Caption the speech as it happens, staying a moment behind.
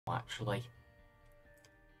actually.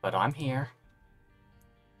 But I'm here.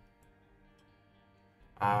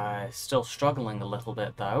 Still struggling a little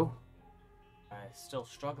bit, though.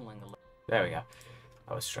 There we go.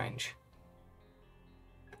 That was strange.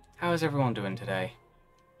 How is everyone doing today?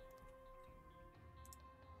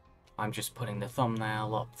 I'm just putting the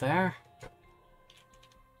thumbnail up there.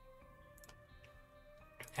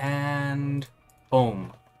 And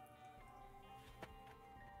boom.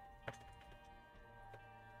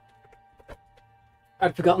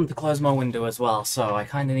 I'd forgotten to close my window as well, so I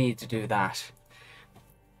kind of need to do that.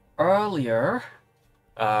 Earlier,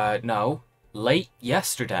 no, late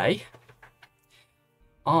yesterday,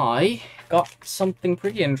 I got something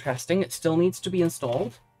pretty interesting. It still needs to be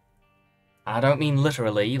installed. I don't mean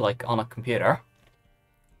literally, like on a computer.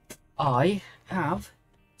 I have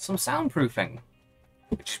some soundproofing,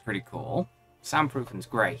 which is pretty cool. Soundproofing's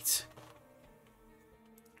great.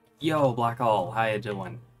 Yo, Black Hole, how you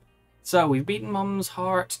doing? So, we've beaten Mum's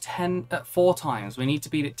Heart 4 times. We need to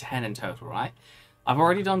beat it 10 in total, right? I've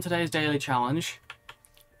already done today's daily challenge.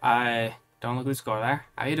 Don't look at the score there.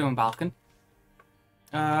 How you doing, Balkan?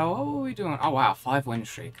 What were we doing? Oh, wow, 5 win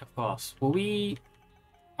streak, of course. Were we...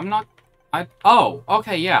 Oh,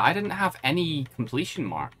 okay, yeah, I didn't have any completion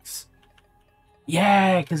marks.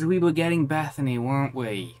 Yeah, because we were getting Bethany, weren't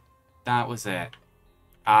we? That was it.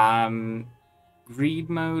 Greed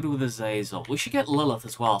mode with Azazel. We should get Lilith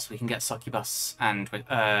as well, so we can get Succubus,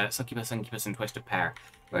 Incubus, and Twisted Pair.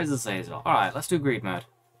 Where's Azazel? Alright, let's do Greed mode.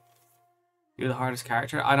 You're the hardest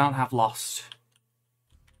character. I don't have Lost.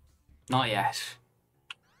 Not yet.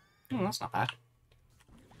 That's not bad.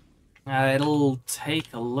 It'll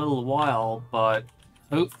take a little while, but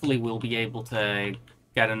hopefully we'll be able to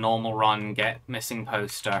get a normal run, get Missing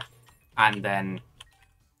Poster, and then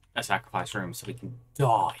a Sacrifice Room so we can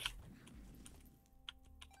die.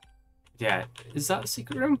 Yeah, is that a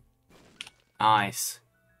secret room? Nice.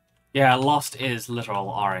 Yeah, Lost is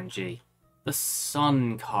literal RNG. The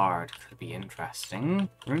Sun card could be interesting.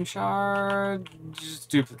 Rune Shard, just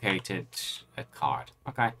duplicated a card.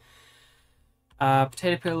 Okay.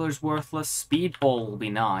 Potato Peeler's worthless. Speedball will be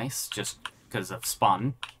nice, just because of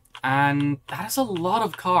Spun. And that is a lot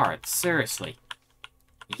of cards, seriously.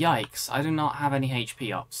 Yikes, I do not have any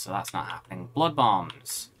HP ups, so that's not happening. Blood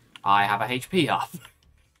Bombs. I have a HP up.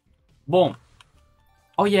 Boom.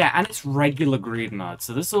 Oh yeah, and it's regular greed mode,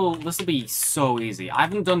 so this'll be so easy. I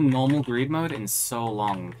haven't done normal greed mode in so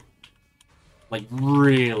long. Like,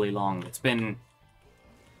 really long. It's been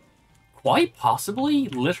quite possibly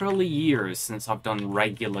literally years since I've done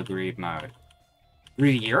regular greed mode.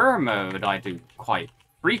 Greedier mode I do quite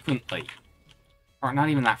frequently. Or not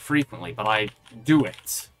even that frequently, but I do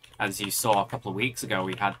it. As you saw a couple of weeks ago,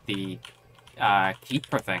 we had the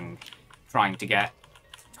Keeper thing trying to get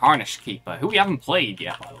Tarnished Keeper, who we haven't played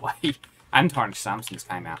yet, by the way. And Tarnished Samson's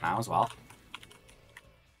came out now as well.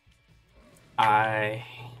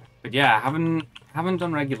 But yeah, haven't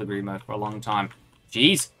done regular greed mode for a long time.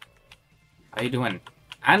 Jeez. How you doing?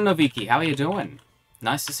 And Noviki, how are you doing?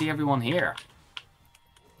 Nice to see everyone here.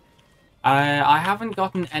 I haven't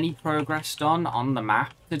gotten any progress done on the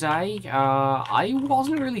map today. I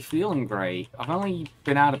wasn't really feeling great. I've only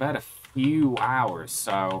been out of bed a few hours,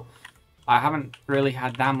 so I haven't really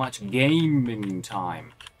had that much gaming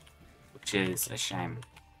time, which is a shame.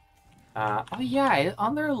 Oh yeah,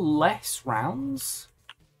 are there less rounds?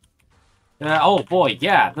 Oh boy,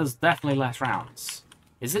 yeah, there's definitely less rounds.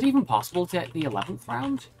 Is it even possible to get the 11th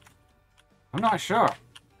round? I'm not sure.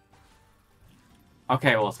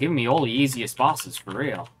 Okay, well, it's giving me all the easiest bosses, for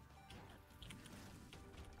real.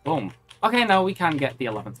 Boom. Okay, no, we can get the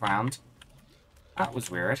 11th round. That was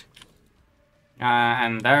weird.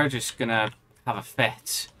 And they're just gonna have a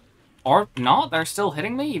fit. Or not, they're still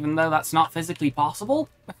hitting me, even though that's not physically possible.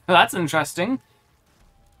 That's interesting.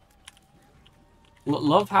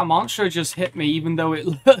 Love how Monster just hit me, even though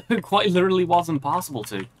it quite literally wasn't possible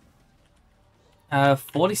to.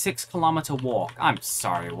 46-kilometer walk. I'm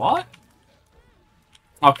sorry, what?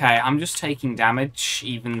 Okay, I'm just taking damage,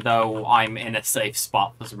 even though I'm in a safe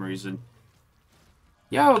spot for some reason.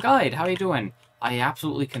 Yo, guide, how you doing? I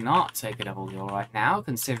absolutely cannot take a double kill right now,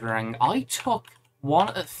 considering I took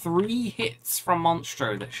 3 hits from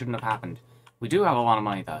Monstro that shouldn't have happened. We do have a lot of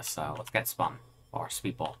money, though, so let's get Spun. Or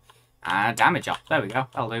Speedball. Damage up. There we go.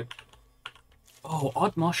 That'll do. Oh,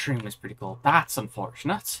 Odd Mushroom is pretty cool. That's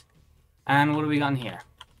unfortunate. And what do we got in here?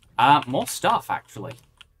 More stuff, actually.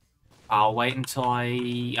 I'll wait until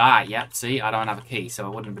I... Ah, yeah, see, I don't have a key, so it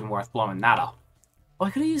wouldn't have been worth blowing that up. Oh, I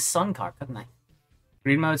could have used Sun card, couldn't I?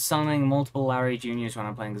 Green mode summoning multiple Larry Juniors when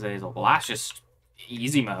I'm playing Zazel. Well, that's just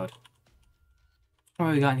easy mode. What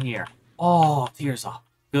have we got in here? Oh, Tears Up.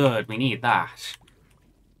 Good, we need that.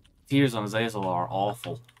 Tears on Azazel are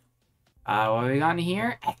awful. What have we got in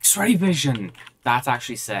here? X-ray vision! That's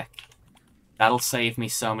actually sick. That'll save me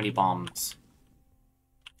so many bombs.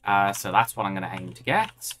 So that's what I'm going to aim to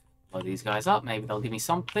get. Blow these guys up. Maybe they'll give me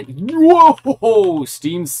something. Whoa!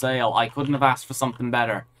 Steam sale. I couldn't have asked for something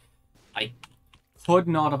better. I could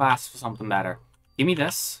not have asked for something better. Give me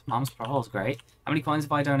this. Mom's Pearl is great. How many coins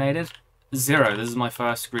have I donated? 0. This is my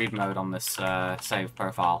first greed mode on this save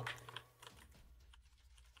profile.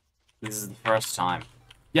 This is the first time.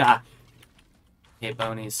 Yeah. Hit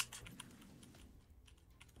bonies.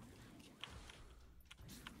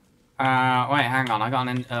 Wait, hang on. I got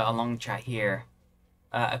a long chat here.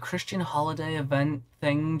 A Christian holiday event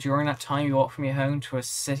thing during that time you walk from your home to a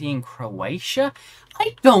city in Croatia?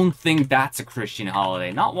 I don't think that's a Christian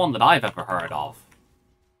holiday. Not one that I've ever heard of.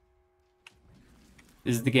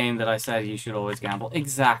 This is the game that I said you should always gamble.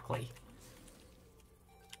 Exactly.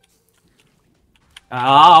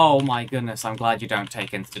 Oh my goodness, I'm glad you don't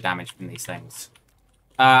take instant damage from these things.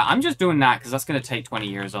 I'm just doing that because that's going to take 20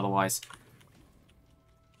 years otherwise.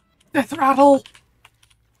 Death rattle!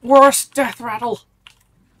 Worst death rattle!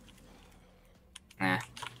 Eh.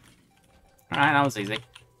 Alright, that was easy.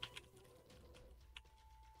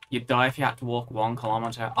 You'd die if you had to walk 1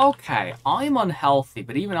 kilometer. Okay, I'm unhealthy,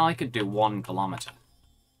 but even I could do 1 kilometer.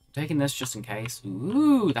 I'm taking this just in case.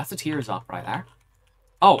 Ooh, that's a tears up right there.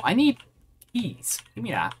 Oh, I need keys. Give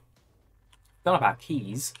me that. Forgot about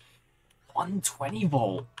keys. 120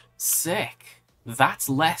 volt. Sick. That's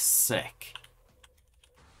less sick.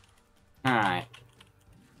 Alright.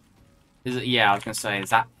 Is it? Yeah, I was gonna say,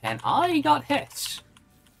 is that... And I got hit.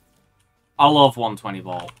 I love 120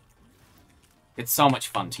 volt. It's so much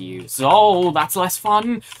fun to use. Oh, that's less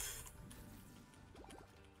fun.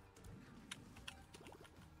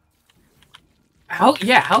 How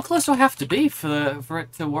close do I have to be for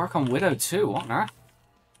it to work on Widow 2? What on earth?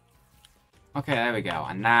 Okay, there we go.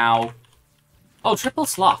 And now... Oh, triple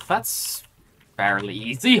sloth. That's fairly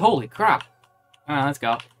easy. Holy crap. Alright, let's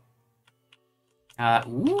go.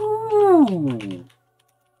 Ooh.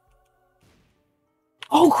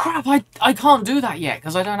 Oh crap, I can't do that yet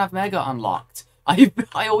because I don't have Mega unlocked. I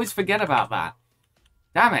always forget about that.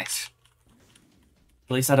 Damn it.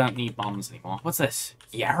 At least I don't need bombs anymore. What's this?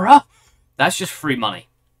 Yara? That's just free money.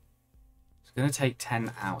 It's gonna take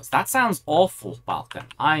 10 hours. That sounds awful, Balkan.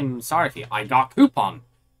 I'm sorry for you. I got coupon.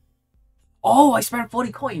 Oh, I spent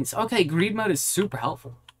 40 coins. Okay, greed mode is super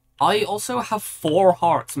helpful. I also have 4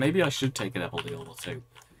 hearts. Maybe I should take a devil deal or 2.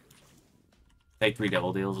 Take 3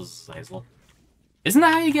 devil deals as Azazel. Isn't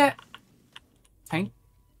that how you get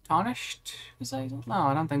tarnished Azazel? No,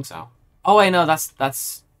 I don't think so. Oh wait, no,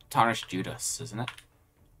 that's tarnished Judas, isn't it?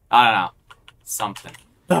 I don't know. Something.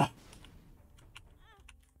 Ugh.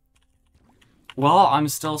 Well, I'm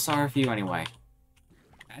still sorry for you anyway.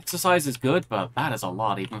 Exercise is good, but that is a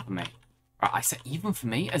lot even for me. I said even for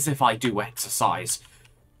me, as if I do exercise.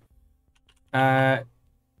 Right.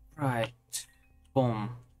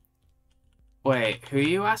 Boom. Wait, who are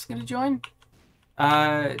you asking to join?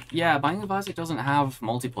 Yeah, Binding of Isaac doesn't have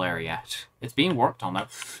multiplayer yet. It's being worked on though.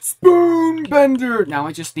 Spoonbender! Now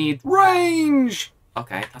I just need range!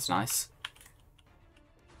 Okay, that's nice.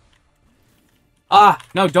 Ah!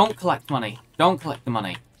 No, don't collect money. Don't collect the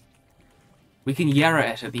money. We can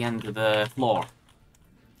Yera it at the end of the floor.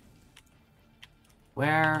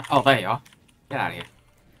 Where? Oh, there you are. Get out of here.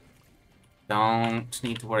 Don't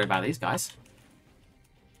need to worry about these guys.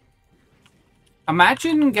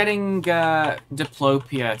 Imagine getting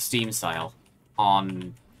Diplopia Steam Sale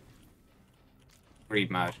on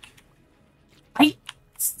greed mode.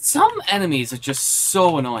 Some enemies are just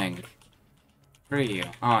so annoying. Where are you?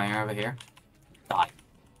 Oh, you're over here. Die.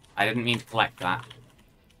 I didn't mean to collect that.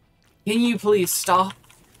 Can you please stop?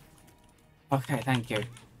 Okay, thank you.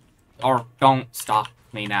 Or don't stop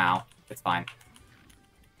me now. It's fine.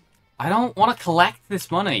 I don't want to collect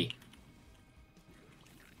this money.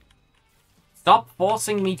 Stop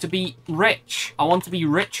forcing me to be rich. I want to be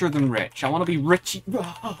richer than rich. I want to be rich.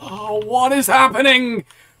 Oh, what is happening?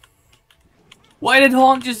 Why did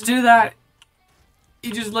Haunt just do that?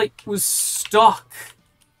 He just, like, was stuck.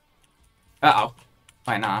 Uh-oh.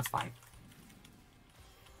 Wait, no, that's fine.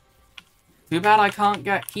 Too bad I can't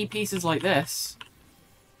get key pieces like this.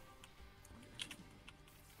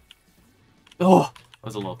 Oh, that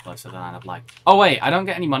was a little closer than I'd have liked. Oh, wait, I don't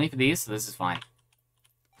get any money for these, so this is fine.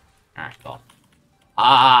 Alright, cool.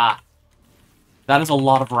 Ah! That is a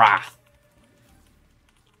lot of wrath.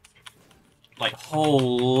 Like,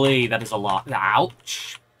 holy, that is a lot.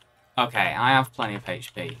 Ouch! Okay, I have plenty of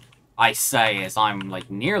HP. I say as I'm, like,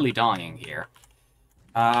 nearly dying here.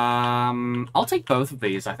 I'll take both of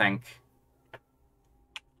these, I think.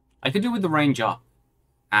 I could do with the range up.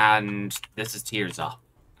 And this is tears up.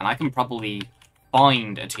 And I can probably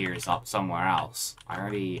find a tears up somewhere else. I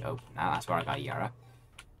already opened that. That's where I got Yara.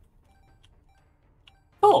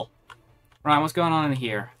 Cool. Right, what's going on in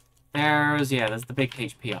here? There's the big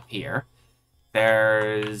HP up here.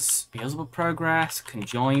 There's visible progress,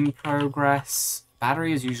 conjoined progress.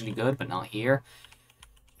 Battery is usually good, but not here.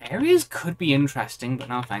 Areas could be interesting, but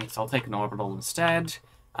no thanks. I'll take an orbital instead.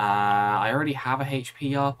 I already have a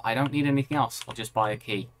HP up. I don't need anything else. I'll just buy a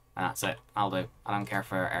key, and that's it. I'll do. I don't care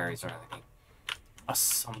for areas or anything.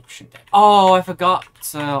 Assumption Day. Oh, I forgot.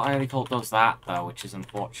 I already called those that, though, which is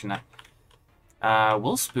unfortunate.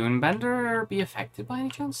 Will Spoonbender be affected by any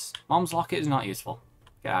chance? Mom's Locket is not useful.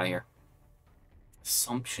 Get out of here.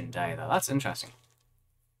 Assumption Day, though. That's interesting.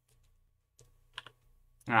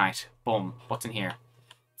 Alright, boom. What's in here?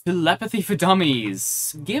 Telepathy for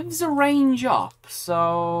Dummies. Gives a range up,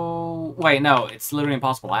 so... Wait, no, it's literally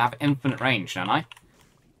impossible. I have infinite range, don't I?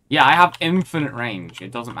 Yeah, I have infinite range.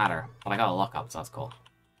 It doesn't matter. But I got a lock up, so that's cool.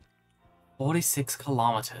 46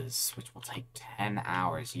 kilometers, which will take 10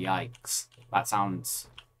 hours. Yikes. That sounds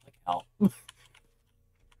like hell. What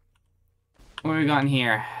have we got in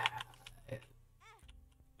here?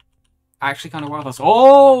 Actually kind of worthless.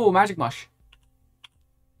 Oh, Magic Mush.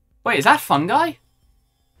 Wait, is that Fun Guy?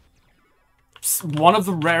 One of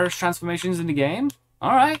the rarest transformations in the game?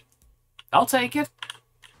 Alright. I'll take it.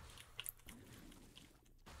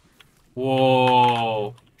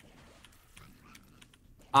 Whoa.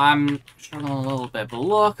 I'm struggling a little bit, but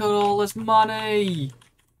look at all this money.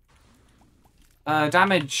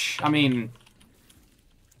 Damage. I mean...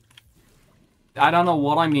 I don't know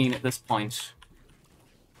what I mean at this point.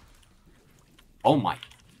 Oh my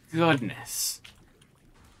goodness.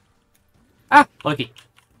 Ah, Loki.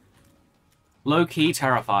 Low-key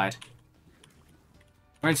terrified.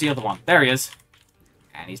 Where's the other one? There he is.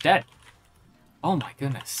 And he's dead. Oh my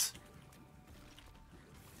goodness.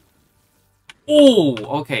 Oh,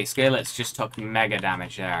 okay. Scalix just took mega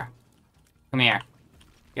damage there. Come here.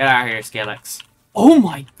 Get out of here, Scalix. Oh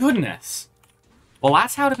my goodness. Well,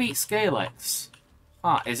 that's how to beat Scalix.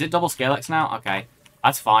 Huh, is it double Scalix now? Okay.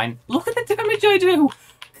 That's fine. Look at the damage I do!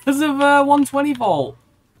 Because of 120 volt.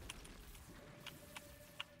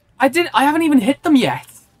 I haven't even hit them yet.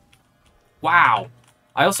 Wow.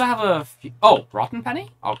 I also have a few... Oh, Rotten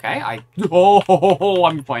Penny? Okay, Oh,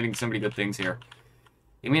 I'm finding so many good things here.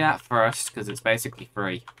 Give me that first, because it's basically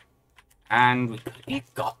free. And we could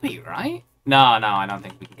get Guppy, right? No, I don't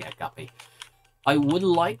think we can get Guppy. I would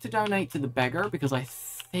like to donate to the beggar, because I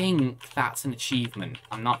think that's an achievement.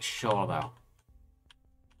 I'm not sure, though.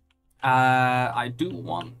 I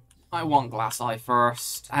want Glass Eye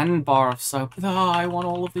first, and Bar of Soap. I want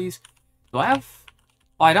all of these. Do I have...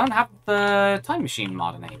 Oh, I don't have the Time Machine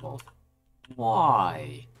mod enabled.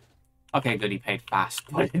 Why? Okay, good, he paid fast,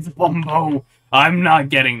 but it's Bumbo. I'm not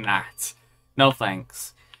getting that. No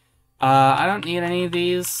thanks. I don't need any of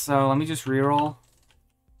these, so let me just reroll.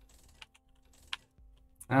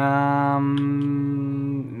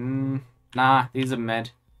 Nah, these are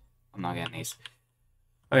mid. I'm not getting these.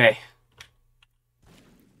 Okay.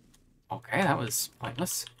 Okay, that was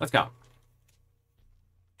pointless. Let's go.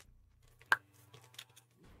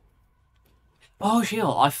 Oh,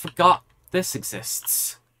 shield. I forgot this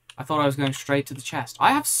exists. I thought I was going straight to the chest.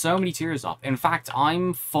 I have so many tiers up. In fact,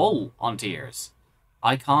 I'm full on tiers.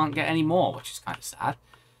 I can't get any more, which is kind of sad.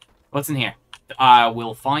 What's in here?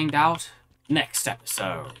 We'll find out next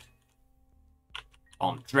episode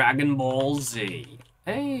on Dragon Ball Z.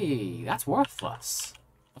 Hey, that's worthless.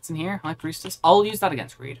 What's in here? High Priestess? I'll use that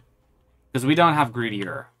against Greed. Because we don't have Greed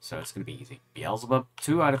either, so it's going to be easy. Beelzebub,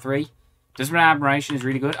 2 out of 3. Disparate Admiration is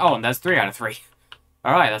really good. Oh, and that's 3 out of 3.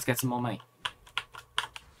 Alright, let's get some more money.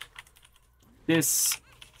 This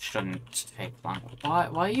shouldn't take long.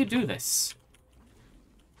 Why you do this?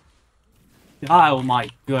 Oh my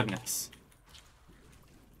goodness.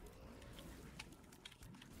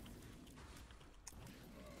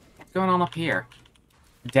 What's going on up here?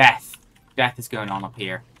 Death. Death is going on up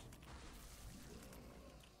here.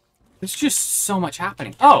 There's just so much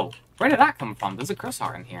happening. Oh, where did that come from? There's a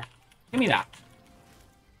Cursor in here. Give me that.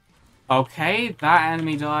 Okay, that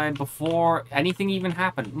enemy died before anything even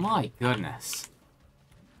happened. My goodness.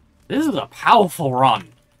 This is a powerful run.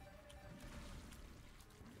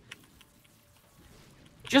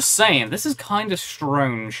 Just saying, this is kind of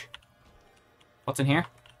strange. What's in here?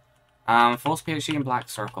 False PhD and Black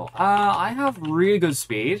Circle. I have really good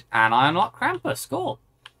speed, and I unlock Krampus. Cool.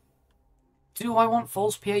 Do I want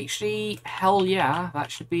false PhD? Hell yeah.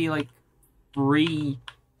 That should be, like, free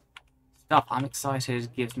stuff. I'm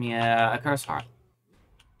excited. Gives me a curse heart.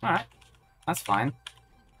 Alright. That's fine.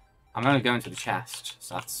 I'm only going to the chest,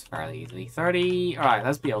 so that's fairly easy. 30. Alright,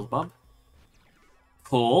 that's Beelzebub.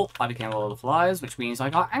 Cool. I became all the flies, which means I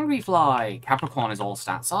got Angry Fly. Capricorn is all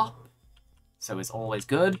stats up, so it's always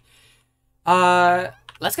good.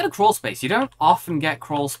 Let's get a crawl space. You don't often get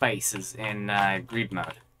crawl spaces in greed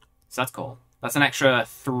mode, so that's cool. That's an extra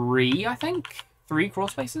 3, I think? 3 crawl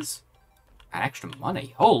spaces? And extra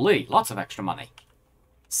money. Holy, lots of extra money.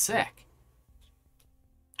 Sick.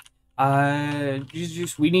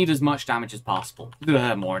 We need as much damage as possible.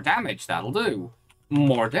 More damage, that'll do.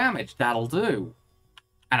 More damage, that'll do.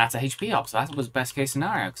 And that's a HP up, so that was best case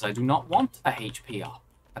scenario, because I do not want a HP up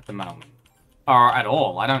at the moment. Or at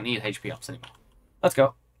all. I don't need HP ups anymore. Let's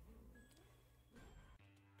go.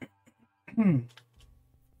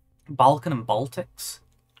 Balkan and Baltics?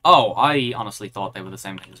 Oh, I honestly thought they were the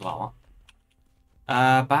same thing as well.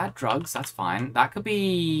 Bad drugs, that's fine. That could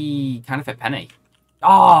be Counterfeit Penny.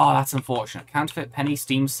 Oh, that's unfortunate. Counterfeit Penny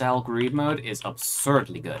Steam Cell Greed Mode is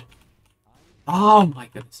absurdly good. Oh my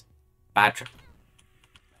goodness. Bad trip.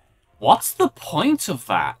 What's the point of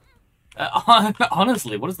that?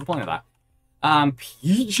 Honestly, what is the point of that?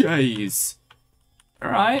 PJs.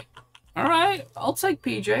 Alright. Alright, I'll take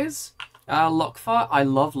PJs. Luckfoot, I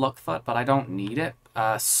love Luckfoot, but I don't need it.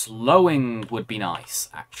 Slowing would be nice,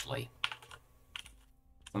 actually.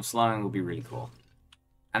 Some slowing would be really cool.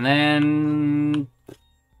 And then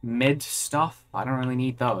mid stuff, I don't really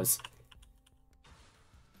need those.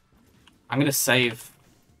 I'm gonna save.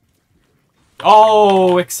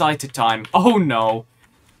 Oh, excited time. Oh no.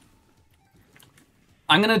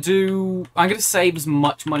 I'm gonna save as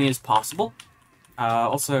much money as possible.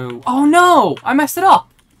 Also, oh no, I messed it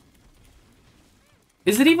up.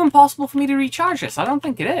 Is it even possible for me to recharge this? I don't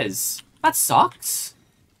think it is. That sucks.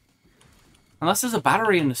 Unless there's a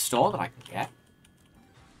battery in the store that I can get.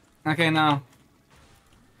 Okay, now.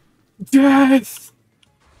 Death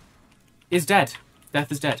is dead.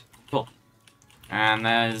 Death is dead. Cool. And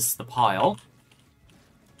there's the pile.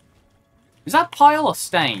 Is that pile or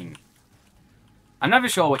stain? I'm never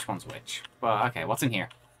sure which one's which. But okay, what's in here?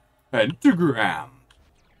 Pentagram.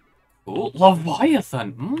 Cool.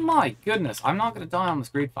 Leviathan. My goodness, I'm not going to die on this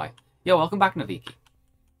greed fight. Yo, welcome back, Naviki.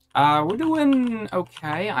 We're doing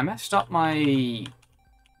okay. I messed up my...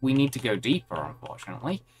 We need to go deeper,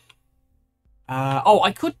 unfortunately. Oh,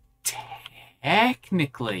 I could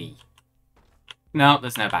technically... No,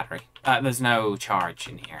 there's no battery. There's no charge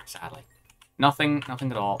in here, sadly. Nothing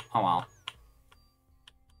at all. Oh well.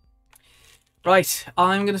 Right,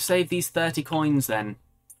 I'm going to save these 30 coins then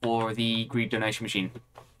for the greed donation machine.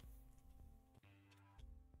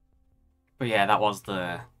 But yeah, that was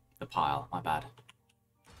the pile. My bad.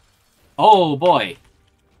 Oh boy.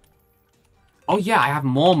 Oh yeah, I have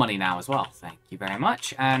more money now as well. Thank you very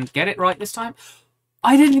much. And get it right this time.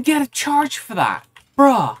 I didn't get a charge for that.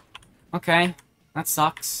 Bruh. Okay, that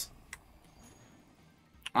sucks.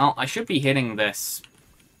 Well, I should be hitting this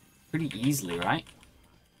pretty easily, right?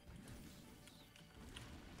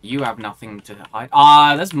 You have nothing to hide.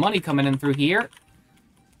 Ah, there's money coming in through here.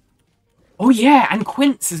 Oh yeah, and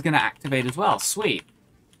Quince is going to activate as well. Sweet.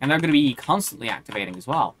 And they're going to be constantly activating as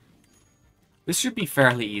well. This should be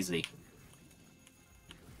fairly easy.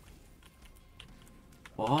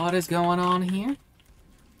 What is going on here?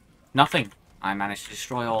 Nothing. I managed to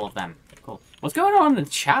destroy all of them. Cool. What's going on in the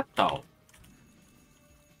chat, though?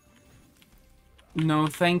 No,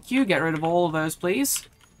 thank you. Get rid of all of those, please.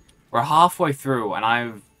 We're halfway through, and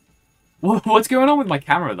I've... What's going on with my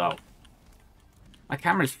camera, though? My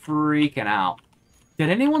camera's freaking out. Did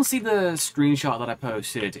anyone see the screenshot that I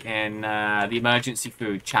posted in the emergency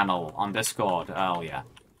food channel on Discord earlier?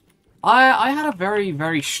 I had a very,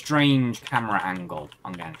 very strange camera angle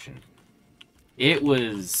on Genshin. It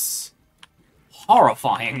was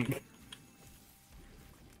horrifying.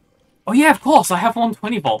 Oh yeah, of course, I have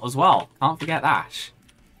 120 volt as well. Can't forget that.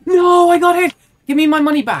 No, I got hit! Give me my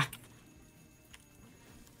money back.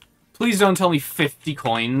 Please don't tell me 50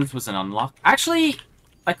 coins was an unlock. Actually,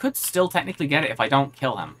 I could still technically get it if I don't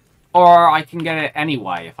kill him. Or I can get it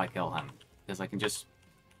anyway if I kill him. Because I can just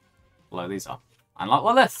blow these up. Unlock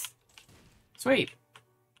with this. Sweet.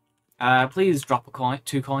 Please drop a coin,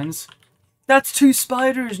 2 coins. That's 2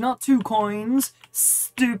 spiders, not 2 coins.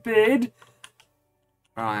 Stupid.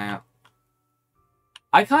 Right.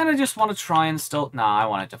 I kind of just want to try and still... Nah, I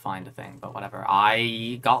wanted to find a thing, but whatever.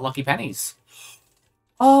 I got lucky pennies.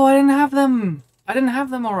 Oh, I didn't have them. I didn't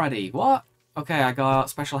have them already. What? Okay, I got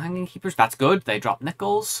special hanging keepers. That's good. They drop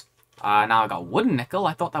nickels. Now I got wooden nickel.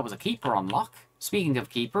 I thought that was a keeper unlock. Speaking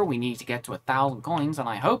of keeper, we need to get to 1,000 coins, and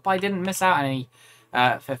I hope I didn't miss out on any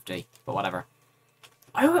 50, but whatever.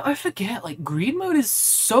 I forget, like, greed mode is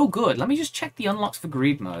so good. Let me just check the unlocks for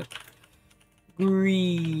greed mode.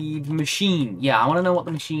 Greed machine. Yeah, I want to know what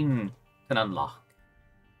the machine can unlock.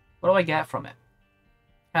 What do I get from it?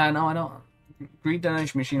 No, I don't. Greed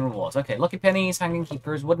donation machine rewards. Okay, lucky pennies, hanging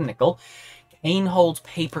keepers, wooden nickel. Cane holds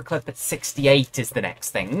paperclip at 68 is the next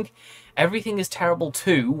thing. Everything is terrible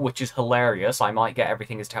 2, which is hilarious. I might get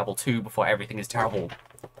everything is terrible 2 before everything is terrible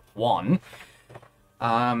 1.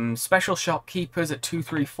 Special shopkeepers at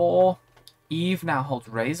 234. Eve now holds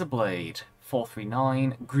razor blade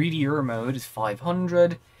 439. Greedier mode is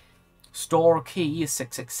 500. Store key is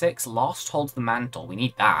 666. Lost holds the mantle. We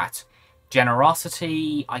need that.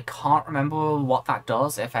 Generosity, I can't remember what that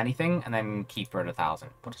does, if anything. And then keeper at 1000.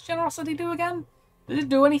 What does generosity do again? Does it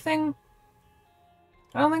do anything?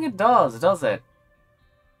 I don't think it does it?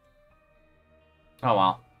 Oh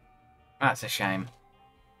well. That's a shame.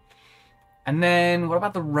 And then, what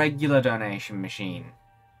about the regular donation machine?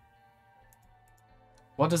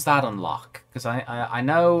 What does that unlock? Because I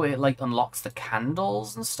know it, like, unlocks the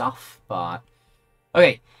candles and stuff, but...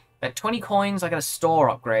 Okay, at 20 coins, I get a store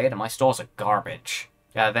upgrade, and my stores are garbage.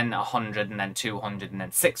 Then 100, and then 200, and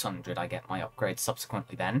then 600, I get my upgrades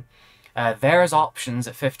subsequently then. There's options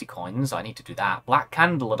at 50 coins, I need to do that. Black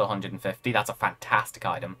candle at 150, that's a fantastic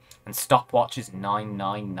item. And stopwatch is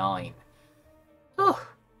 999. Ugh.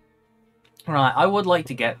 Right, I would like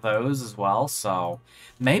to get those as well, so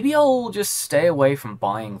maybe I'll just stay away from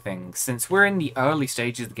buying things. Since we're in the early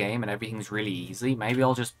stages of the game and everything's really easy, maybe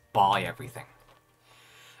I'll just buy everything.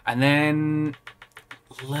 And then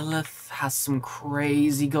Lilith has some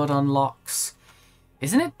crazy good unlocks.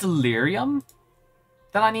 Isn't it Delirium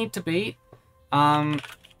that I need to beat? To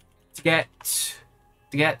get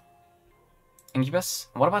Incubus?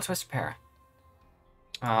 What about Twisted Pair?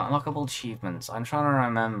 Unlockable achievements. I'm trying to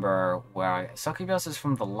remember where Succubus is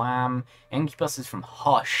from the Lamb, Incubus is from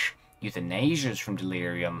Hush, Euthanasia is from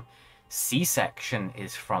Delirium, C-Section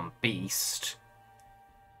is from Beast.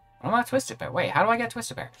 What about Twisted Pair? Wait, how do I get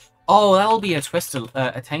Twisted Pair? Oh, that'll be a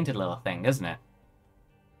tainted little thing, isn't it?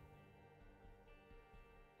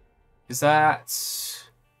 Is that...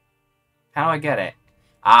 How do I get it?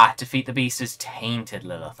 Ah, defeat the beast is tainted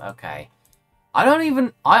Lilith. Okay. I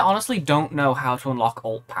honestly don't know how to unlock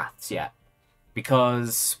alt paths yet.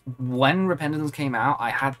 Because when Repentance came out, I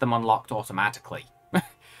had them unlocked automatically.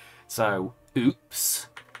 So, oops.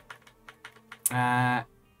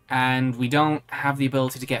 And we don't have the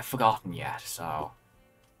ability to get Forgotten yet, so...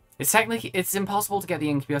 It's impossible to get the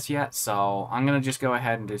Incubus yet, so I'm gonna just go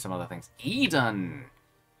ahead and do some other things. Eden!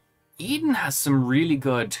 Eden has some really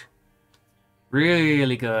good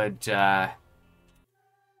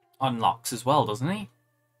unlocks as well, doesn't he?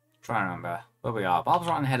 Trying to remember where we are. Bob's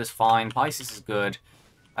Rotten Head is fine. Pisces is good.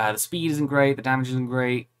 The speed isn't great. The damage isn't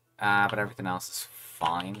great. But everything else is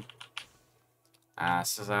fine.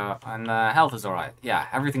 And health is alright. Yeah,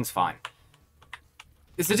 everything's fine.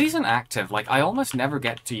 It's a decent active. Like, I almost never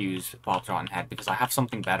get to use Bob's Rotten Head because I have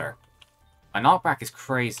something better. My knockback is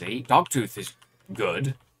crazy. Dogtooth is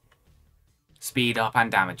good. Speed up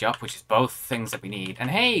and damage up, which is both things that we need.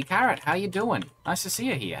 And hey, Carrot, how you doing? Nice to see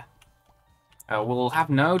you here. We'll have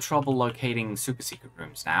no trouble locating super secret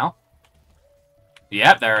rooms now.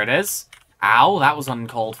 Yep, there it is. Ow, that was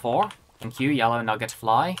uncalled for. Thank you, Yellow Nugget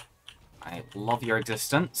Fly. I love your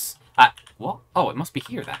existence. What? Oh, it must be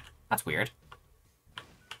here then. That's weird.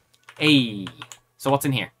 Hey. So what's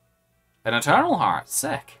in here? An Eternal Heart.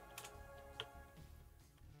 Sick.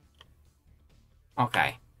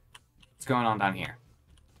 Okay. What's going on down here?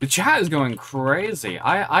 The chat is going crazy.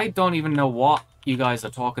 I don't even know what you guys are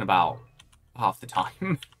talking about half the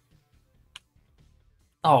time.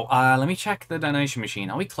 Oh, let me check the donation machine.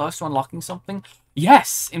 Are we close to unlocking something?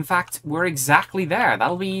 Yes! In fact, we're exactly there.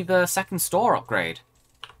 That'll be the second store upgrade.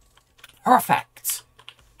 Perfect!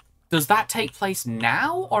 Does that take place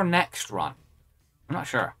now or next run? I'm not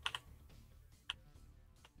sure.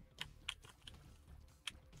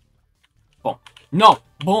 Boom. No!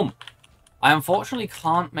 Boom! I unfortunately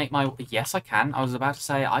can't make my... Yes, I can. I was about to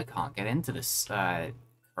say I can't get into this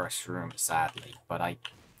first room, sadly. But I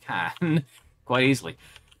can quite easily.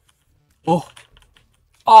 Oh.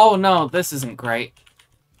 Oh, no. This isn't great.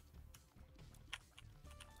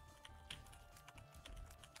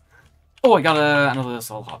 Oh, I got another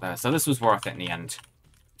soul heart there. So this was worth it in the end.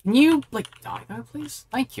 Can you, like, die though, please?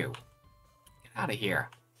 Thank you. Get out of here.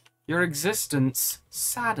 Your existence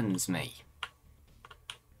saddens me.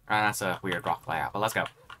 That's a weird rock layout, but let's go.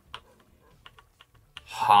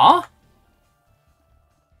 Huh?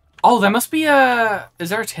 Oh, there must be a... Is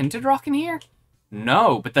there a tinted rock in here?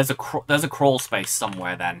 No, but there's a crawl space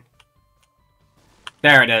somewhere then.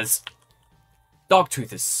 There it is.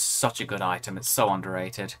 Dogtooth is such a good item. It's so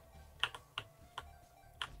underrated.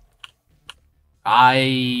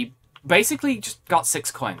 I basically just got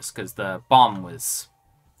 6 coins because the bomb was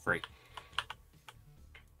free.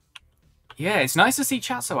 Yeah, it's nice to see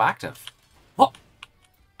chat so active. What?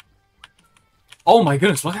 Oh my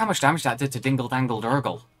goodness, look how much damage that did to Dingle Dangle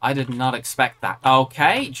Durgle. I did not expect that.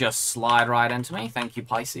 Okay, just slide right into me. Thank you,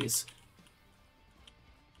 Pisces.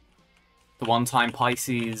 The one time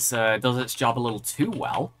Pisces does its job a little too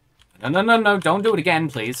well. No, no, no, no, don't do it again,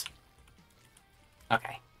 please.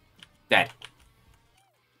 Okay. Dead.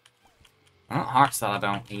 Oh, hearts that I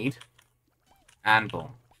don't need. And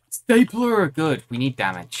boom. Stapler! Good. We need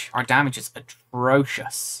damage. Our damage is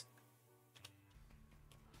atrocious.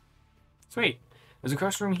 Sweet. There's a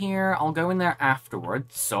curse room here. I'll go in there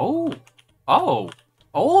afterwards. So... Oh!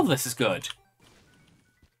 All of this is good.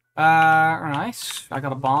 Nice. I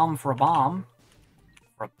got a bomb for a bomb.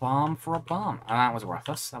 For a bomb for a bomb. And that was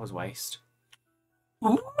worthless. That was waste.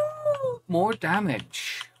 Ooh! More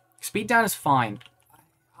damage. Speed down is fine.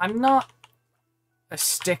 I'm not a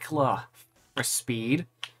stickler for speed.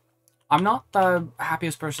 I'm not the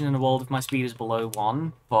happiest person in the world if my speed is below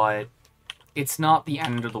 1, but it's not the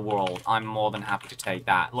end of the world. I'm more than happy to take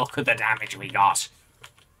that. Look at the damage we got.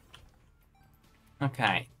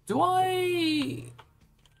 Okay. Do I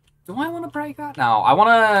want to break that? No, I want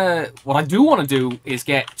to... What I do want to do is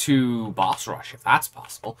get to boss rush, if that's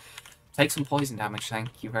possible. Take some poison damage,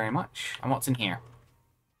 thank you very much. And what's in here?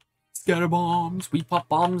 Scatter bombs. We pop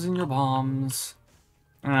bombs in your bombs.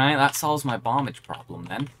 Alright, that solves my bombage problem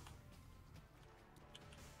then.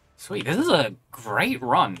 Sweet, this is a great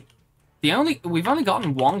run. We've only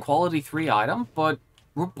gotten 1 quality 3 item, but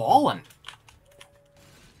we're balling.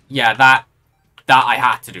 Yeah, that I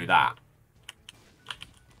had to do that.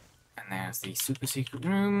 And there's the super secret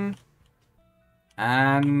room.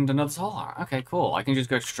 And another soul heart. Okay, cool. I can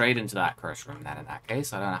just go straight into that curse room then in that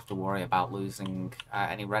case. I don't have to worry about losing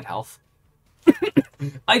any red health.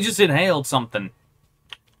 I just inhaled something.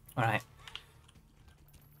 Alright.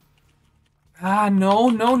 No,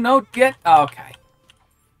 no, no, get... Okay.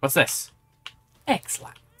 What's this?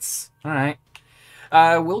 Excellent. Alright.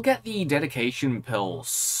 We'll get the dedication pill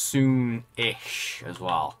soon-ish as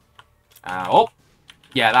well. Oh!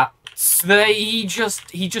 Yeah, he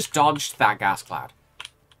just dodged that gas cloud.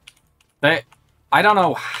 I don't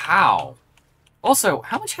know how. Also,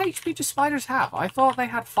 how much HP do spiders have? I thought they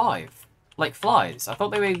had 5. Like flies. I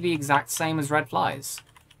thought they were the exact same as red flies.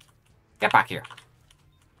 Get back here.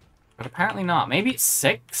 But apparently not. Maybe it's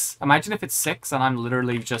 6? Imagine if it's 6 and I'm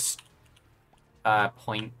literally just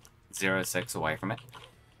 0.06 away from it.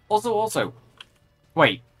 Also,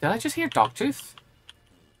 wait, did I just hear Dogtooth?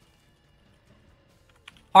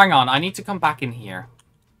 Hang on, I need to come back in here.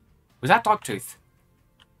 Was that Dogtooth?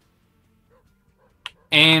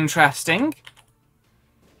 Interesting.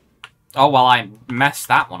 Oh, well, I messed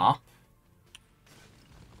that one up.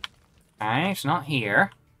 Okay, it's not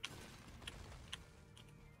here.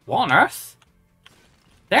 What on earth?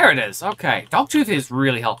 There it is. Okay. Dogtooth is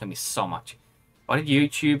really helping me so much. Why did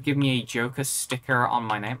YouTube give me a Joker sticker on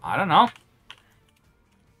my name? I don't know.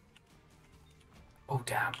 Oh,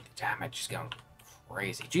 damn. The damage is going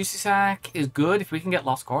crazy. Juicy Sack is good if we can get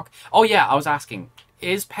Lost Cork. Oh, yeah. I was asking.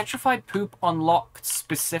 Is Petrified Poop unlocked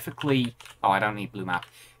specifically... Oh, I don't need Blue Map.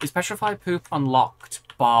 Is Petrified Poop unlocked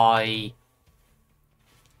by...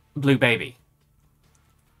 Blue Baby?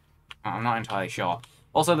 I'm not entirely sure.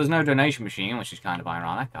 Also, there's no donation machine, which is kind of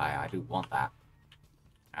ironic. I do want that.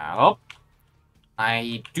 Oh.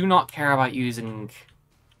 I do not care about using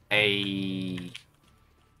a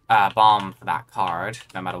bomb for that card,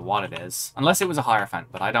 no matter what it is. Unless it was a Hierophant,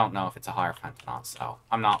 but I don't know if it's a Hierophant or not, so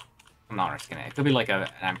I'm not risking it. It could be like an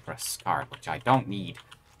Empress card, which I don't need.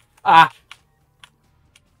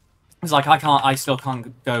 It's like I still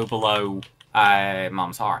can't go below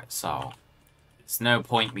Mom's Heart, so there's no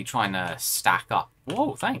point me trying to stack up.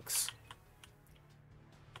 Whoa, thanks.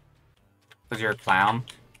 Because you're a clown.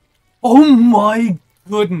 Oh my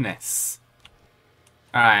goodness.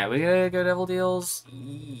 Alright, we gotta go Devil Deals.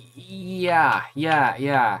 Yeah.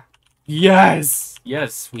 Yes!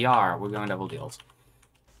 Yes, we are. We're going Devil Deals.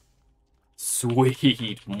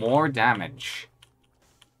 Sweet. More damage.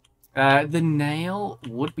 The nail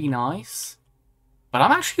would be nice. But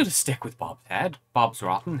I'm actually gonna stick with Bob's head. Bob's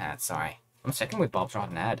Rotten Head, sorry. I'm sticking with Bob's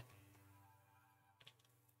Rotten Head.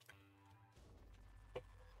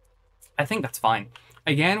 I think that's fine.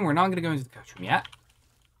 Again, we're not going to go into the coach room yet.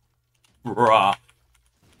 Bruh.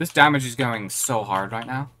 This damage is going so hard right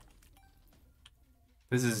now.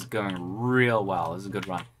 This is going real well. This is a good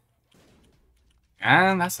run.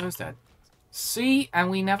 And that's those dead. See? And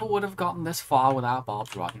we never would have gotten this far without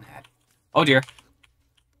Bob's rotten head. Oh dear.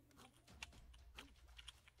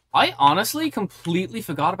 I honestly completely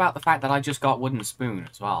forgot about the fact that I just got wooden spoon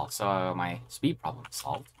as well, so my speed problem is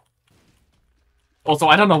solved. Also,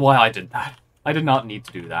 I don't know why I did that. I did not need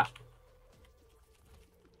to do that.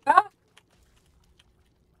 Ah!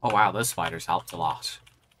 Oh wow, those spiders helped a lot.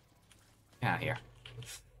 Get out of here.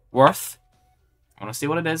 Worth. I want to see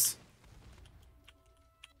what it is.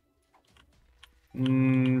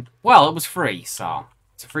 Well, it was free, so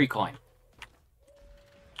it's a free coin.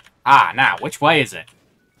 Ah, now, which way is it?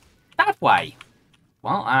 That way.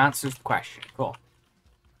 Well, that answers the question. Cool.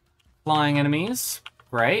 Flying enemies.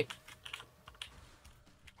 Great.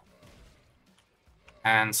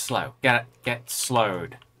 And slow. Get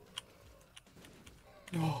slowed.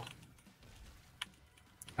 Oh.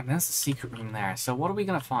 And there's the secret room there. So what are we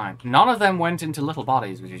going to find? None of them went into little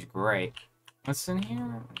bodies, which is great. What's in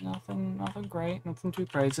here? Nothing great. Nothing too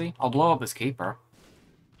crazy. I'll blow up this keeper.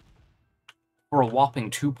 For a whopping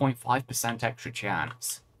 2.5% extra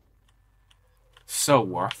chance. So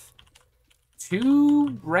worth.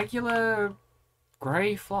 2 regular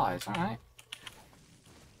grey flies. Alright.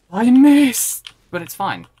 I missed! But it's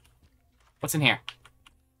fine. What's in here?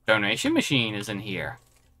 Donation machine is in here.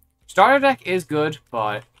 Starter deck is good,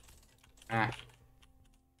 but...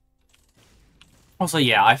 Also,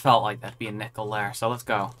 yeah, I felt like there'd be a nickel there, so let's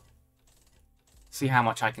go. See how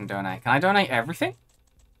much I can donate. Can I donate everything?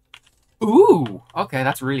 Ooh! Okay,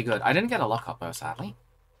 that's really good. I didn't get a luck up, though, sadly.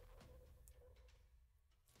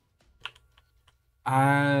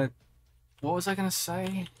 What was I gonna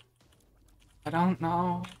say? I don't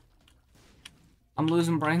know. I'm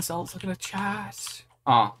losing brain cells looking at chat.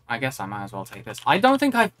 Oh, I guess I might as well take this. I don't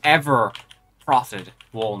think I've ever profited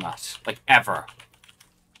walnut. Like, ever.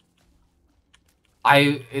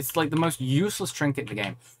 It's like the most useless trinket in the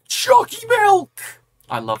game. Chalky milk!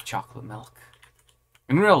 I love chocolate milk.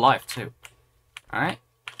 In real life, too. Alright.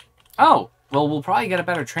 Oh, well, we'll probably get a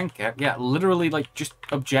better trinket. Yeah, literally, like, just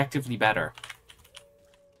objectively better.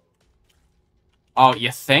 Oh,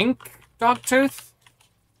 you think, Dogtooth?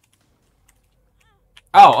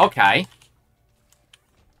 Oh, okay.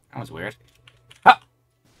 That was weird. Huh.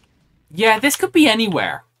 Yeah, this could be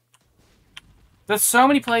anywhere. There's so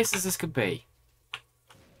many places this could be.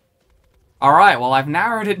 Alright, well, I've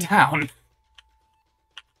narrowed it down.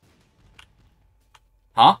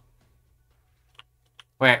 Huh?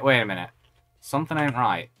 Wait a minute. Something ain't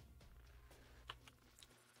right.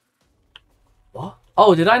 What?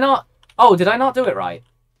 Oh, did I not? Oh, did I not do it right?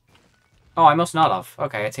 Oh, I must not have.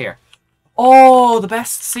 Okay, it's here. Oh, the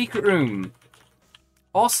best secret room.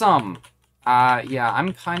 Awesome. Yeah,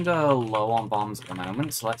 I'm kind of low on bombs at the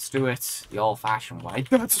moment, so let's do it the old-fashioned way.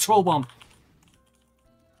 That's a troll bomb.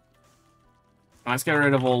 Let's get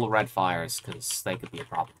rid of all the red fires, because they could be a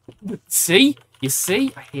problem. See? You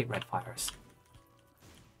see? I hate red fires.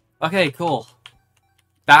 Okay, cool.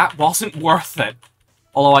 That wasn't worth it.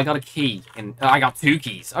 Although I got a key. I got 2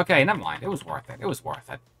 keys. Okay, never mind. It was worth it. It was worth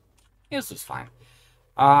it. This was fine.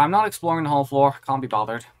 I'm not exploring the whole floor. Can't be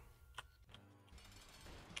bothered.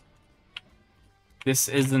 This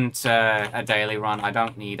isn't a daily run. I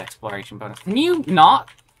don't need exploration bonus. Can you not?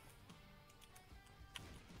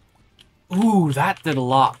 Ooh, that did a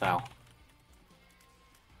lot, though.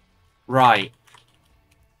 Right.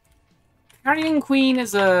 Carrion Queen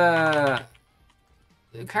is a...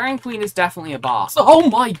 Carrion Queen is definitely a boss. Oh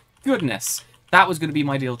my goodness! That was going to be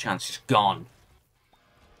my deal chance. Just gone.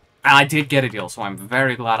 And I did get a deal, so I'm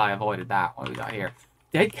very glad I avoided that. What do we got here?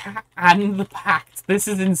 Dead Cat and the Pact. This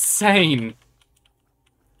is insane.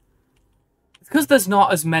 It's because there's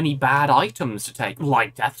not as many bad items to take,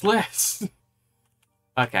 like Deathless.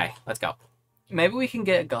 Okay, let's go. Maybe we can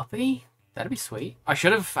get a guppy? That'd be sweet. I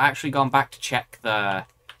should have actually gone back to check the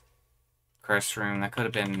curse room. There could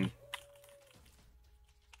have been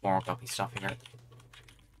more guppy stuff here.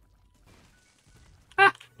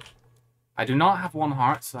 Ah! I do not have 1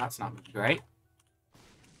 heart, so that's not great.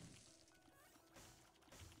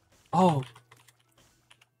 Oh.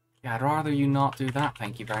 Yeah, I'd rather you not do that,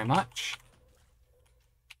 thank you very much.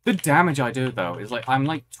 The damage I do, though, is like, I'm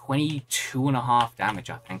like 22.5 damage,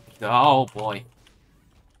 I think. Oh, boy.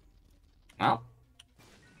 Well.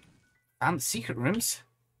 Found the secret rooms.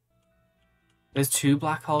 There's 2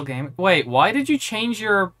 black hole game. Wait, why did you change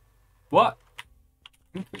your... What?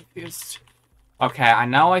 I'm confused. Okay, I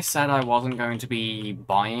know I said I wasn't going to be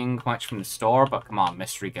buying much from the store, but come on,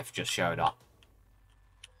 mystery gift just showed up.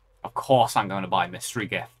 Of course I'm going to buy mystery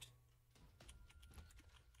gift.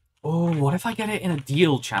 Oh, what if I get it in a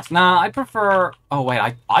deal chance? Nah, I prefer... Oh, wait,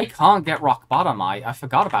 I can't get rock bottom. I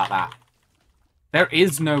forgot about that. There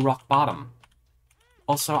is no rock bottom.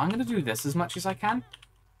 Also, I'm going to do this as much as I can.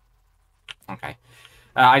 Okay.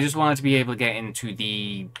 I just wanted to be able to get into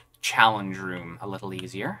the challenge room a little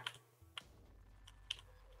easier.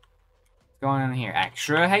 What's going on here?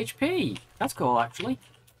 Extra HP! That's cool, actually.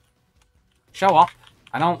 Show up.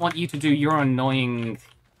 I don't want you to do your annoying,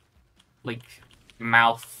 like,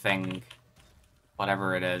 mouth thing.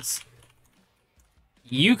 Whatever it is.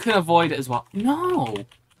 You can avoid it as well. No!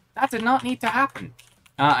 That did not need to happen.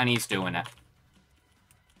 And he's doing it.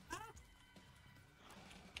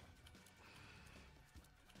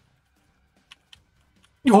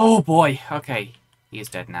 Oh boy! Okay. He is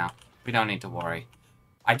dead now. We don't need to worry.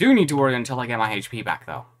 I do need to worry until I get my HP back,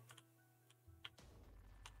 though.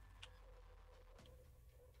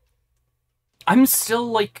 I'm still,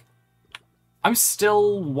 like... I'm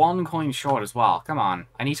still 1 coin short as well. Come on.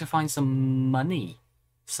 I need to find some money.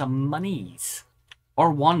 Some monies.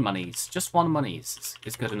 Or 1 monies. Just 1 monies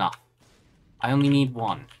is good enough. I only need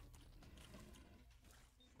 1.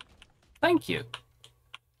 Thank you.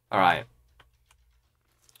 Alright.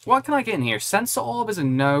 What can I get in here? Sensor Orb is a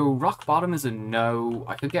no. Rock Bottom is a no.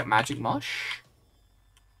 I could get Magic Mush.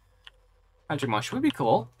 Magic Mush would be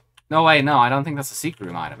cool. No, wait, no. I don't think that's a secret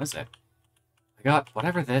room item, is it? I got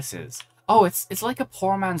whatever this is. Oh, it's like a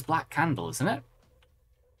poor man's black candle, isn't it?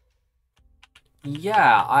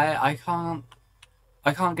 Yeah, I can't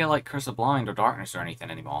get like Curse of Blind or Darkness or anything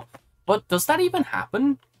anymore. But does that even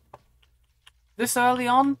happen this early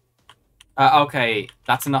on? Okay,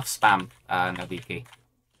 that's enough spam. No VP.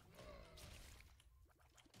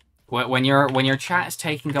 When your chat is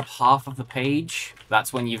taking up half of the page,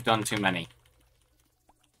 that's when you've done too many.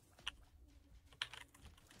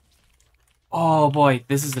 Oh boy,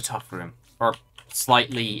 this is a tough room. Or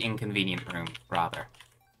slightly inconvenient room, rather.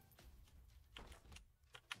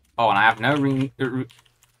 Oh, and I have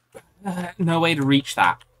no way to reach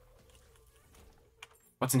that.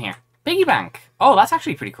 What's in here? Piggy bank! Oh, that's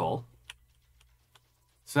actually pretty cool.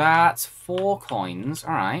 So that's 4 coins.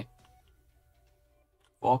 Alright.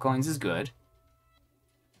 4 coins is good.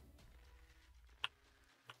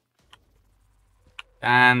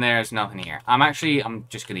 And there's nothing here. I'm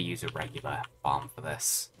just going to use a regular bomb for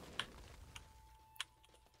this.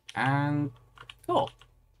 And cool.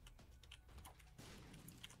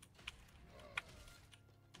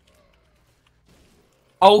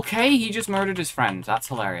 Okay, he just murdered his friend. That's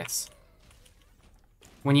hilarious.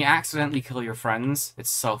 When you accidentally kill your friends, it's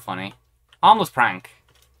so funny. Harmless prank.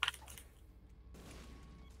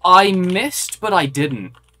 I missed, but I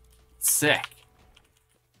didn't. Sick.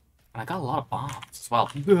 And I got a lot of bombs as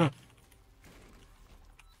well.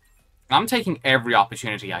 I'm taking every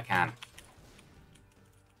opportunity I can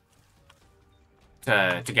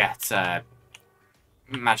to get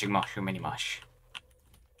Magic Mush or Mini Mush.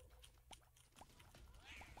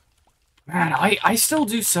 Man, I still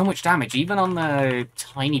do so much damage, even on the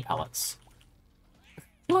tiny pellets.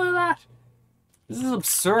 Look at that. This is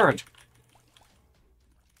absurd.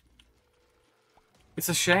 It's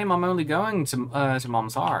a shame I'm only going to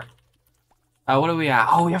Mom's Heart. What are we at?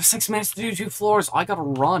 Oh, we have 6 minutes to do 2 floors. I gotta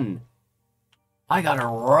run. I gotta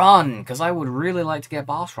run, because I would really like to get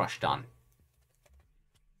Boss Rush done.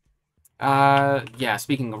 Yeah,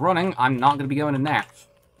 speaking of running, I'm not gonna be going in there.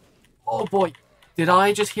 Oh boy. Did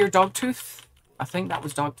I just hear Dogtooth? I think that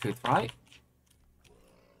was Dogtooth, right?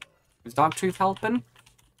 Is Dogtooth helping?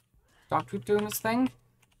 Dogtooth doing his thing?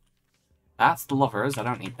 That's the lovers. I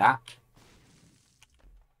don't need that.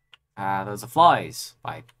 Those are flies.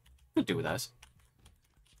 I could do with those.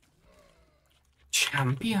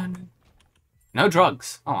 Champion. No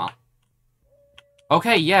drugs. Oh well.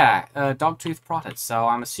 Okay, yeah. Dogtooth prodded. So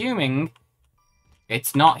I'm assuming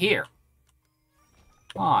it's not here.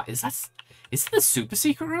 Ah, is it the super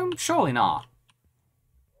secret room? Surely not.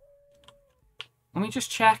 Let me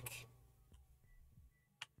just check.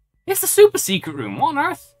 It's the super secret room. What on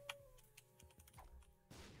earth?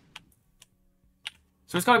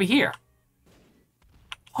 So it's got to be here.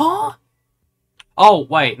 Huh? Oh,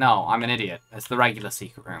 wait, no, I'm an idiot. It's the regular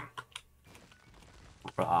secret room.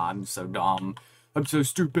 I'm so dumb. I'm so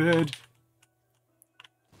stupid.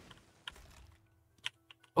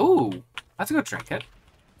 Ooh, that's a good trinket.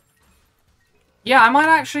 Yeah, I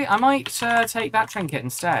might take that trinket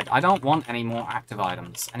instead. I don't want any more active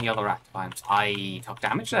items. Any other active items. I took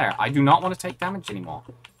damage there. I do not want to take damage anymore.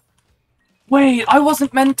 Wait, I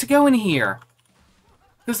wasn't meant to go in here.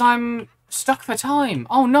 Because I'm stuck for time.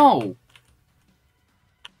 Oh, no.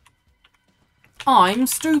 I'm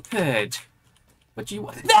stupid. But you...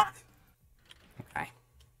 Okay.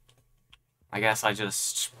 I guess I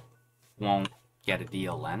just won't get a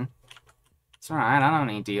deal then. It's alright, I don't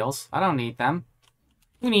need deals. I don't need them.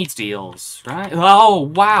 Who needs deals, right? Oh,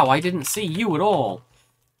 wow, I didn't see you at all.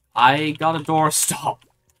 I got a doorstop.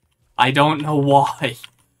 I don't know why.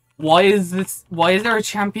 Why is there a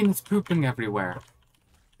champion that's pooping everywhere?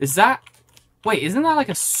 Is that... Wait, isn't that like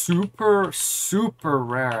a super, super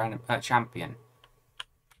rare champion?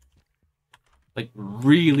 Like,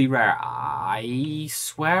 really rare. I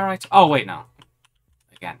swear oh, wait, no.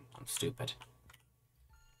 Again, I'm stupid.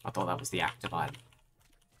 I thought that was the active item.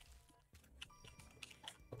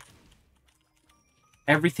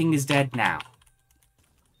 Everything is dead now.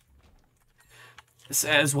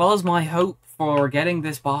 As well as my hope for getting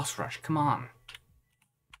this boss rush. Come on.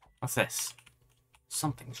 What's this?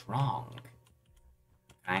 Something's wrong.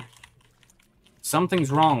 Okay.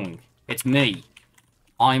 Something's wrong. It's me.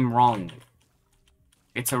 I'm wrong.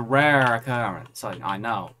 It's a rare occurrence. I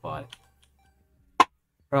know, but...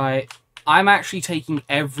 Right. I'm actually taking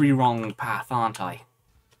every wrong path, aren't I?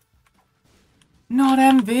 Not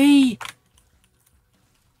MV!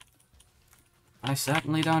 I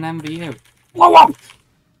certainly don't envy you. Blow up!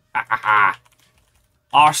 Ha ha ha!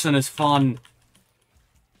 Arson is fun.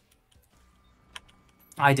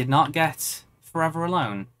 I did not get Forever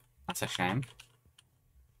Alone. That's a shame.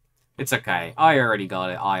 It's okay. I already got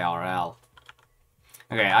it IRL.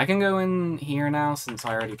 Okay, I can go in here now since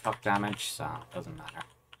I already took damage, so it doesn't matter.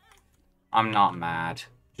 I'm not mad.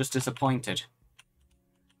 Just disappointed.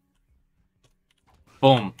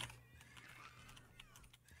 Boom.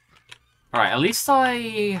 Alright, at least I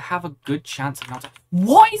have a good chance of not...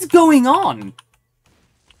 What is going on?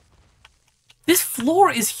 This floor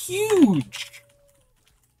is huge!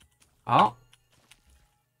 Oh.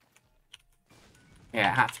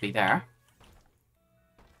 Yeah, it had to be there.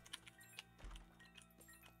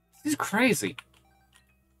 This is crazy.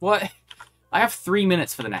 What? I have 3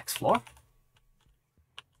 minutes for the next floor.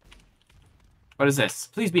 What is this?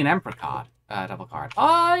 Please be an Emperor card. Double card.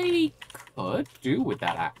 I could do with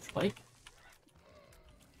that, actually.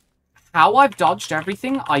 How I've dodged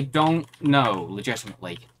everything, I don't know,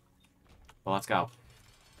 legitimately. Well, let's go.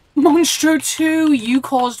 Monstro 2, you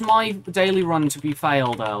caused my daily run to be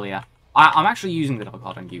failed earlier. I'm actually using the double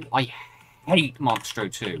card on you. I hate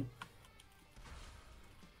Monstro 2.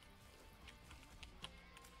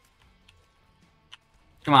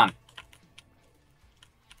 Come on.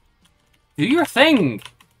 Do your thing!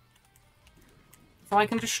 So I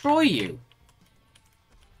can destroy you.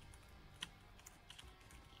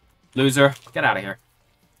 Loser, get out of here.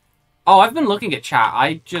 Oh, I've been looking at chat.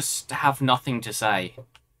 I just have nothing to say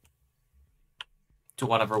to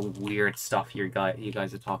whatever weird stuff you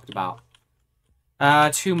guys have talked about.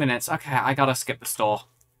 2 minutes. Okay, I gotta skip the store.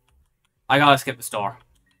 I gotta skip the store.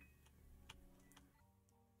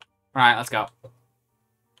 Alright, let's go.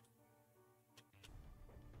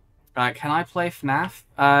 Can I play FNAF?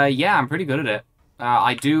 Yeah, I'm pretty good at it.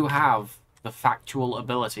 I do have the factual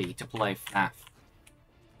ability to play FNAF.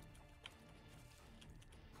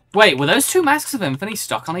 Wait, were those two Masks of Infinity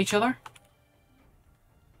stuck on each other?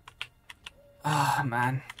 Oh,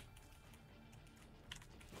 man.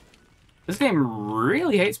 This game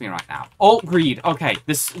really hates me right now. Alt greed. Okay,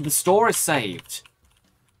 the store is saved.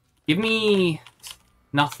 Give me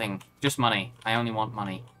nothing. Just money. I only want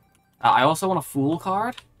money. I also want a Fool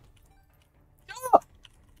card.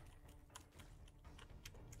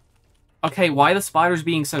 Okay, why are the spiders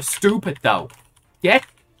being so stupid, though? Get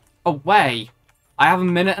away. I have a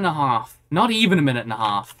minute and a half. Not even a minute and a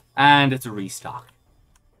half. And it's a restock.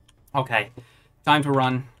 Okay. Time to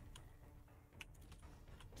run.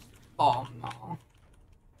 Oh, no.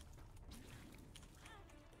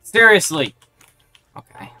 Seriously.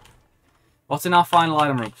 Okay. What's in our final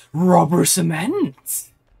item room? Rubber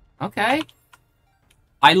cement! Okay.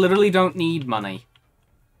 I literally don't need money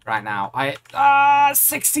right now.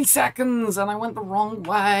 60 seconds and I went the wrong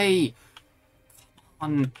way.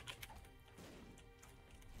 Come on.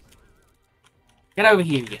 Get over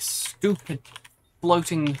here, you stupid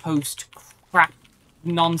floating host crap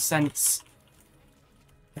nonsense.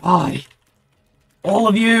 Die. All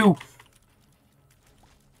of you.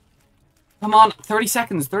 Come on, 30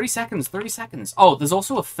 seconds, 30 seconds, 30 seconds. Oh, there's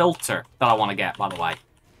also a filter that I want to get, by the way.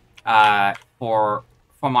 For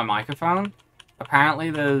my microphone. Apparently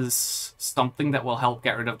there's something that will help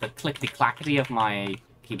get rid of the clickety-clackety of my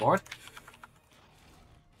keyboard.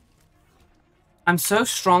 I'm so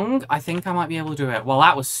strong, I think I might be able to do it. Well,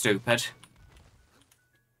 that was stupid.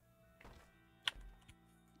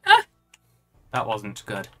 Ah! That wasn't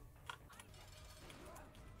good.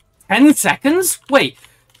 10 seconds? Wait,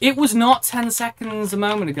 it was not 10 seconds a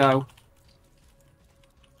moment ago.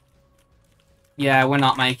 Yeah, we're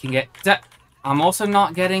not making it. I'm also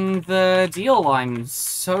not getting the deal I'm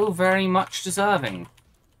so very much deserving.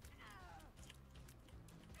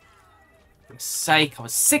 sake, I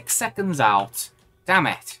was 6 seconds out. Damn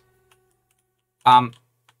it. Oh,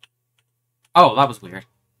 that was weird.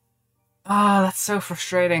 Ah, that's so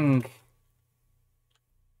frustrating.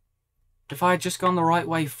 If I had just gone the right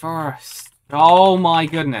way first. Oh my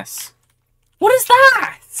goodness. What is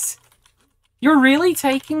that? You're really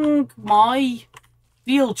taking my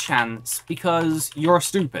deal chance because you're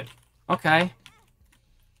stupid. Okay.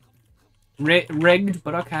 Rigged,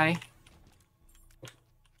 but okay.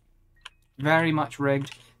 Very much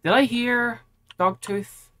rigged. Did I hear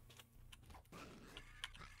Dogtooth?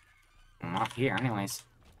 Not here, anyways.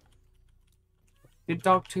 Did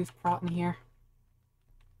Dogtooth prot in here?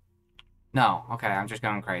 No. Okay, I'm just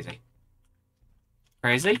going crazy.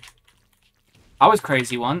 Crazy? I was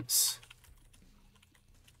crazy once.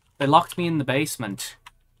 They locked me in the basement.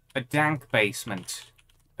 A dank basement.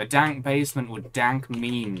 A dank basement with dank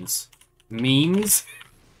memes. Memes?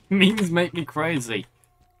 Memes make me crazy.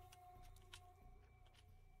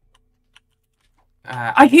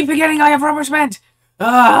 I keep forgetting I have rubber cement!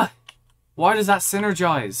 Why does that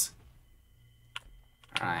synergize?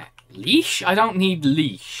 Alright. Leash? I don't need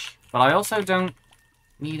leash. But I also don't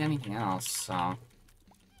need anything else, so...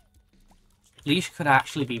 Leash could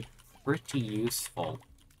actually be pretty useful.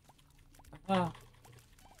 Okay.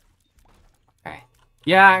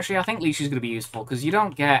 Yeah, actually, I think leash is going to be useful, because you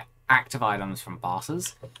don't get active items from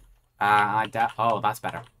bosses. Oh, that's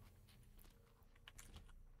better.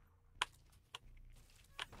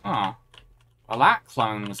 Oh. Well, that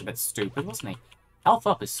clone was a bit stupid, wasn't he? Health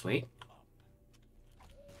up is sweet.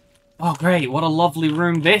 Oh, great. What a lovely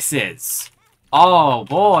room this is. Oh,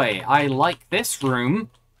 boy. I like this room.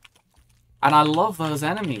 And I love those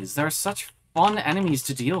enemies. They're such fun enemies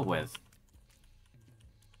to deal with.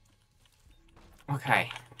 Okay.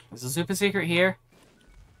 There's a super secret here.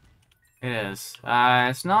 It is.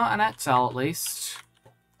 It's not an XL, at least.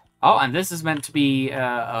 Oh, and this is meant to be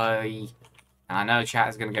I know chat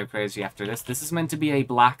is going to go crazy after this. This is meant to be a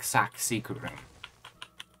black sack secret room.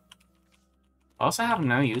 I also have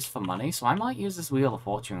no use for money, so I might use this Wheel of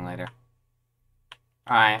Fortune later.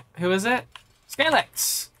 Alright, who is it?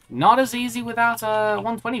 Scalix! Not as easy without a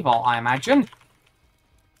 120 volt, I imagine.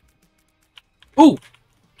 Ooh!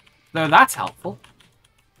 Though that's helpful.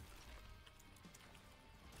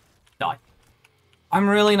 Die. I'm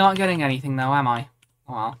really not getting anything though, am I?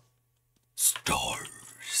 Oh well.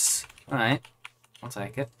 Stars! Alright, I'll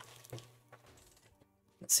take it.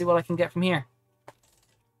 Let's see what I can get from here.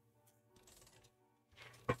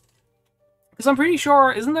 Because I'm pretty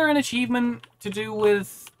sure, isn't there an achievement to do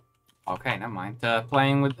with... Okay, never mind.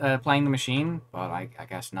 Playing the machine, but I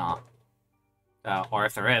guess not. Or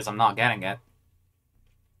if there is, I'm not getting it.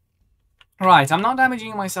 Right, I'm not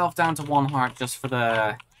damaging myself down to 1 heart just for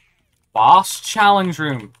the boss challenge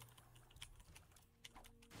room.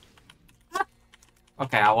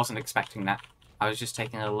 Okay, I wasn't expecting that. I was just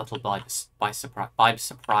taking it a little by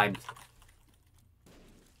surprise.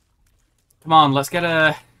 Come on, let's get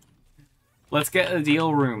a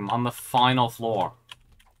deal room on the final floor.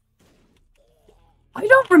 I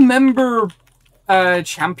don't remember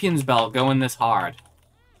Champion's Belt going this hard.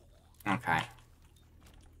 Okay.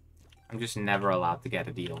 I'm just never allowed to get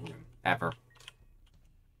a deal room. Ever.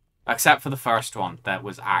 Except for the first one. That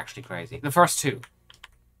was actually crazy. The first 2.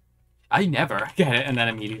 I never get it and then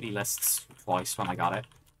immediately lists twice when I got it.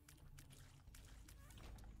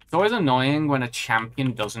 It's always annoying when a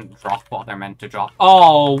champion doesn't drop what they're meant to drop.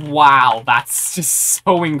 Oh, wow. That's just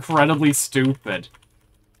so incredibly stupid.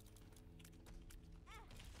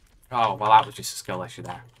 Oh, well, that was just a skill issue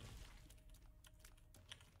there.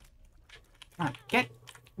 Right, get...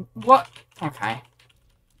 What? Okay.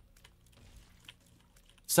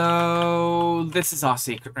 So, this is our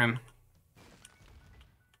secret room.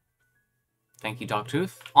 Thank you,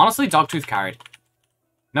 Dogtooth. Honestly, Dogtooth carried.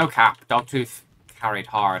 No cap. Dogtooth carried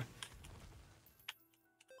hard.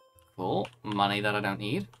 Cool. Money that I don't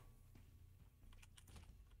need.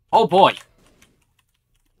 Oh, boy.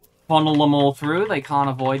 Funnel them all through. They can't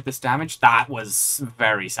avoid this damage. That was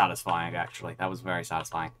very satisfying, actually. That was very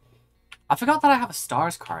satisfying. I forgot that I have a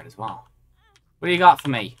stars card as well. What do you got for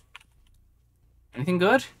me? Anything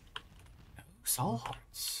good? No soul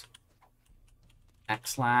hearts.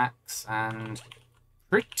 X-Lax and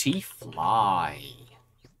Pretty Fly.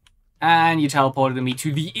 And you teleported me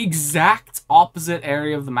to the exact opposite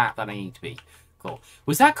area of the map that I need to be. Cool.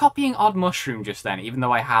 Was that copying Odd Mushroom just then, even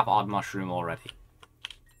though I have Odd Mushroom already?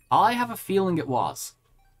 I have a feeling it was.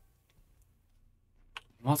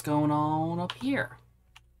 What's going on up here?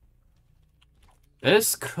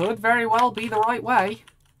 This could very well be the right way.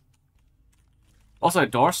 Also,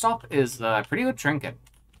 Doorstop is a pretty good trinket.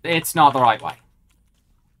 It's not the right way.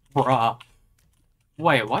 Bruh.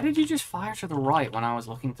 Wait, why did you just fire to the right when I was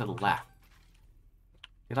looking to the left?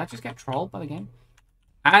 Did I just get trolled by the game?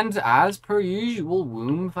 And as per usual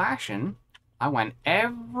womb fashion, I went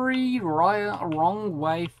every wrong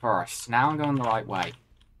way first. Now I'm going the right way.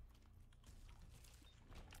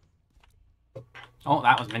 Oh,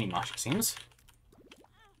 that was mini mush, it seems.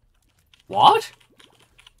 What?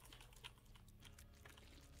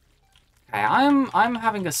 Okay, I'm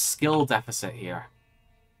having a skill deficit here.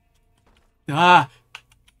 Ah!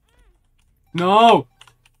 No!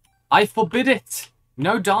 I forbid it!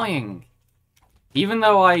 No dying! Even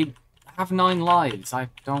though I have 9 lives, I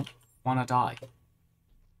don't want to die.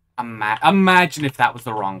 Imagine if that was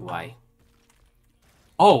the wrong way.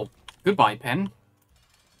 Oh, goodbye, Pin.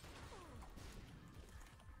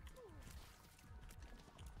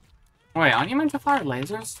 Wait, aren't you meant to fire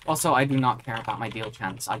lasers? Also, I do not care about my deal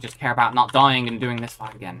chance. I just care about not dying and doing this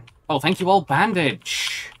fight again. Oh, thank you, old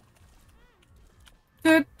bandage.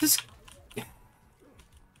 Dude, this...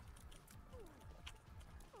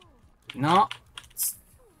 Not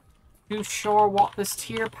too sure what this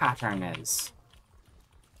tier pattern is.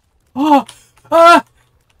 Oh! Ah!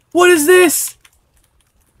 What is this?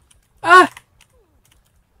 Ah!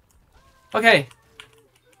 Okay.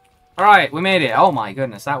 Alright, we made it. Oh my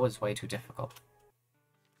goodness, that was way too difficult.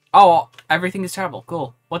 Oh, everything is terrible.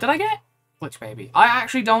 Cool. What did I get? Glitch baby. I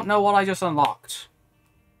actually don't know what I just unlocked.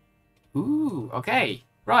 Ooh, okay.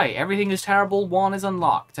 Right, everything is terrible, 1 is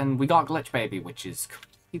unlocked, and we got glitch baby, which is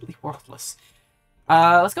completely worthless.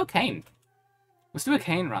 Let's go Kane. Let's do a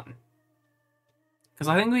Kane run. Because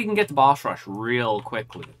I think we can get to boss rush real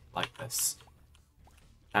quickly like this.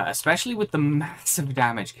 Especially with the massive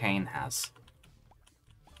damage Kane has.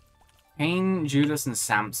 Kane, Judas, and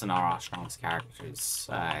Samson are our strongest characters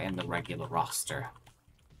in the regular roster.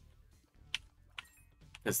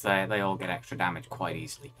 Because they all get extra damage quite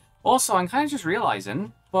easily. Also, I'm kind of just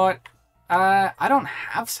realizing, but I don't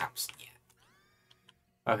have Samson yet.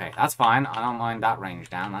 Okay, that's fine. I don't mind that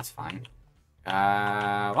range down. That's fine.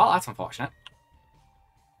 Well, that's unfortunate.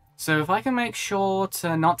 So if I can make sure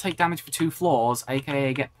to not take damage for 2 floors,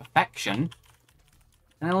 aka get perfection,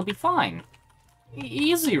 then it'll be fine.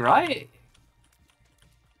 Easy, right?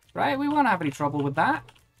 Right? We won't have any trouble with that.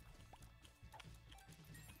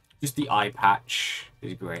 Just the eye patch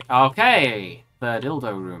is great. Okay, the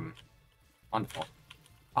dildo room. Wonderful.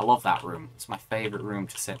 I love that room. It's my favorite room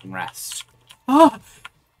to sit and rest. Ah!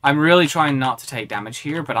 I'm really trying not to take damage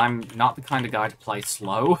here, but I'm not the kind of guy to play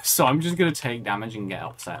slow, so I'm just going to take damage and get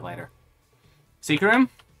upset later. Secret room?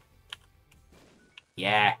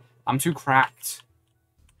 Yeah, I'm too cracked.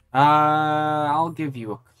 I'll give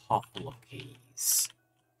you a couple of keys.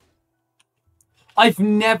 I've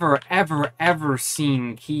never, ever, ever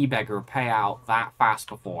seen Keybeggar pay out that fast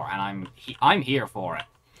before, and I'm here for it.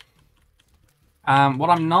 What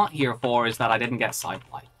I'm not here for is that I didn't get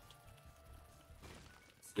Sideblight.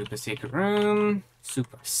 Super secret room.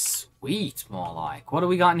 Super sweet, more like. What do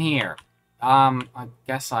we got in here? I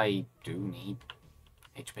guess I do need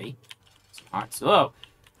HP. Some hearts. Oh!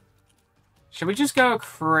 Should we just go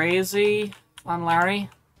crazy on Larry?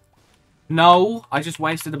 No, I just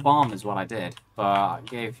wasted a bomb is what I did. But I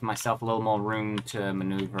gave myself a little more room to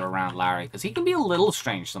maneuver around Larry, because he can be a little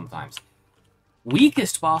strange sometimes.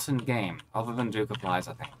 Weakest boss in the game, other than Duke Applies,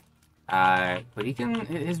 I think. But he can,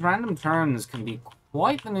 his random turns can be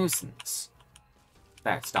quite the nuisance.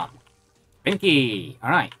 There, it's done. Binky!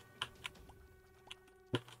 Alright.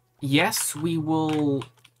 Yes, we will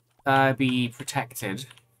be protected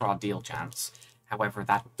for our deal chance. However,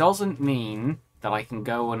 that doesn't mean that I can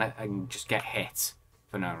go and just get hit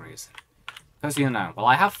for no reason. Because, you know, well,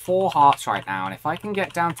 I have 4 hearts right now, and if I can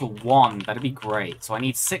get down to 1, that'd be great. So I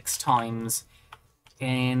need 6 times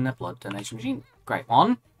in a blood donation machine. Great.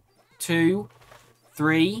 1, 2,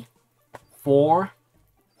 3, 4,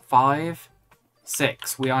 5,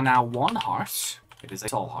 6. We are now 1 heart. It is a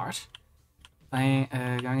soul heart. Going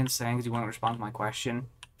insane because you won't respond to my question.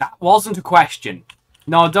 That wasn't a question.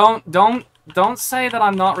 No, don't say that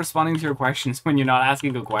I'm not responding to your questions when you're not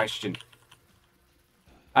asking a question.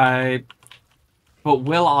 But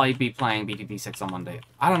will I be playing BTB6 on Monday?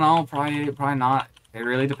 I don't know. Probably not. It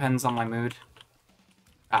really depends on my mood.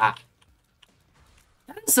 That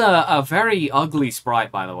is a very ugly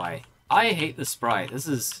sprite, by the way. I hate this sprite. This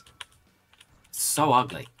is so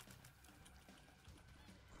ugly.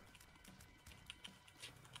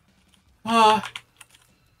 I'm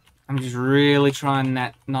just really trying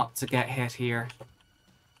not to get hit here.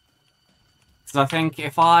 Because I think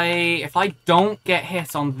if I don't get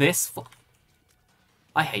hit on this...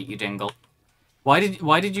 I hate you, Dingle. Why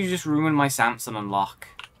did you just ruin my Samson unlock?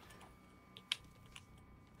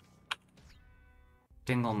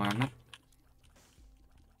 Dingle moment.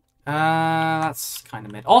 That's kind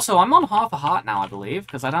of mid. Also, I'm on half a heart now, I believe,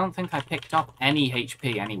 because I don't think I picked up any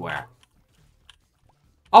HP anywhere.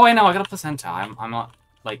 Oh, wait, no, I got a placenta. I'm not,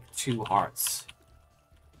 like, 2 hearts.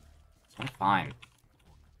 So I'm fine.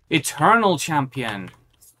 Eternal champion.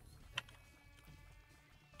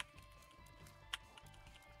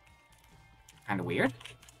 Kind of weird.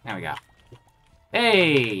 There we go.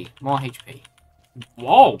 Hey, more HP.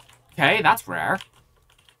 Whoa. Okay, that's rare.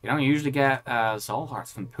 You don't usually get soul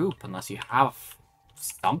hearts from poop unless you have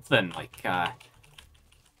something like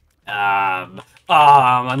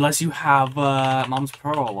unless you have Mom's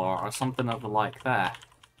Pearl or something of the like there.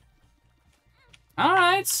 All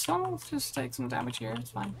right, so let's just take some damage here. It's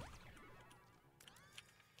fine.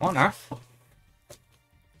 What on earth?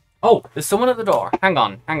 Oh, there's someone at the door. Hang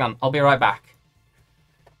on. I'll be right back.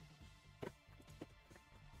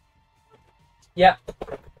 Yep.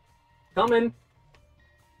 Coming.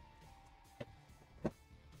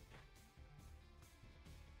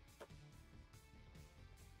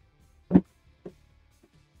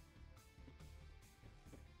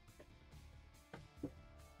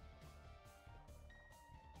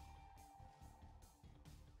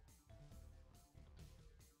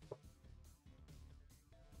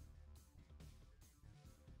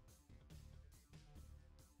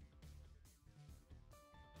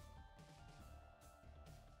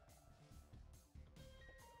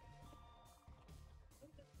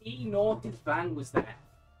 He knows his van was there.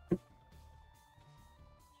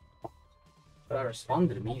 But I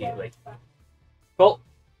responded immediately. Cool.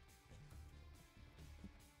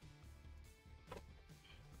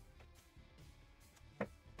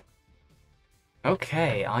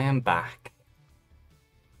 Okay, I am back.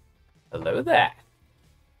 Hello there.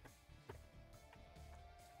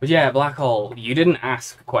 But yeah, Black Hole, you didn't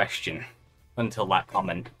ask a question until that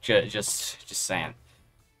comment. Just saying.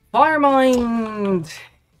 Firemind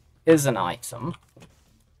is an item.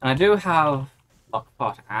 And I do have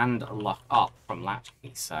Lockpot and Lock Up from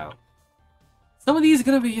Latchkey, so some of these are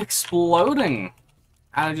going to be exploding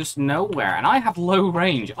out of just nowhere. And I have low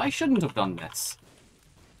range. I shouldn't have done this.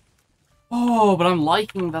 Oh, but I'm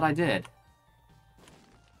liking that I did.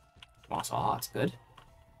 Oh, that's good.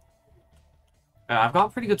 I've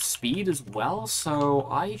got pretty good speed as well, so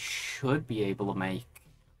I should be able to make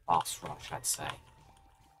boss rush, I'd say.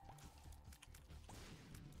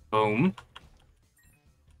 Boom.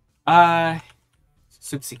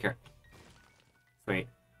 Soup Seeker. Sweet.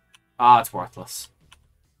 Ah, it's worthless.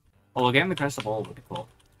 Although getting the crystal ball would be cool.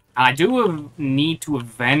 And I do need to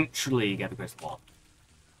eventually get the crystal ball.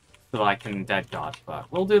 So that I can dead god,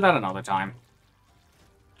 but we'll do that another time.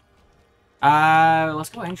 Let's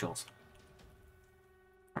go Angels.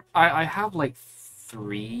 I have like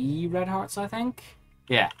 3 red hearts, I think.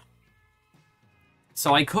 Yeah.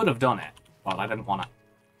 So I could have done it, but I didn't want to.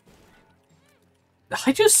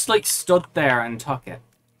 I just like stood there and took it.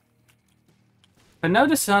 For no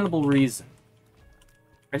discernible reason.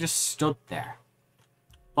 I just stood there.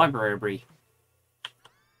 Library.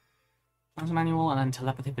 There's a manual and then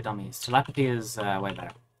telepathy for dummies. Telepathy is way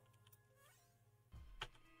better.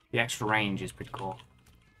 The extra range is pretty cool.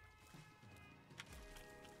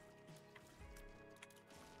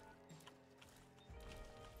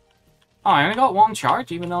 Oh, I only got 1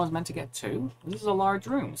 charge, even though I was meant to get 2. This is a large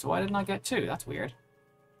room, so why didn't I get 2? That's weird.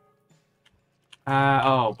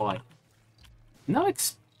 Oh boy. No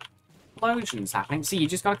explosions happening. See, you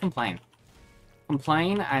just gotta complain.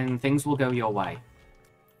 Complain, and things will go your way.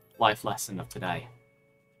 Life lesson of today.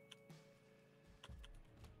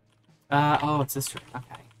 Oh, it's this room.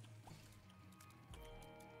 Okay.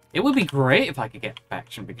 It would be great if I could get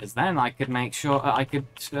perfection, because then I could make sure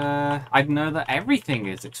I'd know that everything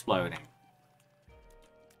is exploding.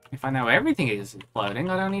 If I know everything is exploding,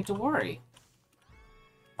 I don't need to worry.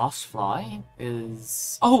 Lost Fly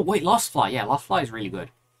is... Oh, wait, Lost Fly. Yeah, Lost Fly is really good.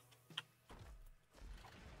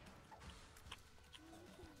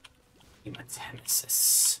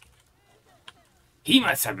 Hematemesis.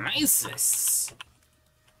 Hematemesis!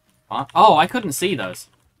 What? Oh, I couldn't see those.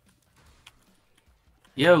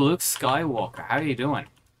 Yo, Luke Skywalker, how are you doing?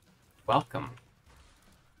 Welcome.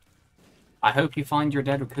 I hope you find your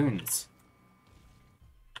dead raccoons.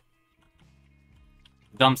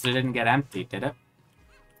 Dumpster didn't get emptied, did it?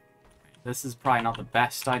 This is probably not the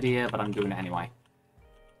best idea, but I'm doing it anyway.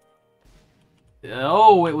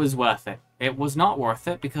 Oh, it was worth it. It was not worth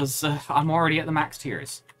it because I'm already at the max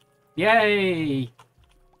tiers. Yay!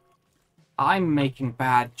 I'm making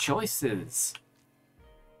bad choices.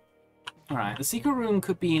 Alright, the secret room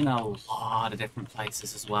could be in a lot of different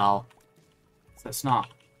places as well. So it's not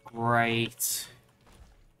great.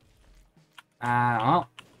 Well,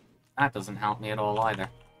 that doesn't help me at all either.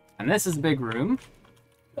 And this is a big room.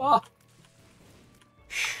 Oh,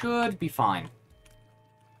 should be fine.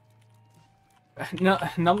 No,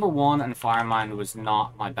 number 1 and Fireman was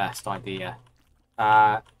not my best idea.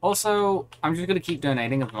 Also, I'm just going to keep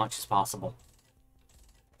donating as much as possible.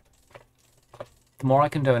 The more I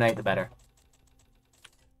can donate, the better.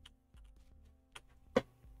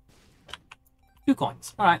 2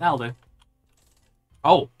 coins. Alright, that'll do.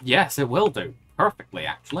 Oh, yes, it will do. Perfectly,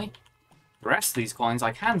 actually. The rest of these coins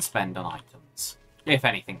I can spend on items. If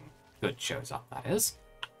anything good shows up, that is.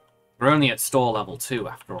 We're only at store level 2,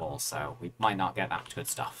 after all, so we might not get that good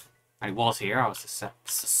stuff. And he was here, I was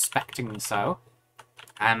suspecting so.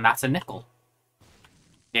 And that's a nickel.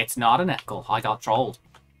 It's not a nickel. I got trolled.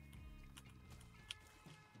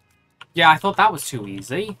 Yeah, I thought that was too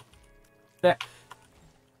easy.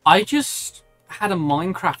 I just had a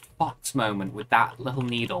Minecraft Fox moment with that little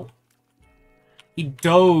needle. He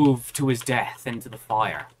dove to his death into the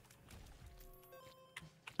fire.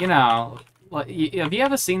 You know, have you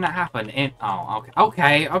ever seen that happen in... Oh,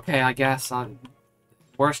 okay, I guess. One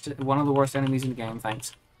of the worst enemies in the game,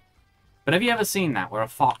 thanks. But have you ever seen that, where a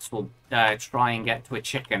fox will try and get to a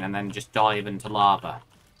chicken and then just dive into lava?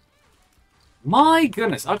 My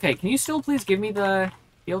goodness. Okay, can you still please give me the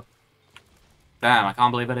heal? Damn, I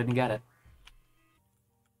can't believe I didn't get it.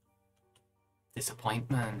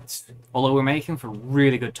 Disappointment. Although we're making for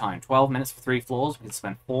really good time. 12 minutes for 3 floors. We can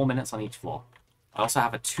spend 4 minutes on each floor. I also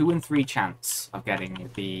have a 2 in 3 chance of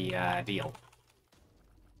getting the deal.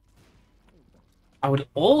 I would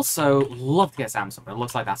also love to get Samsung, but it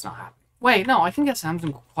looks like that's not happening. Wait, no, I can get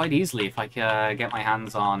Samsung quite easily if I can get my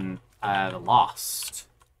hands on the Lost.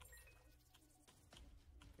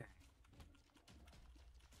 This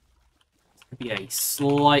could be a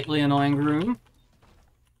slightly annoying room.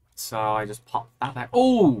 So I just pop that there.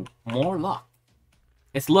 Oh, more luck.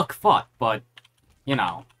 It's luck foot, but, you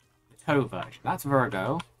know, the toe version. That's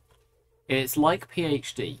Virgo. It's like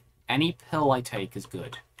PhD. Any pill I take is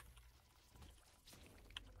good.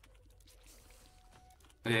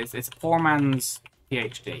 It's a poor man's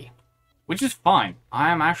PhD. Which is fine.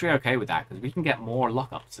 I am actually okay with that, because we can get more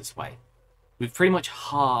luck-ups this way. We've pretty much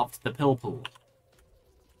halved the pill pool.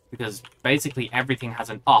 Because basically everything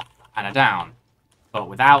has an up and a down. But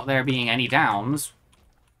without there being any downs,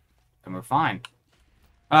 then we're fine.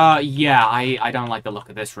 Yeah, I don't like the look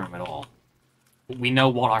of this room at all. We know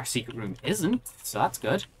what our secret room isn't, so that's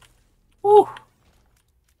good. Whew.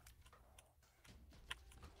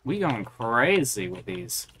 We going crazy with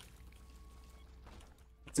these.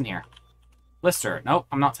 What's in here? Blister. Nope,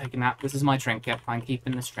 I'm not taking that. This is my trinket. I'm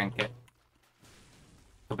keeping this trinket.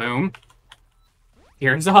 Kaboom.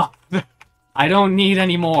 Here's up. I don't need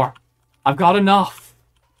any more. I've got enough.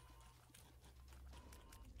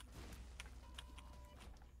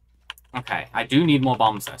 Okay, I do need more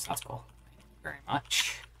bombs though, so that's cool. Thank you very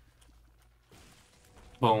much.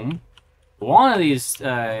 Boom. One of these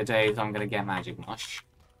days I'm gonna get Magic Mush.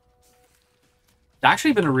 It's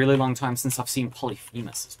actually been a really long time since I've seen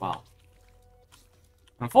Polyphemus as well.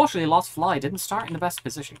 Unfortunately, Lost Fly didn't start in the best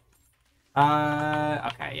position.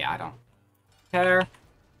 Okay, yeah, I don't care.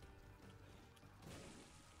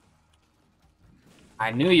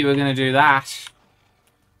 I knew you were gonna do that.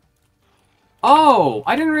 Oh,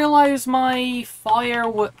 I didn't realize my fire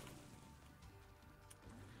would...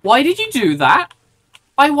 Why did you do that?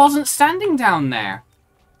 I wasn't standing down there.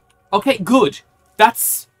 Okay, good.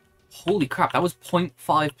 That's... Holy crap, that was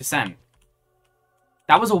 0.5%.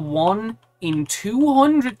 That was a 1 in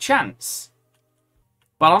 200 chance.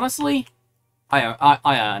 But honestly, I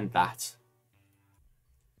earned that.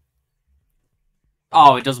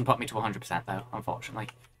 Oh, it doesn't put me to 100% though, unfortunately.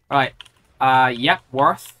 Right. Yep,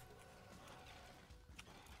 worth.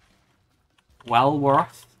 Well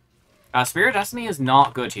worth. Spirit Destiny is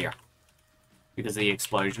not good here. Because of the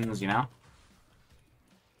explosions, you know?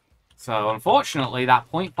 So, unfortunately,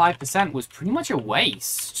 that 0.5% was pretty much a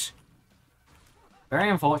waste. Very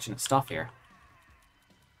unfortunate stuff here.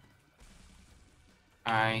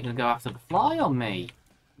 Alright, you gonna go after the fly or me?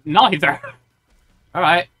 Neither!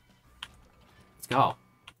 Alright. Let's go.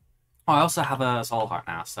 Oh, I also have a soul heart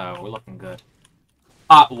now, so we're looking good.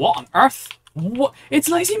 What on earth? What? It's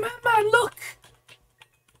Lazy Man, look!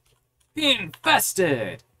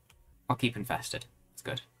 Infested! I'll keep infested. It's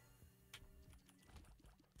good.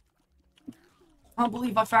 I can't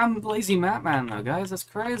believe I found Lazy Man though, guys. That's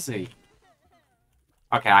crazy.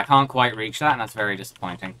 Okay, I can't quite reach that, and that's very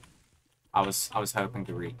disappointing. I was hoping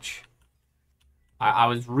to reach. I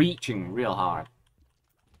was reaching real hard.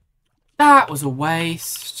 That was a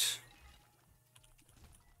waste.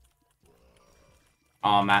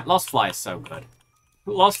 Oh man, Lost Fly is so good.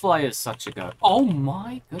 Lost Fly is such a good... Oh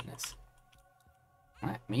my goodness.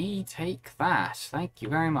 Let me take that. Thank you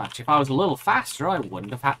very much. If I was a little faster, I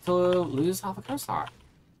wouldn't have had to lose half a curse heart.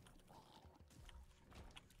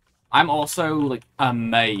 I'm also, like,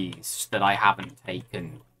 amazed that I haven't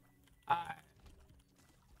taken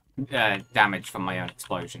damage from my own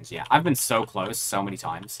explosions yet. I've been so close so many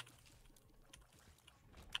times.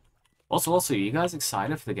 Also, are you guys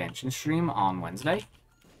excited for the Genshin stream on Wednesday?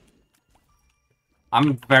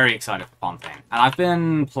 I'm very excited for Fontaine. And I've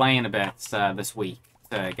been playing a bit this week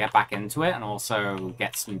to get back into it and also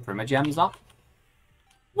get some Primogems up.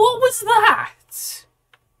 What was that?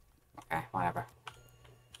 Okay, whatever.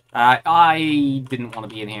 I didn't want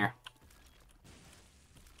to be in here.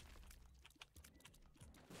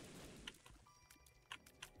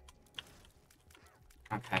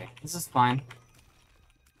 Okay, this is fine.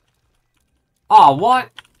 Oh, what?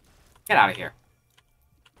 Get out of here.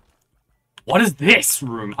 What is this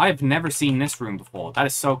room? I've never seen this room before. That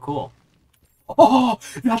is so cool. Oh,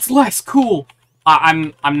 that's less cool.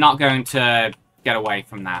 I'm not going to get away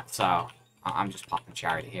from that, so I'm just popping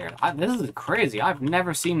Chariot here. This is crazy. I've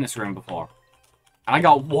never seen this room before. And I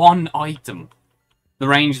got one item. The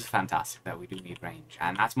range is fantastic, though. We do need range.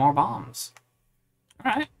 And that's more bombs.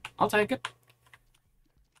 Alright, I'll take it.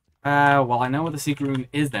 Well, I know where the secret room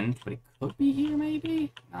isn't, but it could be here,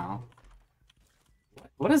 maybe? No.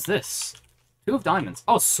 What is this? 2 of diamonds.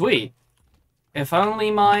 Oh, sweet. If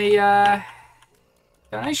only my,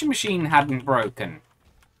 donation machine hadn't broken.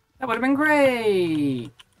 That would have been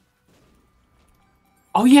great.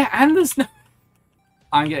 Oh, yeah, and there's no...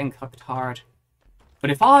 I'm getting cooked hard.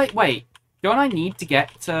 But if I... Wait, don't I need to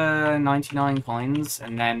get to 99 coins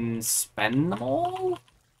and then spend them all?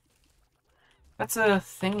 That's a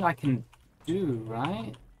thing I can do,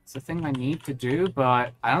 right? It's a thing I need to do,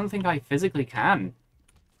 but I don't think I physically can.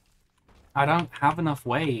 I don't have enough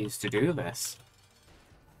ways to do this.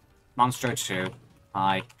 Monster 2.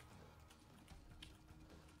 Hi.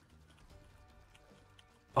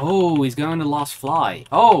 Oh, he's going to Lost Fly.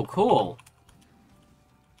 Oh, cool.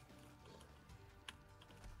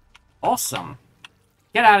 Awesome.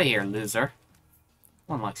 Get out of here, loser.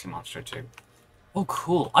 One likes you, Monster 2. Oh,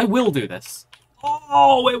 cool. I will do this.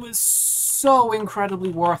 Oh, it was so incredibly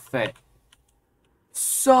worth it.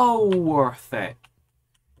 So worth it.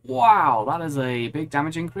 Wow, that is a big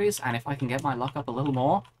damage increase, and if I can get my luck up a little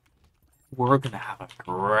more, we're gonna have a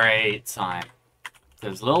great time.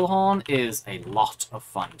 Because Lil Horn is a lot of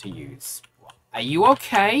fun to use. Are you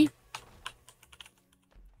okay?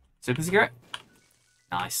 Super secret?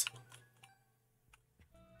 Nice.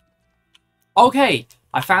 Okay,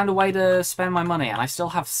 I found a way to spend my money, and I still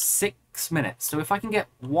have 6 minutes. So if I can get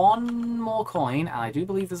one more coin, and I do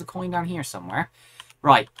believe there's a coin down here somewhere.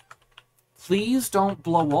 Right. Please don't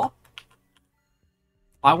blow up.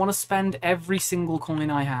 I want to spend every single coin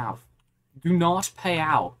I have. Do not pay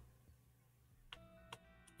out.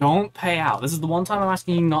 Don't pay out. This is the one time I'm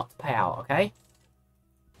asking you not to pay out, okay?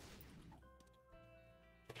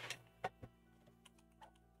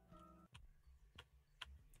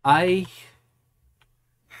 I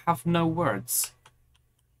have no words.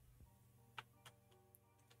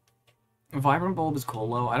 Vibrant Bulb is cool,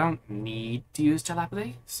 though. I don't need to use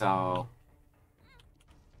telepathy, so...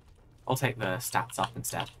 I'll take the stats up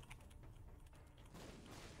instead.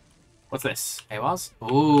 What's this? AWAS?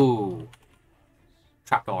 Ooh.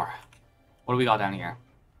 Trapdoor. What do we got down here?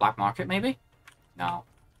 Black market, maybe? No.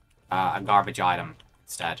 A garbage item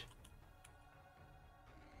instead.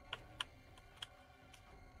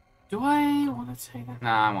 Do I want to take that? No,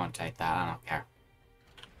 I won't take that. I don't care.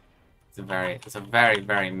 It's a very,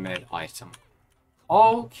 very mid item.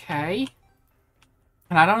 Okay.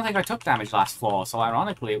 And I don't think I took damage last floor, so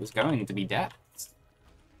ironically it was going to be depths.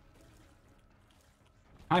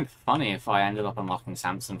 Kind of funny if I ended up unlocking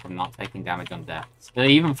Samson from not taking damage on depths.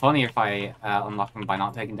 Even funnier if I unlock him by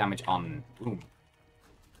not taking damage on boom.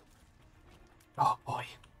 Oh boy.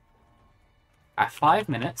 I have 5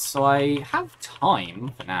 minutes, so I have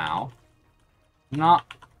time for now. I'm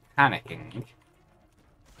not panicking.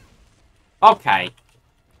 Okay.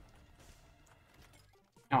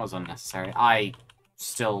 That was unnecessary. I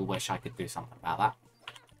still wish I could do something about that.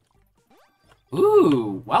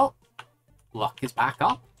 Ooh, well, luck is back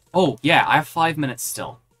up. Oh, yeah, I have 5 minutes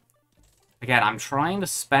still. Again, I'm trying to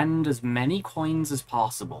spend as many coins as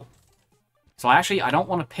possible. So I don't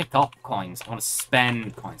want to pick up coins. I want to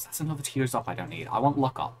spend coins. That's another tears up I don't need. I want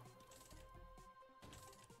luck up.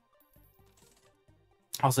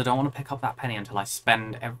 I also don't want to pick up that penny until I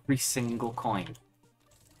spend every single coin.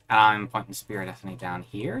 And I'm pointing Spirit Destiny down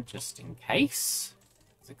here, just in case.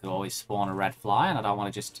 it could always spawn a red fly, and I don't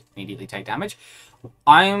want to just immediately take damage.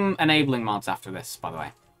 I'm enabling mods after this, by the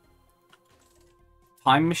way.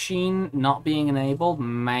 Time Machine not being enabled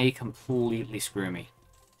may completely screw me.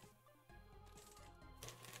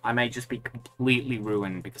 I may just be completely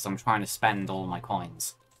ruined because I'm trying to spend all my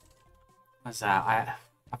coins. What's that?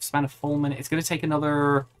 I've spent a full minute. It's going to take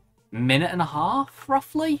another minute and a half,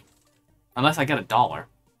 roughly. Unless I get $1.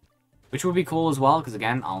 Which would be cool as well, because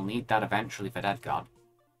again, I'll need that eventually for Dead God.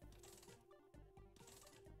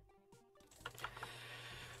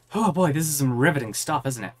 Oh boy, this is some riveting stuff,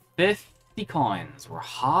 isn't it? 50 coins. We're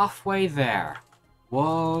halfway there.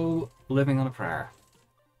 Whoa, living on a prayer.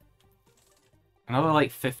 Another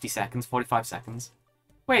like 50 seconds, 45 seconds.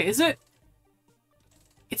 Wait, is it?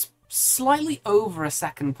 It's slightly over a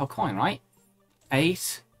second per coin, right?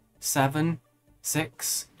 8, 7,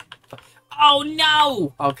 6. Oh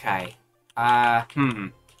no! Okay.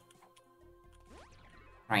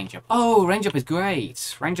 Range up. Oh, range up is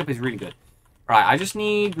great. Range up is really good. Right, I just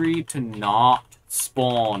need greed to not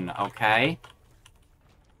spawn, okay?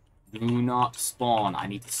 Do not spawn. I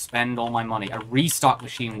need to spend all my money. A restock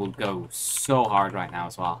machine will go so hard right now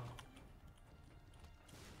as well.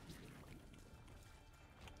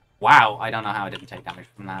 Wow, I don't know how I didn't take damage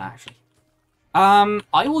from that, actually.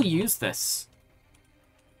 I will use this.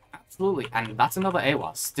 Absolutely. And that's another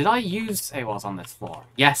AWAS. Did I use AWAS on this floor?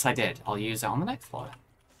 Yes, I did. I'll use it on the next floor.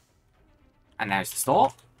 And there's the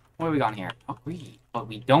store. What have we got here? Oh, greed. But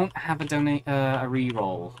we don't have a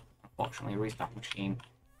reroll. Unfortunately, a restock machine.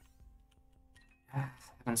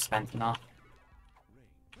 Haven't spent enough.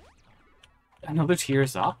 Another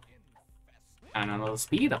tears up. And another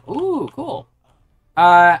speed up. Ooh, cool.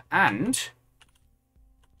 And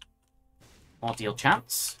more deal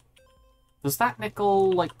chance. Does that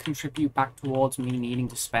nickel, like, contribute back towards me needing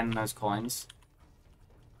to spend those coins?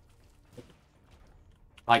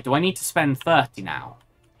 Like, do I need to spend 30 now?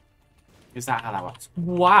 Is that how that works?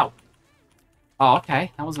 Wow! Oh,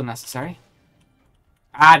 okay. That was unnecessary.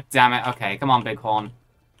 Ah, damn it. Okay, come on, Bighorn.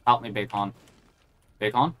 Help me, Bighorn.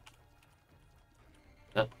 Bighorn?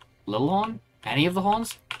 Little Horn? Any of the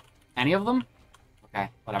horns? Any of them? Okay,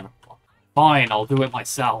 whatever. Fine, I'll do it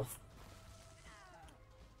myself.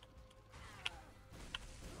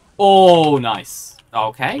 Oh, nice.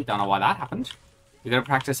 Okay, don't know why that happened. We're gonna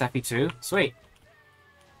practice FE2. Sweet.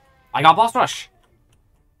 I got boss rush.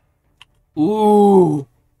 Ooh.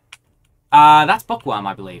 That's Bookworm,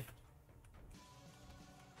 I believe.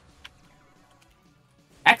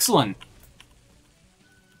 Excellent.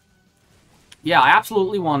 Yeah, I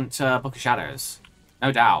absolutely want Book of Shadows.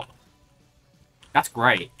 No doubt. That's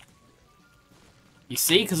great. You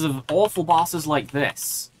see, because of awful bosses like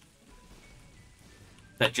this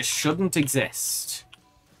that just shouldn't exist.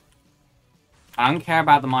 I don't care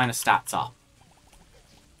about the minor stats up.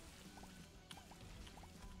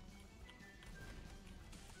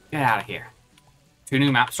 Get out of here. 2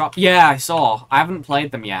 new maps drop. Yeah, I saw. I haven't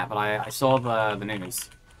played them yet, but I saw the news.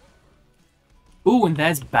 Ooh, and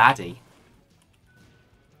there's Baddie.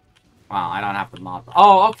 Wow, I don't have the mod.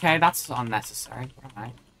 Oh, okay, that's unnecessary.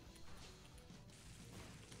 Alright.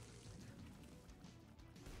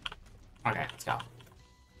 Okay, let's go.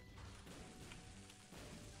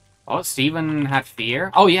 Oh, Steven had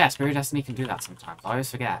fear. Oh, yeah, Spirit Destiny can do that sometimes. I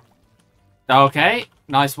always forget. Okay,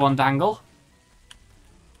 nice one, Dangle.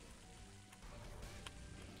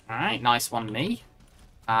 Alright, nice one, me.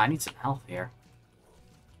 I need some health here.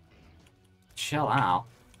 Chill out.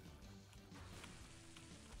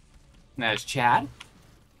 There's Chad.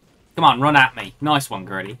 Come on, run at me. Nice one,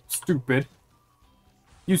 Gertie. Stupid.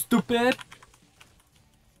 You stupid.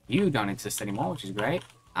 You don't exist anymore, which is great.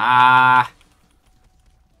 Yeah,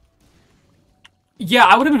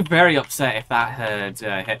 I would have been very upset if that had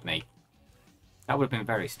hit me. That would have been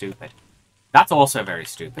very stupid. That's also very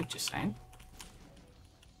stupid, just saying.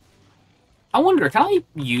 I wonder, can I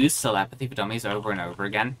use telepathy for dummies over and over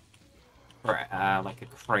again? For, like, a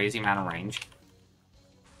crazy amount of range.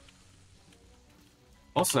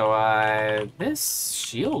 Also, this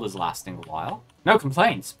shield is lasting a while. No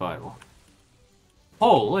complaints, but...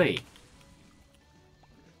 Holy!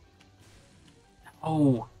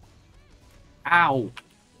 Oh. Ow!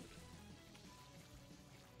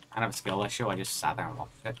 I don't have a skill issue, I just sat there and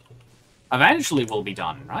watched it. Eventually we'll be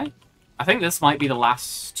done, right? I think this might be the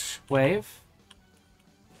last wave.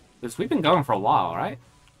 Because we've been going for a while, right?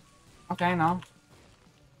 Okay, no.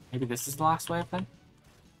 Maybe this is the last wave then?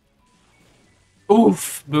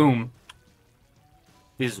 Oof! Boom.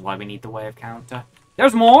 This is why we need the wave counter.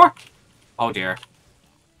 There's more? Oh dear.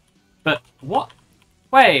 But what?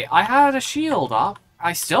 Wait, I had a shield up.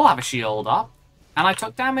 I still have a shield up. And I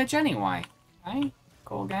took damage anyway. Okay?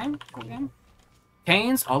 Cool game. Cool game.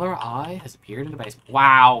 Kane's other eye has appeared in the basement.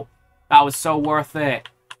 Wow. That was so worth it.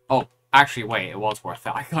 Oh, actually, wait. It was worth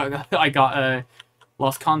it. I got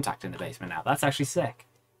lost contact in the basement now. That's actually sick.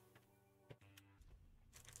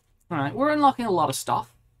 Alright, we're unlocking a lot of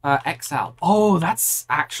stuff. XL. Oh, that's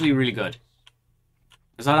actually really good.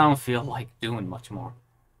 Because I don't feel like doing much more.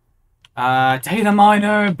 Data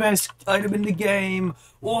miner, best item in the game.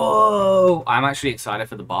 Whoa! I'm actually excited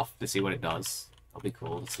for the buff to see what it does. It'll be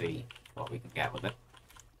cool to see what we can get with it.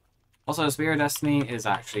 Also, Spear of Destiny is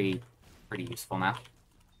actually pretty useful now.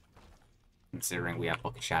 Considering we have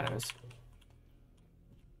Book of Shadows.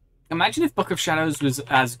 Imagine if Book of Shadows was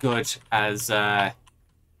as good as,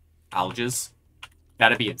 Alga's.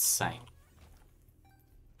 That'd be insane.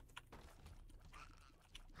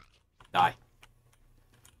 Die.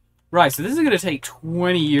 Right, so this is going to take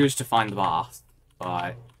 20 years to find the boss.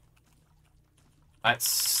 But let's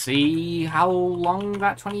see how long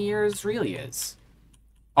that 20 years really is.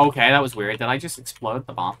 Okay, that was weird. Did I just explode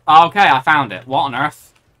the bomb? Okay, I found it. What on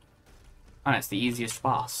earth? And it's the easiest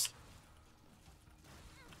boss.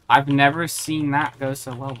 I've never seen that go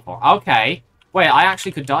so well before. Okay. Wait, I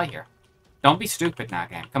actually could die here. Don't be stupid now,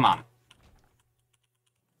 game. Come on.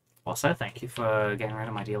 Also, thank you for getting rid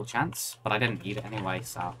of my deal chance. But I didn't need it anyway,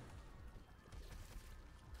 so...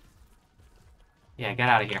 yeah, get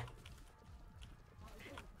out of here.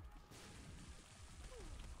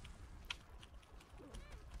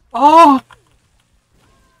 Oh!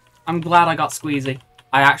 I'm glad I got squeezy.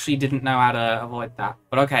 I actually didn't know how to avoid that.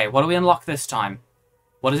 But okay, what do we unlock this time?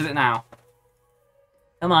 What is it now?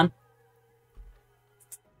 Come on.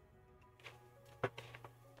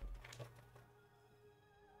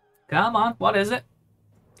 Come on, what is it?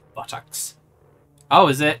 Buttocks. Oh,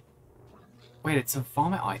 is it? Wait, it's a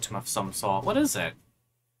vomit item of some sort. What is it?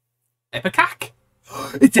 Ipecac?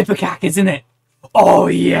 It's Ipecac, isn't it? Oh,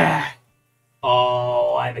 yeah!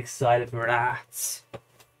 Oh, I'm excited for that.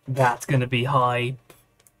 That's gonna be hype.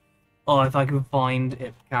 Oh, if I can find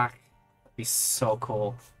Ipecac, that'd be so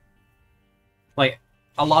cool. Like,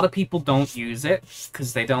 a lot of people don't use it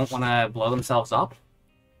because they don't want to blow themselves up.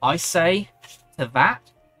 I say to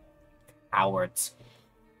that, cowards.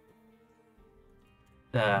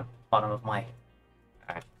 The bottom of my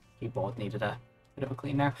keyboard needed a bit of a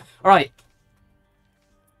clean there. Alright.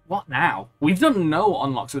 What now? We've done no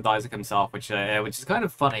unlocks with Isaac himself, which is kind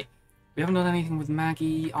of funny. We haven't done anything with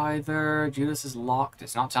Maggie either. Judas is locked.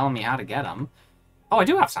 It's not telling me how to get him. Oh, I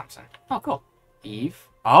do have Samson. Oh, cool. Eve.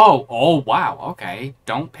 Oh, wow. Okay.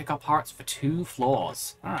 Don't pick up hearts for 2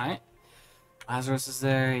 floors. Alright. Lazarus is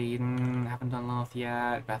there. Eden, haven't done Lilith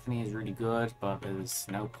yet. Bethany is really good, but there's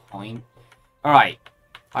no point. Alright.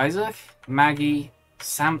 Isaac, Maggie,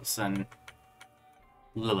 Samson,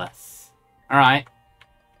 Lilith. Alright.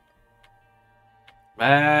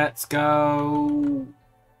 Let's go...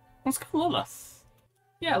 let's go Lilith.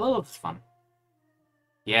 Yeah, Lilith's fun.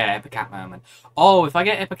 Yeah, Ipecac moment. Oh, if I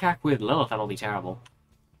get Ipecac with Lilith, that'll be terrible.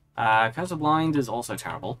 Curse of Blind is also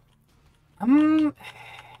terrible. Oh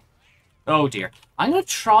dear. I'm going to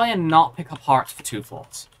try and not pick up hearts for 2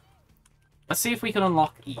 floors. Let's see if we can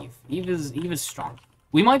unlock Eve. Eve is strong.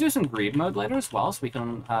 We might do some greed mode later as well, so we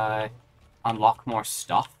can unlock more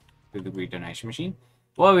stuff through the greed donation machine.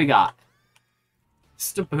 What do we got?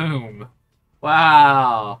 Mr. Boom.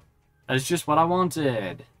 Wow. That's just what I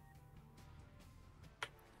wanted.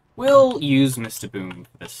 We'll use Mr. Boom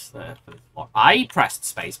for this floor. I pressed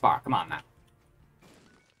spacebar. Come on now.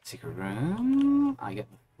 Secret room. I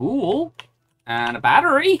get the pool. And a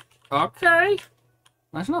battery. Okay.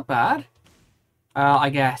 That's not bad. I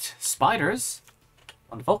get spiders.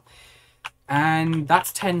 Wonderful. And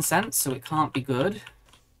that's 10 cents, so it can't be good.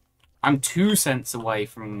 I'm 2 cents away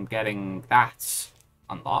from getting that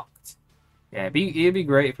unlocked. Yeah, it'd be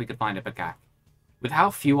great if we could find a Ipecac. With how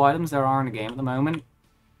few items there are in the game at the moment,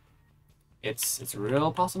 it's a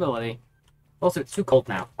real possibility. Also, it's too cold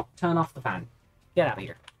now. Turn off the fan. Get out of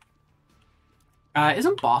here.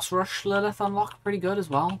 Isn't Boss Rush Lilith unlocked pretty good as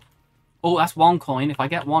well? Oh, that's 1 coin. If I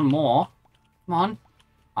get 1 more... come on.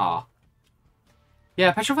 Ah.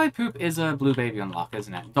 Yeah, Petrified Poop is a blue baby unlock,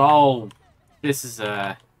 isn't it? Oh, this is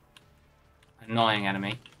a annoying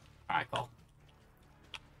enemy. Alright, cool.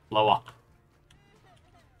 Blow up.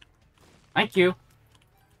 Thank you.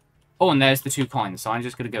 Oh, and there's the 2 coins, so I'm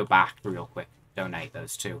just going to go back real quick. Donate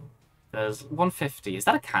those 2. There's 150. Is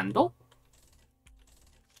that a candle?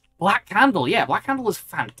 Black Candle. Yeah, Black Candle is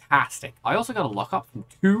fantastic. I also got a lockup from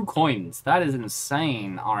 2 coins. That is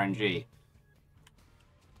insane RNG.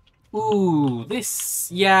 Ooh, this...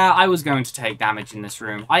 yeah, I was going to take damage in this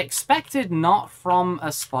room. I expected not from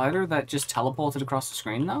a spider that just teleported across the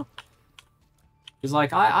screen, though. Because,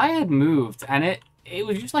 like, I had moved, and it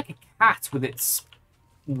was just like a cat with its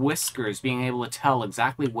whiskers being able to tell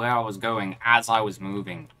exactly where I was going as I was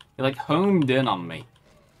moving. It, like, homed in on me.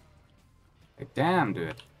 Like, damn,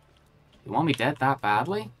 dude. You want me dead that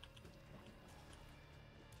badly?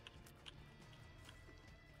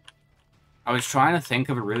 I was trying to think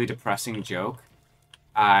of a really depressing joke.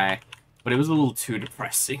 But it was a little too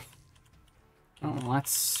depressing. Oh,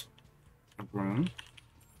 that's a room.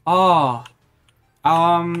 Oh.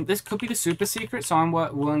 This could be the super secret, so I'm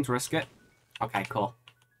willing to risk it. Okay, cool.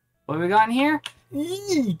 What have we got in here?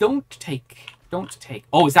 Eee, don't take.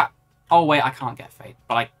 Oh, is that... Oh, wait, I can't get Fate.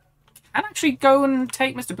 But I can actually go and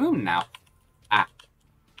take Mr. Boom now. Ah.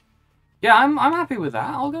 Yeah, I'm happy with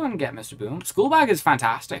that. I'll go and get Mr. Boom. School bag is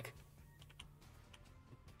fantastic.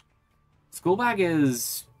 School bag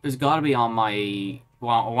is got to be on my...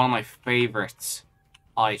 one of my favorite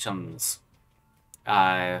items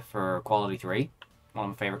for Quality 3. One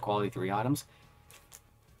of my favorite Quality 3 items.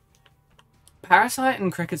 Parasite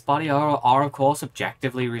and Cricket's body are of course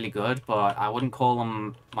objectively really good, but I wouldn't call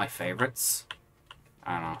them my favorites.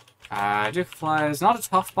 I don't know. Jukefly is not a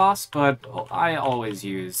tough boss, but I always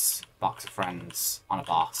use Box of Friends on a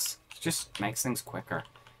boss. It just makes things quicker.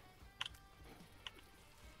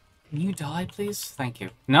 Can you die, please? Thank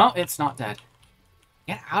you. No, it's not dead.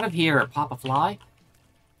 Get out of here, Papa Fly.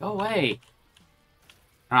 Go away.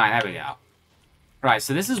 Alright, there we go. Right,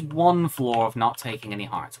 so this is one floor of not taking any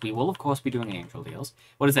hearts. We will, of course, be doing angel deals.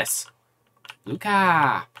 What is this? Blue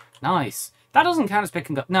cap. Nice. That doesn't count as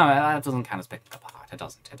picking up... No, that doesn't count as picking up a heart. It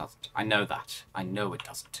doesn't. It doesn't. I know that. I know it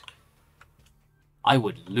doesn't. I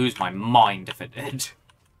would lose my mind if it did.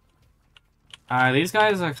 These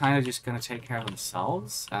guys are kind of just going to take care of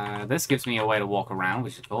themselves. This gives me a way to walk around,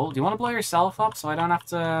 which is cool. Do you want to blow yourself up so I don't have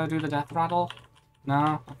to do the death rattle?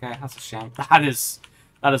 No? Okay, that's a shame. That is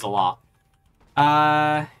a lot.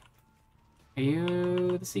 Are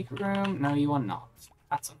you the secret room? No, you are not.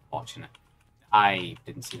 That's unfortunate. I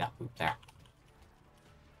didn't see that poop there.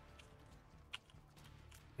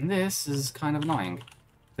 And this is kind of annoying.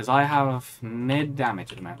 Because I have mid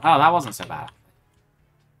damage at the moment. Oh, that wasn't so bad.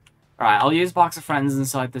 Alright, I'll use Box of Friends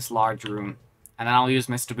inside this large room. And then I'll use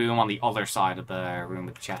Mr. Boom on the other side of the room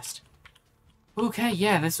with the chest. Okay,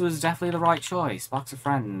 yeah, this was definitely the right choice. Box of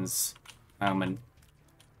Friends moment.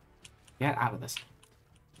 Get out of this.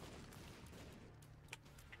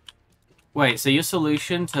 Wait, so your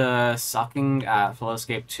solution to sucking at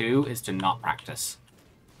Flowscape 2 is to not practice.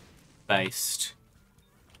 Based.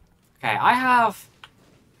 Okay, I have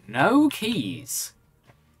no keys.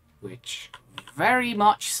 Which very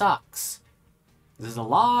much sucks. There's a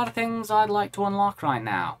lot of things I'd like to unlock right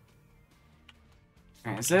now.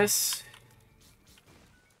 Okay, is this...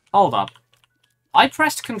 Hold up. I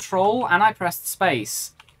pressed Control and I pressed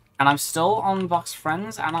Space. And I'm still on Box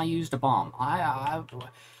Friends, and I used a bomb.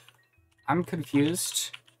 I'm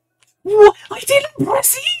confused. What? I didn't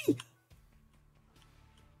press E!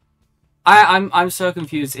 I'm so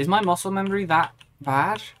confused. Is my muscle memory that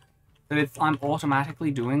bad? That I'm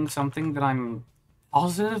automatically doing something that I'm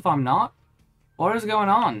positive I'm not? What is going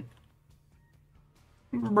on?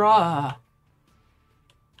 Bruh.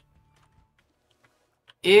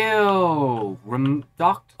 Ew.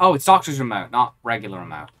 Oh, it's Doctor's Remote, not regular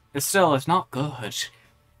remote. It's not good.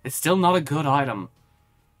 It's still not a good item.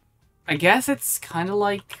 I guess it's kind of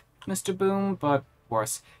like Mr. Boom, but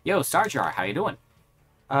worse. Yo, Star Jar, how you doing?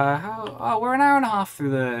 We're an hour and a half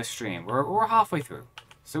through the stream. We're halfway through.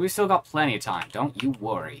 So we still got plenty of time. Don't you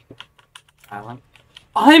worry.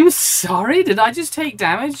 I'm sorry, did I just take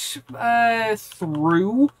damage,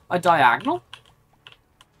 through a diagonal?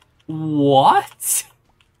 What?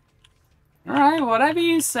 Alright, whatever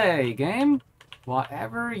you say, game.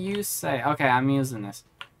 Whatever you say. Okay, I'm using this.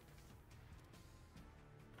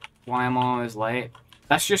 Why I'm always late?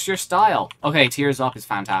 That's just your style. Okay, Tears Up is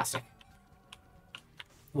fantastic.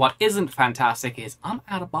 What isn't fantastic is I'm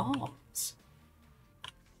out of bombs.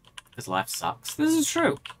 Because life sucks. This is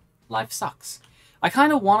true. Life sucks. I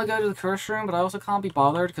kind of want to go to the curse room, but I also can't be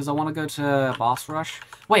bothered because I want to go to Boss Rush.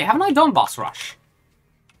 Wait, haven't I done Boss Rush?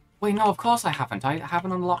 Wait, no, of course I haven't. I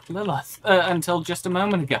haven't unlocked Lilith until just a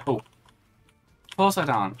moment ago. Of course I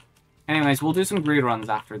don't. Anyways, we'll do some greed runs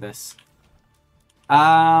after this.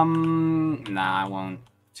 Nah, I won't.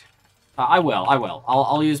 I will.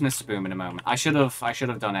 I'll use Mr. Boom in a moment. I should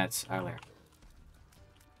have done it earlier.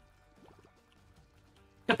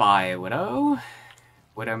 Goodbye, Widow.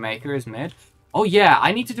 Widowmaker is mid. Oh yeah,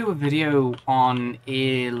 I need to do a video on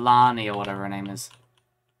Ilani or whatever her name is.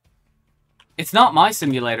 It's not my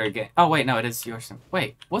simulator game. Oh, wait, no, it is your sim.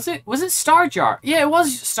 Wait, was it Star Jar? Yeah, it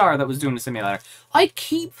was Star that was doing the simulator. I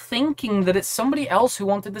keep thinking that it's somebody else who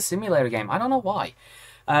wanted the simulator game. I don't know why.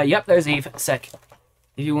 Yep, there's Eve. Sick.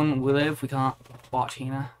 If you wouldn't live, we can't watch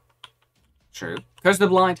Hina. True. Curse of the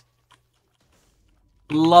Blind.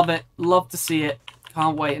 Love it. Love to see it.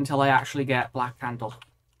 Can't wait until I actually get Black Candle.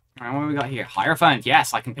 Alright, what have we got here? Hierophant.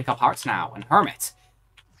 Yes, I can pick up hearts now. And Hermit.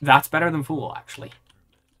 That's better than Fool, actually.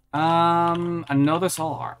 Another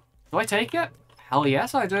soul heart. Do I take it? Hell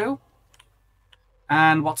yes, I do.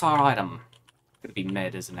 And what's our item? Gonna be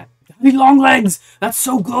mid, isn't it? Daddy Long Legs! That's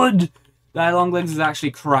so good! Daddy Long Legs is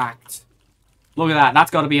actually cracked. Look at that.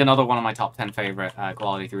 That's got to be another one of my top 10 favorite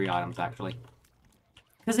quality 3 items, actually.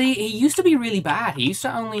 Because he used to be really bad. He used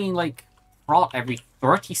to only, like, rot every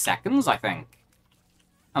 30 seconds, I think.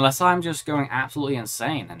 Unless I'm just going absolutely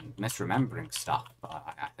insane and misremembering stuff. But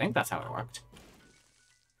I think that's how it worked.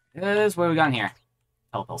 What have we got in here?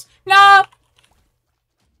 Telepills. No!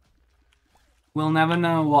 We'll never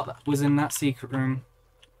know what was in that secret room.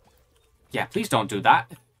 Yeah, please don't do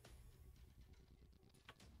that.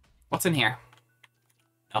 What's in here?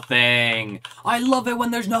 Nothing. I love it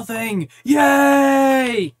when there's nothing.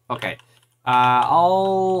 Yay! Okay.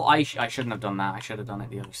 I shouldn't have done that. I should have done it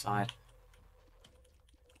the other side.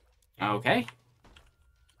 Okay.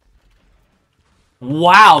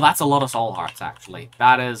 Wow, that's a lot of soul hearts, actually.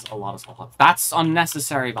 That is a lot of soul hearts. That's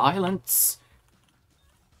unnecessary violence.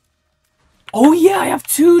 Oh yeah, I have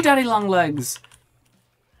 2 Daddy Long Legs.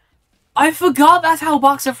 I forgot that's how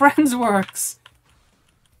Box of Friends works.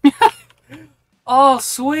 Oh,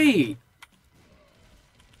 sweet.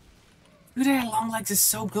 2 Daddy Long Legs is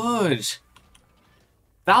so good.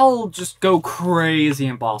 That'll just go crazy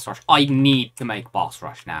in Boss Rush. I need to make Boss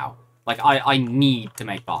Rush now. Like, I need to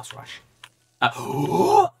make Boss Rush.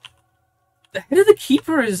 The head of the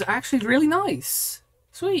Keeper is actually really nice.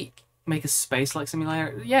 Sweet. Make a space-like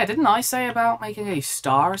simulator. Yeah, didn't I say about making a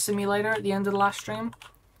star simulator at the end of the last stream?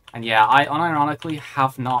 And yeah, I unironically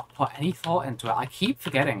have not put any thought into it. I keep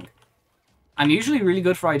forgetting. I'm usually really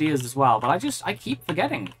good for ideas as well, but I keep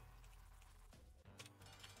forgetting.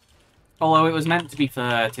 Although it was meant to be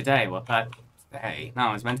for today. Well, today? No,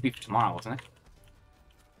 it was meant to be for tomorrow, wasn't it?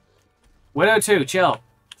 Widow 2, chill.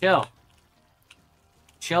 Chill.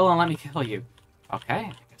 Chill and let me kill you. Okay,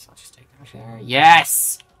 I guess I'll just take that there.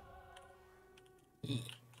 Yes!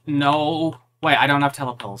 No. Wait, I don't have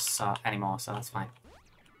telepills anymore, so that's fine.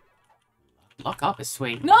 Lock up is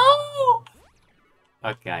sweet. No!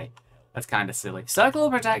 Okay, that's kind of silly. Circle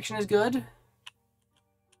of Protection is good.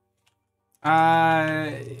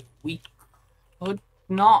 We could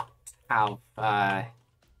not have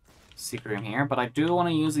secret room here, but I do want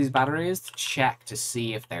to use these batteries to check to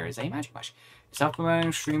see if there is a magic mush.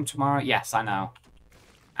 Self-promoting stream tomorrow? Yes, I know.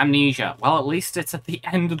 Amnesia. Well, at least it's at the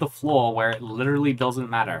end of the floor where it literally doesn't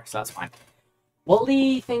matter, so that's fine. While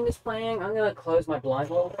the thing is playing, I'm gonna close my blind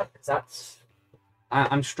a little bit, because that's...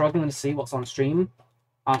 I'm struggling to see what's on stream.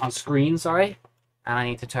 On screen, sorry. And I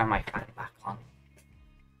need to turn my fan back on.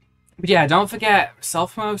 But yeah, don't forget,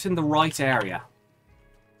 self-promote in the right area.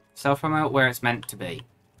 Self-promote where it's meant to be.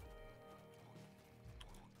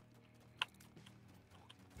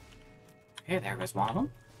 Okay, there goes one of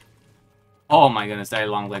them. Oh my goodness, Daddy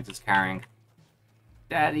Long Legs is carrying.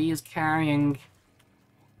 Daddy is carrying.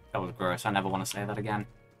 That was gross, I never want to say that again.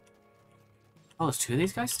 Oh, there's 2 of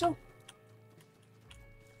these guys still?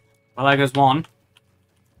 Well, there goes 1.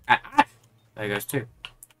 There goes 2.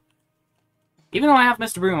 Even though I have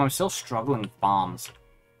Mr. Broom, I'm still struggling with bombs.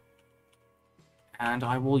 And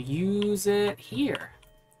I will use it here.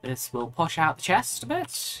 This will push out the chest a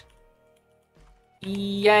bit.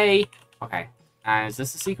 Yay! Okay. And is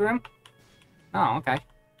this the secret room? Oh, okay.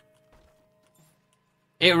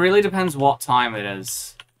 It really depends what time it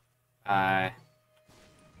is.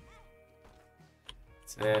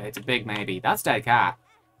 It's a big maybe. That's dead cat.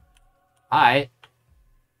 I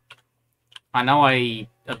know I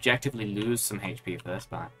objectively lose some HP for this,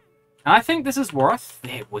 but... And I think this is worth...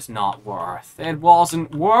 It was not worth. It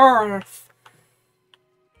wasn't worth.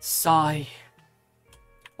 Sigh.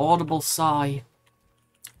 Audible sigh.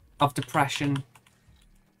 Of depression.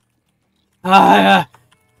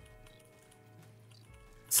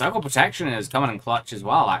 Circle Protection is coming in clutch as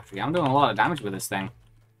well, actually. I'm doing a lot of damage with this thing.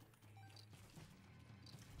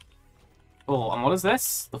 Cool. And what is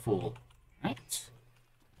this? The Fool. Right.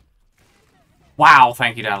 Wow,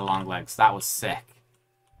 thank you, Daddy Long Legs. That was sick.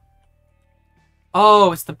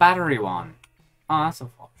 Oh, it's the battery one. Oh, that's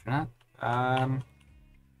unfortunate.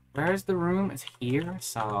 Where is the room? It's here,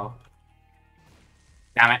 so...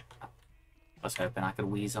 Damn it. I was hoping I could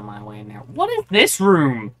weasel my way in there. What is this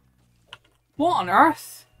room? What on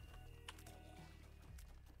earth?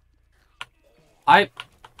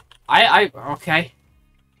 Okay.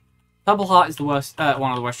 Double Heart is the worst,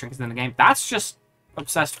 one of the worst trinkets in the game. That's just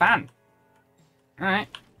Obsessed Fan. Alright.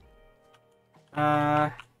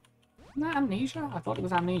 Isn't that Amnesia? I thought it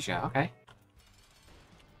was Amnesia. Okay.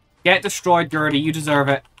 Get destroyed, Gertie. You deserve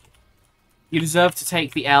it. You deserve to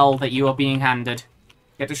take the L that you are being handed.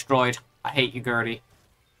 Get destroyed. I hate you, Gertie.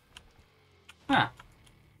 Huh.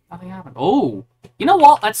 Nothing happened. Oh! You know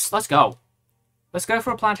what? Let's go. Let's go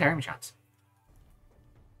for a planetarium chance.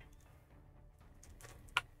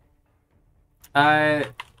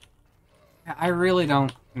 I really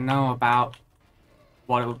don't know about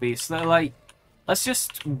what it would be. So, like, let's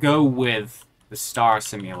just go with the Star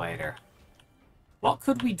Simulator. What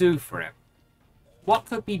could we do for it? What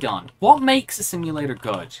could be done? What makes a simulator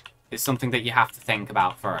good is something that you have to think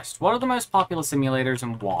about first. What are the most popular simulators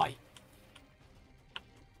and why?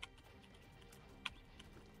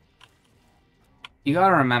 You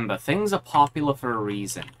gotta remember, things are popular for a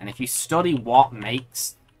reason. And if you study what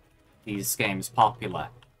makes these games popular,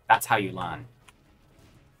 that's how you learn.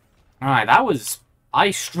 Alright, that was...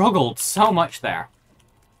 I struggled so much there.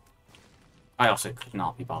 I also could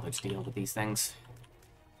not be bothered to deal with these things.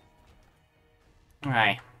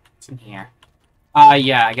 Alright, what's in here?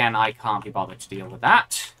 Yeah, again, I can't be bothered to deal with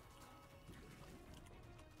that.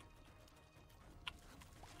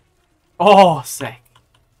 Oh, sick.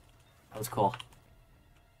 That was cool.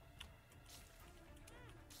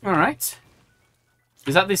 Alright.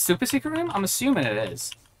 Is that the super secret room? I'm assuming it is.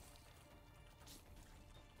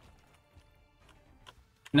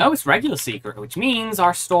 No, it's regular secret, which means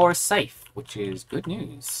our store is safe, which is good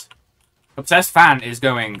news. Obsessed Fan is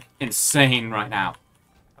going insane right now.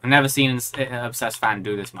 I've never seen an Obsessed Fan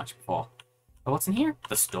do this much before. But what's in here?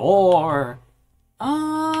 The store.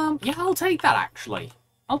 Yeah, I'll take that, actually.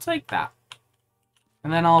 I'll take that.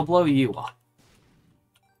 And then I'll blow you up.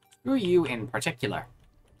 Screw you in particular.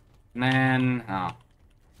 And then... oh.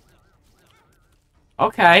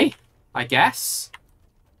 Okay, I guess.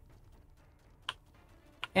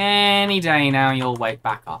 Any day now, you'll wake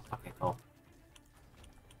back up. Okay, cool.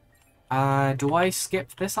 Do I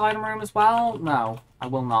skip this item room as well? No, I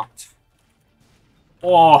will not.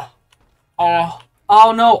 Oh! Oh!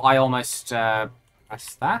 Oh no! I almost,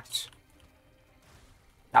 pressed that.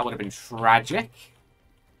 That would have been tragic.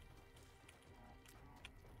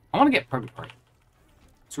 I want to get Purgatory.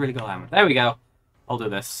 Let's really go down. There we go. I'll do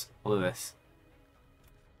this. I'll do this.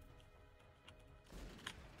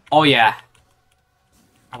 Oh yeah.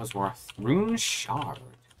 That was worth. Rune Shard.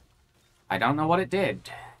 I don't know what it did.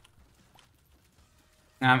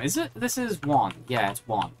 Is it? This is 1. Yeah, it's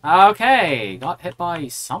 1. Okay, got hit by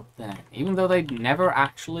something. Even though they never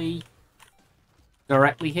actually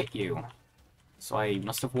directly hit you. So I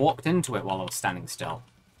must have walked into it while I was standing still.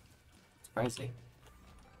 It's crazy.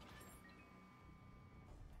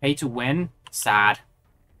 Pay to win? Sad.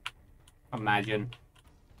 Imagine.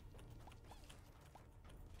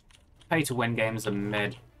 Pay to win games are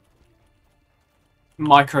mid.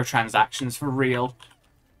 Microtransactions for real.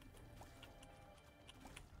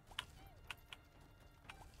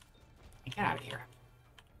 Get out of here.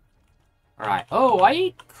 Alright. Oh,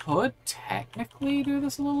 I could technically do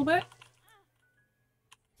this a little bit.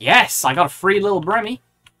 Yes! I got a free little Brimmy.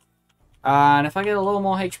 And if I get a little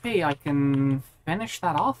more HP, I can finish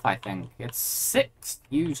that off, I think. It's 6,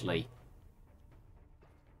 usually.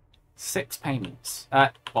 6 payments.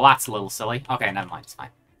 Well, that's a little silly. Okay, never mind. It's fine.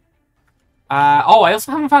 Oh, I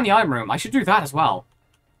also haven't found the item room. I should do that as well.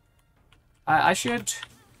 I should...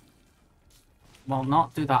 well,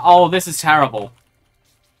 not do that. Oh, this is terrible.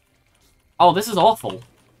 Oh, this is awful.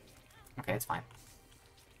 Okay, it's fine.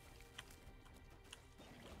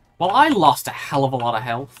 Well, I lost a hell of a lot of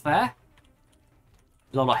health there.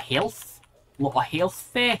 A lot of health. A lot of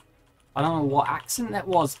health there. I don't know what accent that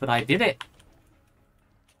was, but I did it.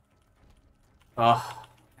 Ugh.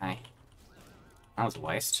 Okay. That was a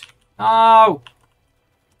waste. No!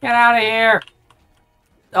 Get out of here!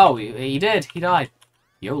 Oh, he did. He died.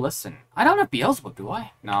 Yo, listen. I don't have Beelzebub, do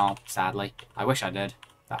I? No, sadly. I wish I did.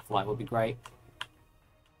 That flight would be great.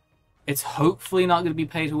 It's hopefully not going to be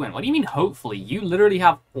pay to win. What do you mean, hopefully? You literally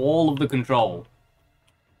have all of the control.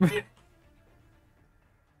 Hey.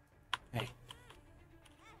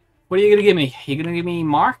 What are you going to give me? Are you going to give me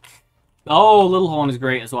Mark? Oh, Little Horn is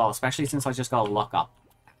great as well, especially since I just got a luck up.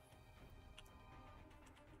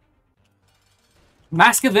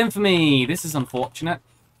 Mask of Infamy! This is unfortunate.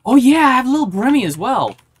 Oh yeah, I have Little Brimmy as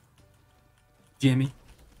well. Jimmy.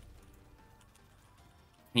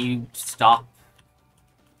 You stop.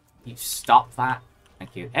 You stop that.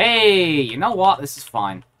 Thank you. Hey, you know what? This is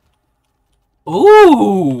fine.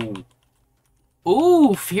 Ooh!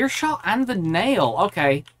 Ooh, Fear Shot and the Nail.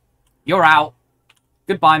 Okay. You're out.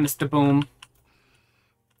 Goodbye, Mr. Boom.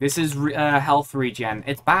 This is health regen.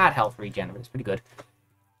 It's bad health regen, but it's pretty good.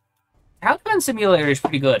 Tower Defense Simulator is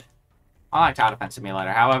pretty good. I like Tower Defense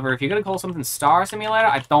Simulator. However, if you're going to call something Star Simulator,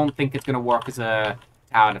 I don't think it's going to work as a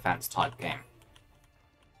Tower Defense type game.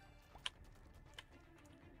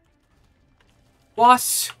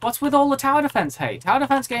 What? What's with all the Tower Defense hate? Tower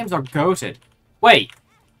Defense games are goated. Wait.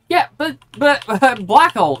 Yeah, but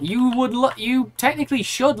Black Hole, you technically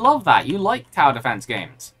should love that. You like Tower Defense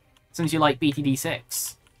games. Since you like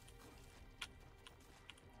BTD6.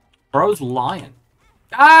 Bro's lying.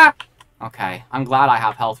 Ah! Okay, I'm glad I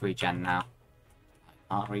have health regen now.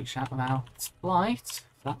 I can't reach that without Blight.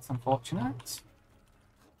 That's unfortunate.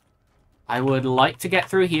 I would like to get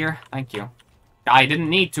through here. Thank you. I didn't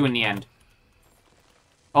need to in the end.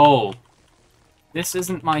 Oh. This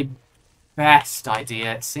isn't my best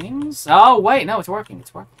idea, it seems. Oh, wait, no, it's working.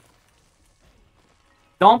 It's working.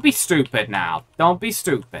 Don't be stupid now. Don't be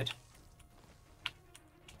stupid.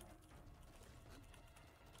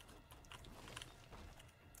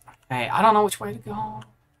 Okay, I don't know which way to go.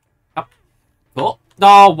 Up. Oh.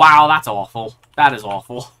 Oh, wow, that's awful. That is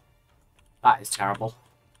awful. That is terrible.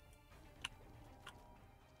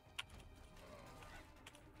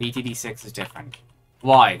 BTD6 is different.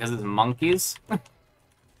 Why? Because it's monkeys?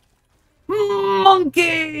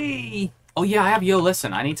 Monkey! Oh yeah, I have Yo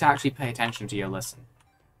Listen. I need to actually pay attention to Yo Listen.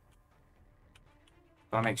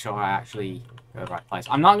 Gotta make sure I actually go to the right place.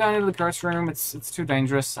 I'm not going into the curse room. It's too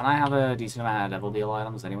dangerous, and I have a decent amount of Devil Deal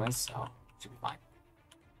items anyways, so it should be fine.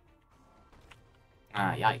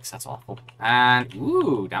 Yikes, that's awful. And,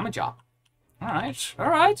 ooh, damage up. Alright,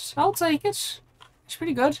 alright, I'll take it. It's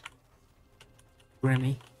pretty good.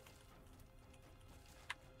 Grimmy.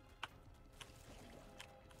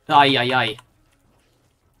 Ay, ay, ay.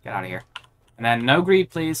 Get out of here. And then no greed,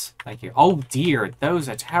 please. Thank you. Oh, dear. Those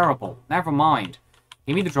are terrible. Never mind.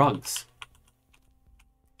 Give me the drugs.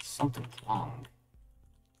 Something's wrong.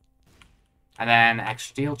 And then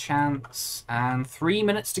extra deal chance. And 3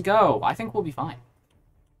 minutes to go. I think we'll be fine.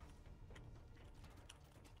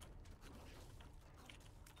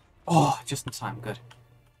 Oh, just in time. Good.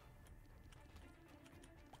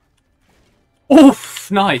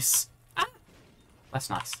 Oof! Nice. That's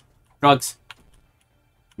nice. Drugs.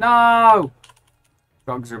 No!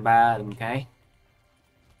 Drugs are bad, okay?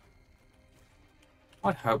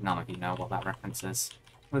 I'd hope none of you know what that reference is.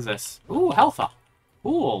 What is this? Ooh, Helfer.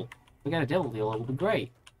 Cool. If we get a Devil Deal, it will be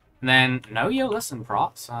great. And then, no Yo Listen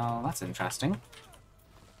prot, so that's interesting.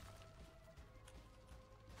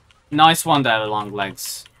 Nice one there, Long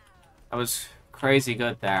Legs. That was crazy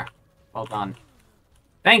good there. Well done.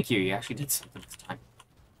 Thank you, you actually did something this time.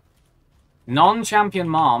 Non-champion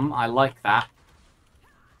mom, I like that.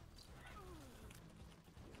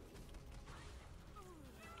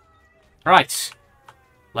 Right.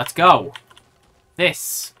 Let's go.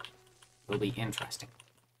 This will be interesting.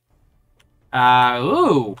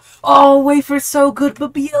 Ooh. Oh, Wafer's so good,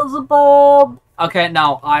 but Beelzebub! Okay,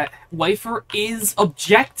 now, Wafer is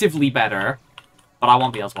objectively better, but I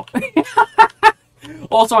want Beelzebub.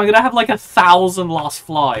 Also, I'm gonna have like 1,000 lost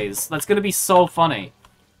flies. That's gonna be so funny.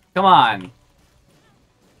 Come on.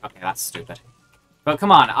 Okay, that's stupid. But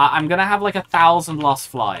come on, I'm gonna have like 1,000 lost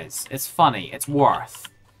flies. It's funny. It's worth.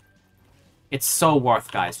 It's so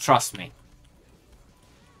worth, guys. Trust me.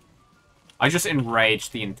 I just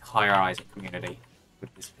enraged the entire Isaac community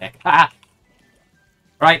with this pick. Ah!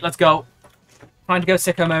 Right, let's go. Trying to go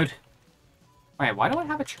sicko mode. Wait, why do I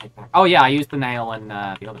have a trade back? Oh yeah, I used the nail in the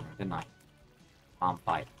other room, didn't I? Farm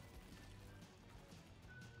fight.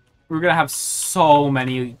 We're gonna have so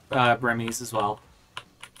many Brimmies as well.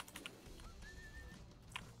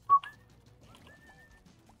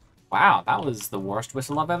 Wow, that was the worst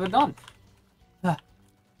whistle I've ever done.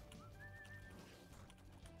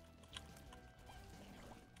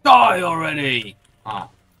 Die already! Oh.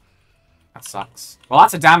 That sucks. Well,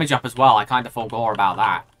 that's a damage up as well. I kind of forgot about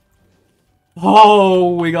that.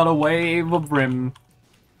 Oh, we got a wave of Brim.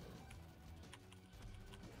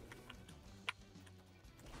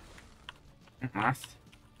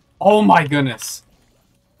 Oh my goodness.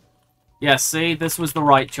 Yeah, see? This was the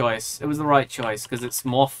right choice. It was the right choice, because it's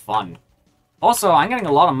more fun. Also, I'm getting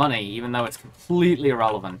a lot of money, even though it's completely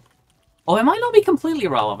irrelevant. Oh, it might not be completely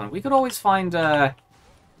irrelevant. We could always find,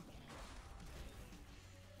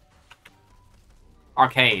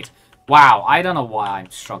 arcade. Wow, I don't know why I'm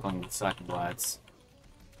struggling with certain words.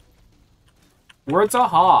 Words are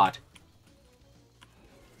hard.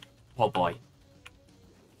 Oh boy.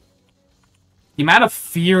 The amount of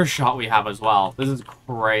fear shot we have as well. This is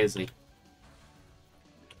crazy.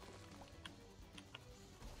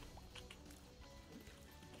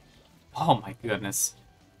 Oh my goodness.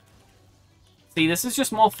 See, this is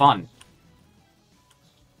just more fun.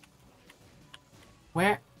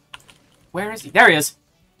 Where is he? There he is!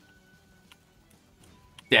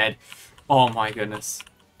 Dead. Oh my goodness.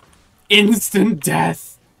 Instant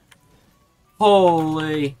death!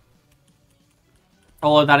 Holy.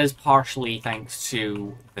 Although that is partially thanks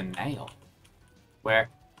to the nail. Where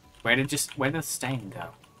did the stain go?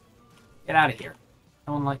 Get out of here.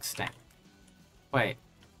 No one likes stain. Wait.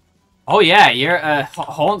 Oh yeah, you're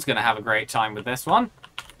Horn's gonna have a great time with this one.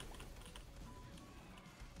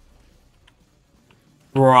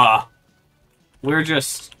 Bruh. We're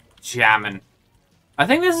just jamming. I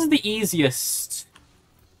think this is the easiest.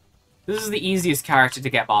 This is the easiest character to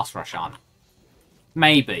get boss rush on.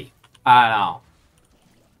 Maybe. I don't know.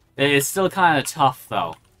 It's still kind of tough,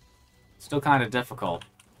 though. Still kind of difficult.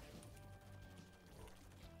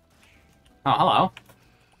 Oh, hello.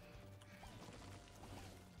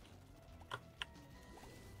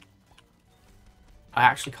 I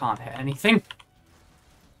actually can't hit anything.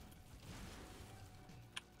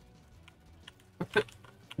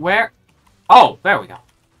 Where? Oh, there we go.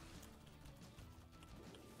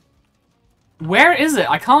 Where is it?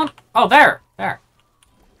 I can't... Oh, there. There.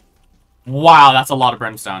 Wow, that's a lot of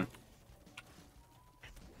brimstone.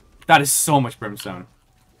 That is so much brimstone.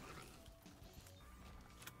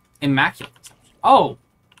 Immaculate. Oh,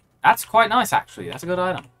 that's quite nice, actually. That's a good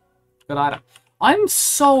item. Good item. I'm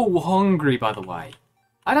so hungry, by the way.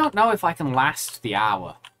 I don't know if I can last the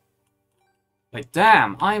hour. Like,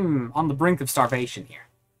 damn, I'm on the brink of starvation here.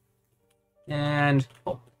 And...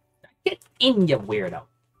 Oh, get in, you weirdo.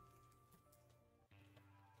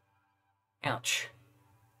 Ouch.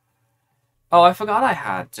 Oh, I forgot I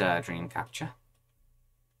had dream capture.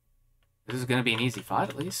 This is going to be an easy fight,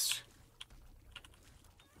 at least.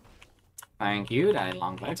 Thank you, Daddy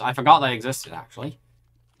Longlegs. I forgot they existed, actually.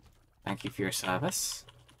 Thank you for your service,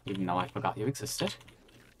 even though I forgot you existed.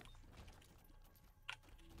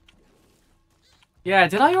 Yeah,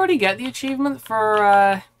 did I already get the achievement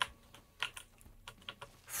for,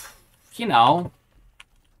 you know,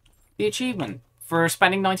 the achievement for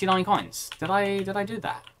spending 99 coins? Did I do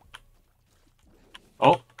that?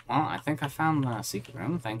 Oh, well, I think I found the secret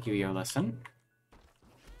room. Thank you, Yo Listen.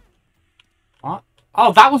 What?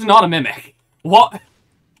 Oh, that was not a mimic. What?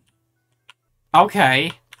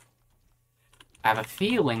 Okay. I have a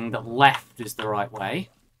feeling that left is the right way.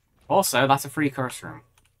 Also, that's a free curse room.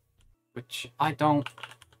 Which I don't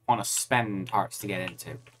want to spend hearts to get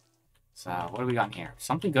into. So, what do we got in here?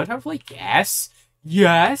 Something good, hopefully? Yes!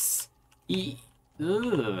 Yes!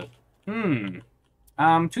 Ugh.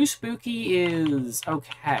 Too spooky is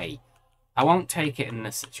okay. I won't take it in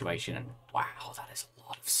this situation. And wow, that is a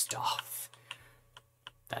lot of stuff.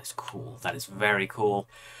 That is cool. That is very cool.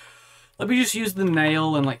 Let me just use the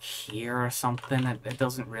nail and, like, here or something. It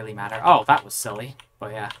doesn't really matter. Oh, that was silly.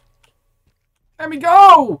 But, yeah. Let me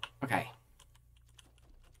go! Okay.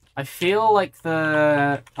 I feel like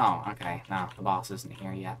the... Oh, okay. No, the boss isn't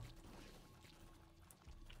here yet.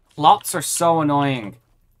 Plots are so annoying.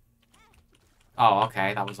 Oh,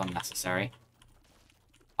 okay. That was unnecessary.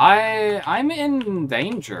 I'm in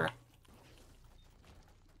danger.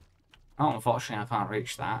 Oh, unfortunately, I can't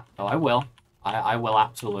reach that. Oh, I will. I will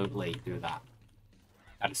absolutely do that.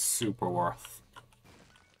 That is super worth.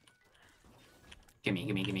 Gimme,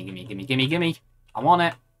 gimme, gimme, gimme, gimme, gimme, gimme. I want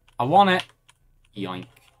it. I want it. Yoink.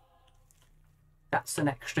 That's an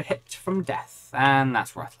extra hit from death. And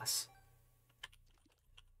that's worthless.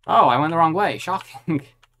 Oh, I went the wrong way. Shocking.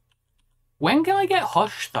 When can I get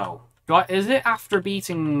Hush, though? Is it after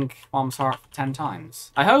beating Mom's Heart 10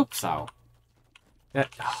 times? I hope so. One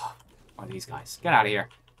of these guys. Get out of here.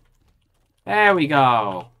 There we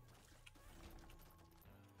go.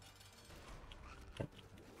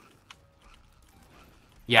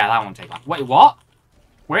 Yeah, that won't take long. Wait, what?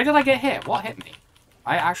 Where did I get hit? What hit me?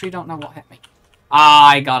 I actually don't know what hit me.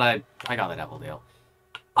 I got a devil deal.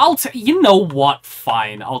 You know what?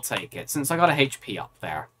 Fine, I'll take it, since I got a HP up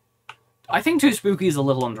there. I think Too Spooky is a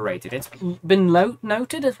little underrated. It's been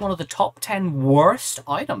noted as one of the top 10 worst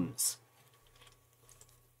items.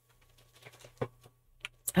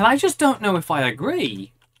 And I just don't know if I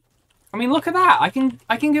agree. I mean, look at that. I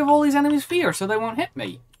can give all these enemies fear so they won't hit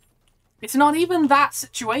me. It's not even that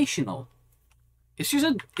situational. It's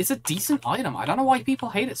just it's a decent item. I don't know why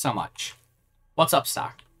people hate it so much. What's up,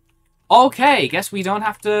 Star? Okay, guess we don't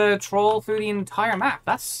have to troll through the entire map.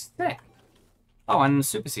 That's sick. Oh, and the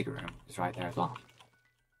super secret room is right there as well.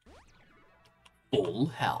 Full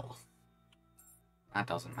health. That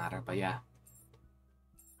doesn't matter, but yeah.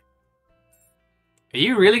 Are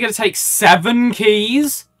you really going to take 7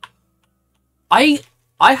 keys? I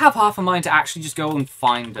I have half a mind to actually just go and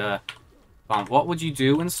find a... What would you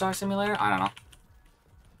do in Star Simulator? I don't know.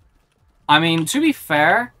 I mean, to be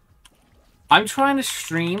fair, I'm trying to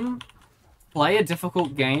stream, play a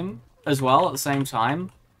difficult game as well at the same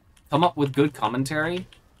time, come up with good commentary,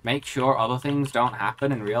 make sure other things don't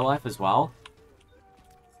happen in real life as well.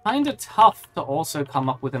 Kinda tough to also come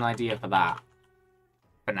up with an idea for that.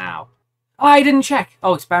 For now. Oh, I didn't check!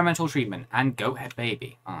 Oh, experimental treatment. And goat head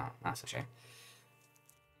baby. Oh, that's a shame.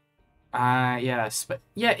 Yeah,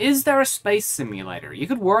 is there a space simulator? You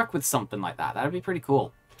could work with something like that. That'd be pretty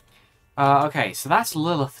cool. Okay, so that's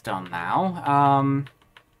Lilith done now.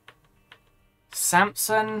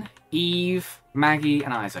 Samson, Eve, Maggie,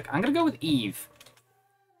 and Isaac. I'm gonna go with Eve.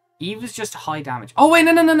 Eve is just high damage. Oh, wait,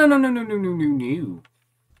 no.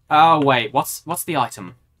 Oh, wait, what's the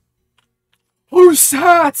item? Who's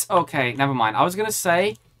that? Okay, never mind. I was gonna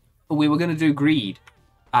say we were gonna do greed.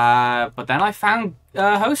 But then I found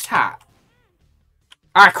host hat.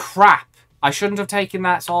 Ah, crap. I shouldn't have taken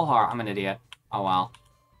that soul heart. I'm an idiot. Oh, well.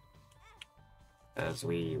 Because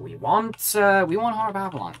we want Heart of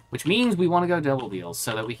Babylon, which means we want to go double deals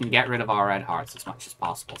so that we can get rid of our red hearts as much as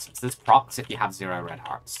possible, since this procs if you have 0 red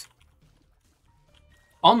hearts.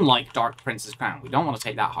 Unlike Dark Prince's Crown, we don't want to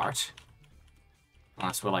take that heart.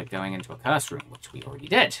 Unless we're, like, going into a curse room, which we already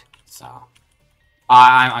did. So,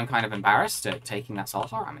 I'm kind of embarrassed at taking that soul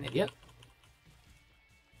heart. I'm an idiot.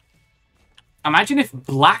 Imagine if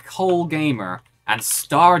Black Hole Gamer and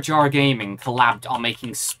Star Jar Gaming collabed on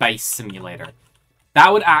making Space Simulator.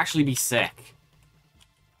 That would actually be sick.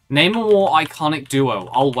 Name a more iconic duo.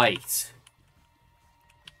 I'll wait.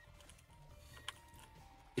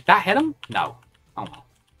 Did that hit him? No. Oh well.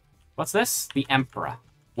 What's this? The Emperor.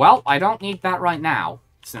 Well, I don't need that right now,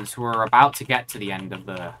 since we're about to get to the end of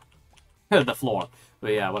the the floor.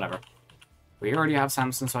 But yeah, whatever. We already have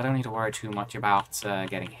Samson, so I don't need to worry too much about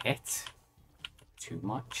getting hit. Too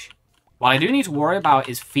much. What I do need to worry about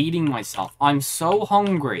is feeding myself. I'm so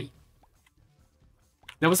hungry.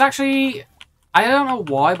 There was actually... I don't know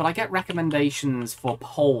why, but I get recommendations for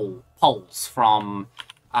polls from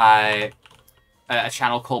a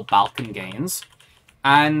channel called Balkan Games.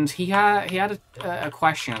 And he had a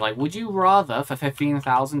question, like, would you rather, for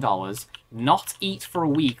 $15,000, not eat for a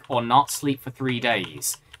week or not sleep for 3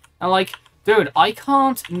 days? And like, dude, I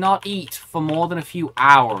can't not eat for more than a few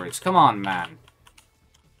hours. Come on, man.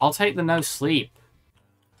 I'll take the no sleep.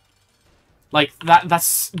 Like,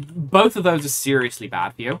 that's... Both of those are seriously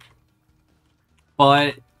bad for you.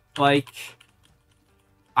 But, like...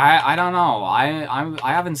 I don't know.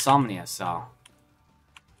 I have insomnia, so...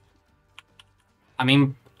 I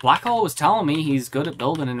mean, Black Hole was telling me he's good at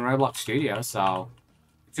building in Roblox Studio, so...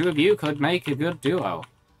 The two of you could make a good duo.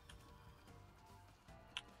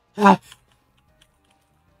 How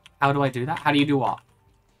do I do that? How do you do what?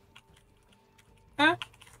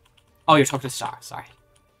 Oh, you're talking to Star. Sorry.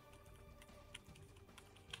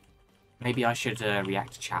 Maybe I should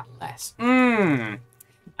react to chat less. Oh,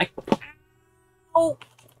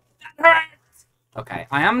 that hurts. Okay,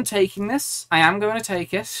 I am taking this. I am going to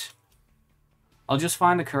take it. I'll just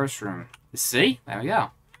find a curse room. See? There we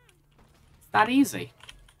go. It's that easy.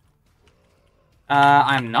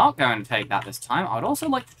 I'm not going to take that this time. I would also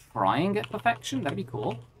like to try and get perfection. That'd be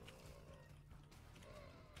cool.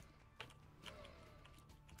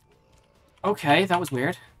 Okay, that was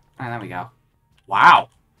weird. And there we go. Wow.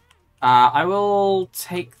 I will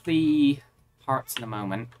take the hearts in a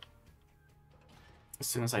moment. As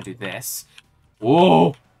soon as I do this.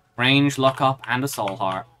 Whoa! Range, luck up, and a soul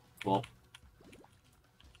heart. Cool.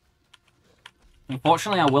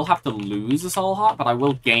 Unfortunately, I will have to lose a soul heart, but I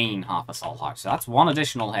will gain half a soul heart. So that's one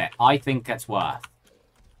additional hit. I think it's worth.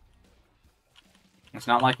 It's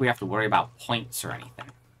not like we have to worry about points or anything.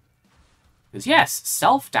 Because yes,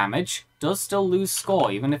 self-damage does still lose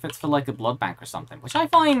score, even if it's for like a blood bank or something. Which I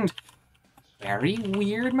find a very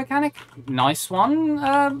weird mechanic. Nice one,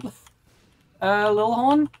 Lil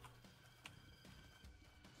Horn.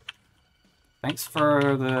 Thanks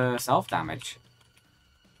for the self-damage.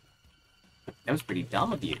 That was pretty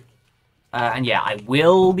dumb of you. And yeah, I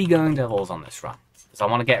will be going doubles on this run. Because I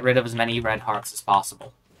want to get rid of as many red hearts as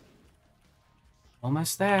possible.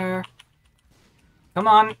 Almost there. Come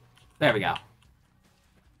on. There we go.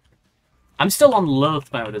 I'm still on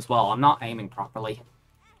Lilith mode as well. I'm not aiming properly.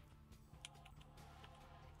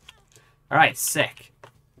 Alright, sick.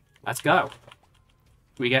 Let's go.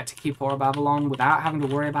 We get to keep Heart of Babylon without having to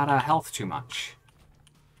worry about our health too much.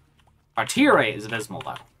 Our tier rate is abysmal,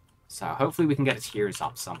 though. So hopefully we can get a tiers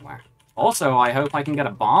up somewhere. Also, I hope I can get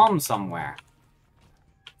a bomb somewhere.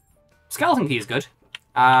 Skeleton key is good.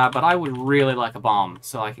 But I would really like a bomb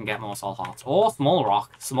so I can get more soul hearts. Or small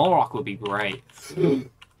rock. Small rock would be great.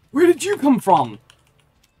 Where did you come from?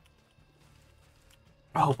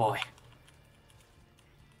 Oh boy.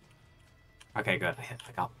 Okay, good.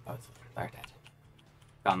 I got both of them. They're dead.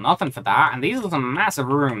 Got nothing for that. And these are some massive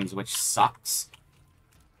rooms, which sucks.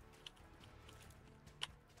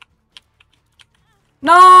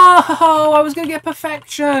 No! I was gonna get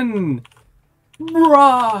perfection!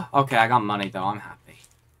 Bruh! Okay, I got money, though. I'm happy.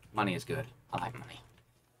 Money is good. I like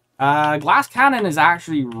money. Glass cannon is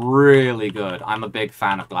actually really good. I'm a big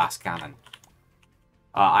fan of glass cannon.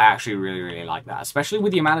 I actually really like that. Especially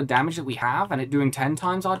with the amount of damage that we have, and it doing 10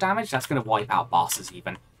 times our damage, that's gonna wipe out bosses,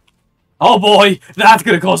 even. Oh boy! That's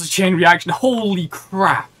gonna cause a chain reaction. Holy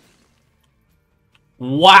crap!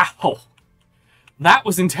 Wow! That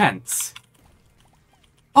was intense.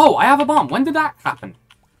 Oh, I have a bomb. When did that happen?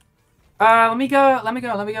 Let me go. I'm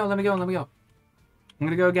gonna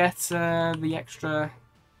go get the extra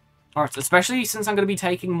parts, especially since I'm gonna be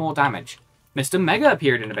taking more damage. Mr. Mega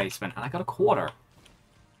appeared in the basement, and I got a quarter.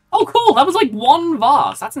 Oh, cool! That was like 1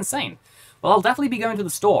 vase. That's insane. Well, I'll definitely be going to the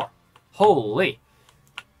store. Holy.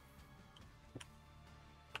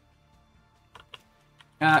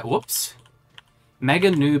 Whoops.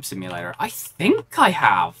 Mega Noob Simulator. I think I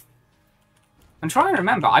have. I'm trying to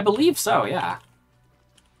remember. I believe so, yeah.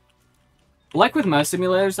 Like with most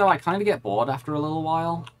simulators, though, I kind of get bored after a little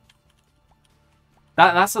while.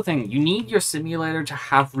 That's the thing. You need your simulator to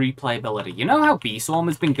have replayability. You know how B-Swarm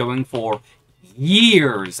has been going for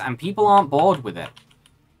years, and people aren't bored with it.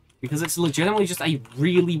 Because it's legitimately just a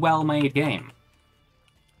really well-made game.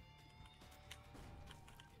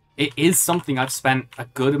 It is something I've spent a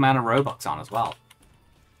good amount of Robux on as well.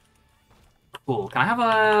 Cool. Can I have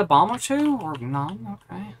a bomb or two? Or none?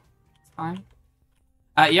 Okay. It's fine.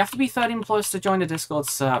 You have to be 13 plus to join the Discord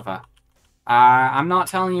server. I'm not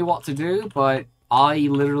telling you what to do, but I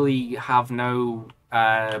literally have no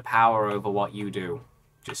power over what you do.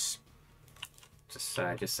 Just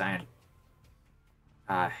saying.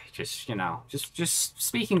 You know, just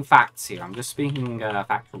speaking facts here. I'm just speaking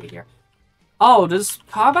factually here. Oh, does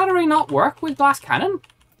car battery not work with glass cannon?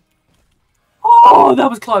 Oh, that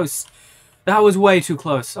was close. That was way too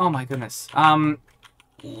close. Oh my goodness.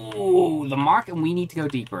 Ooh, the market. We need to go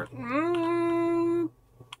deeper.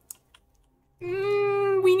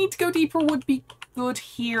 We need to go deeper would be good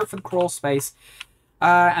here for the crawl space.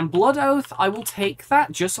 And Blood Oath, I will take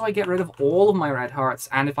that just so I get rid of all of my red hearts.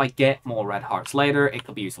 And if I get more red hearts later, it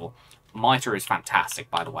could be useful. Mitre is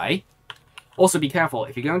fantastic, by the way. Also, be careful.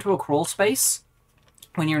 If you go into a crawl space,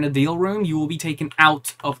 when you're in a deal room, you will be taken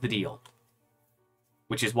out of the deal.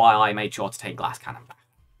 Which is why I made sure to take glass cannon back.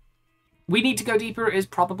 We need to go deeper is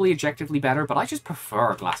probably objectively better, but I just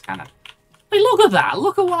prefer glass cannon. Hey, look at that!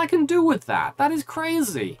 Look at what I can do with that! That is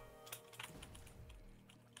crazy!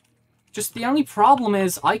 Just the only problem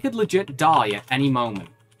is I could legit die at any moment.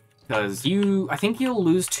 Because I think you'll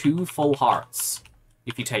lose 2 full hearts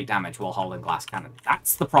if you take damage while holding glass cannon.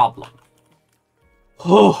 That's the problem.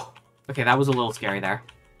 Oh, okay, that was a little scary there.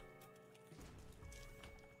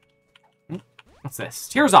 What's this?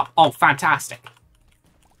 Tears up! Oh, fantastic.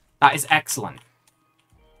 That is excellent.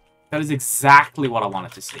 That is exactly what I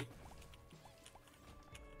wanted to see.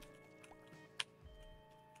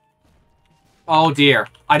 Oh dear.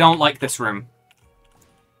 I don't like this room.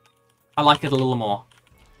 I like it a little more.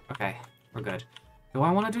 Okay, we're good. Do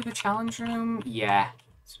I want to do the challenge room? Yeah,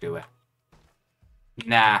 let's do it.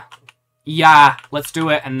 Nah. Yeah, let's do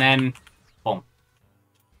it, and then... boom.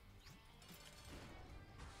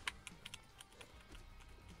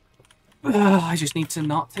 I just need to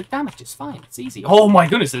not take damage. It's fine. It's easy. Oh my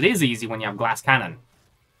goodness, it is easy when you have glass cannon.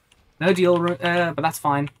 No deal, but that's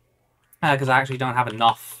fine. Because I actually don't have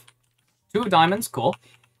enough. 2 of diamonds, cool.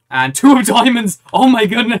 And 2 of diamonds. Oh my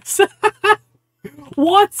goodness.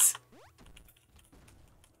 What?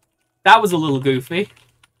 That was a little goofy.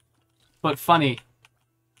 But funny.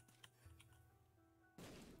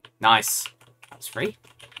 Nice. That was free.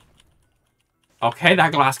 Okay,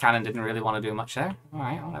 that glass cannon didn't really want to do much there.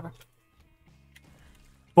 Alright, whatever.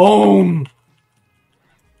 Boom!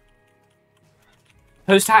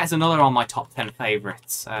 Post hat is another on my top 10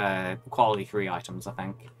 favorites. Quality 3 items, I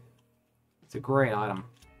think. It's a great item.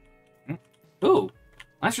 Ooh,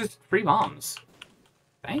 that's just 3 bombs.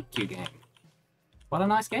 Thank you, game. What a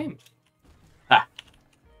nice game. Ah.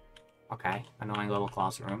 Okay, annoying little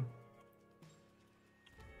closet room.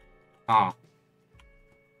 Oh.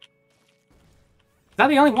 Is that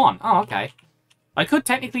the only one? Oh, okay. I could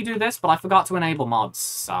technically do this, but I forgot to enable mods,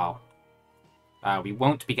 so... we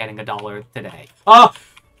won't be getting $1 today. Oh!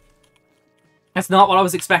 That's not what I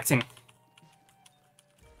was expecting.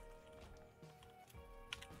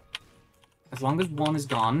 As long as one is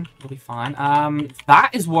gone, we'll be fine.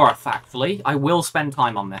 That is worth, actually. I will spend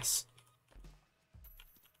time on this.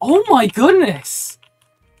 Oh my goodness!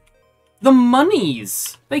 The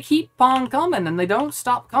monies! They keep on coming, and they don't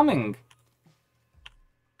stop coming.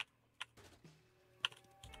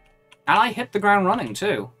 And I hit the ground running,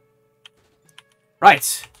 too.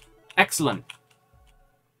 Right. Excellent.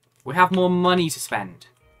 We have more money to spend.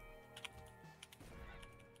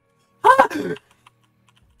 Ah!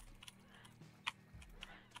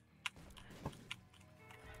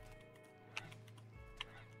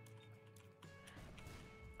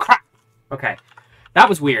 Crap! Okay. That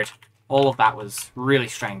was weird. All of that was really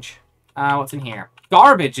strange. What's in here?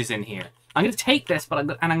 Garbage is in here. I'm going to take this,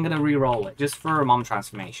 but I'm going to re-roll it, just for a mom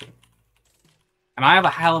transformation. And I have a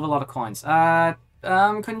hell of a lot of coins.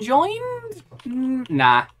 Conjoined?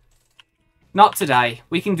 Nah. Not today.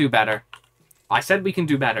 We can do better. I said we can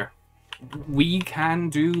do better. We can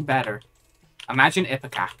do better. Imagine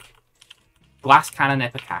Ipecac. Glass Cannon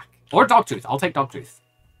Ipecac. Or Dogtooth. I'll take Dogtooth.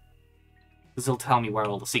 Because he'll tell me where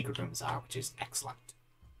all the secret rooms are, which is excellent.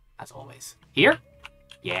 As always. Here?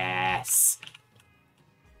 Yes.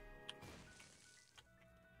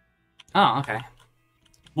 Oh, okay.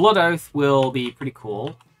 Blood Oath will be pretty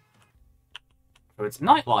cool. So it's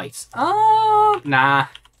Nightlight. Oh, nah.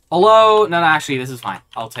 Although, no, actually, this is fine.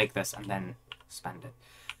 I'll take this and then spend it.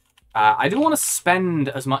 I do want to spend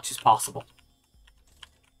as much as possible.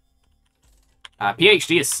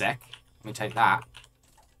 PhD is sick. Let me take that.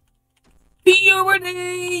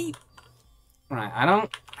 Puberty! Right, I don't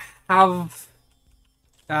have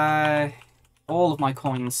all of my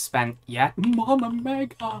coins spent yet. Mama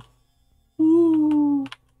Mega! Ooh.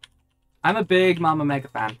 I'm a big Mama Mega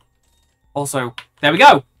fan. Also, there we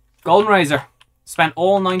go! Golden Razor. Spent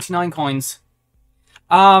all 99 coins.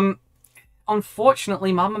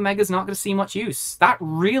 Unfortunately, Mama Mega's not going to see much use. That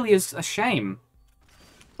really is a shame.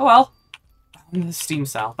 Oh well. The Steam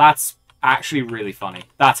Cell. That's actually really funny.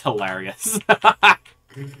 That's hilarious.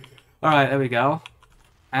 Alright, there we go.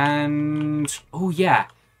 And... oh, yeah.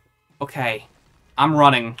 Okay. I'm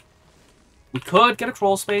running. We could get a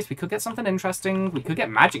crawl space. We could get something interesting. We could get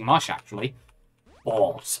Magic Mush, actually.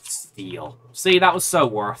 Balls of Steel. See, that was so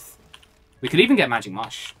worth. We could even get Magic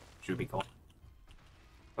Mush, which would be cool.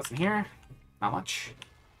 What's in here? Not much.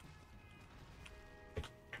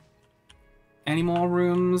 Any more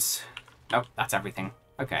rooms? Nope, that's everything.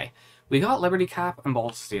 Okay. We got Liberty Cap and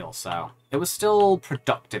Balls of Steel, so it was still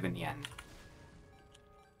productive in the end.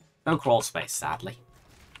 No crawl space, sadly.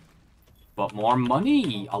 But more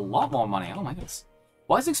money! A lot more money. Oh my goodness.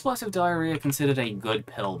 Why is explosive diarrhea considered a good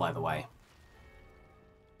pill, by the way?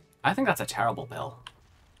 I think that's a terrible pill.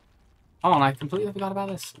 Oh, and I completely forgot about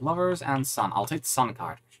this. Lovers and Sun. I'll take the Sun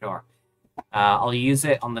card, for sure. I'll use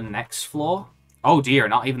it on the next floor. Oh dear,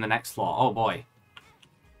 not even the next floor. Oh boy.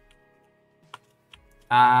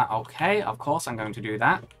 Okay, of course I'm going to do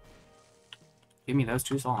that. Give me those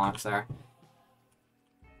 2 soul hearts there.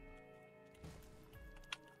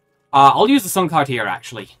 I'll use the Sun card here,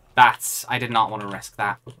 actually. I did not want to risk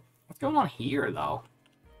that. What's going on here, though?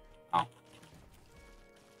 Oh.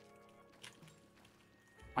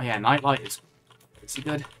 Oh yeah, Nightlight is pretty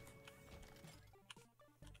good.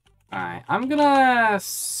 Alright, I'm gonna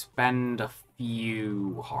spend a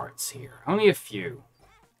few hearts here. Only a few.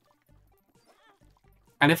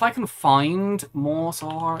 And if I can find more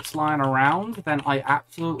soul hearts lying around, then I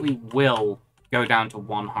absolutely will go down to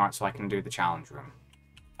 1 heart so I can do the challenge room.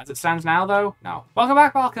 As it stands now, though, no. Welcome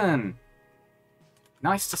back, Balkan!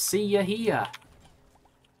 Nice to see you here.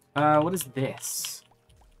 What is this?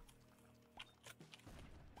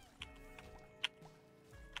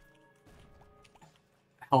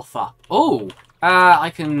 Health up. Oh! I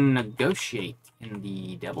can negotiate in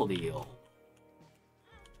the Devil Deal.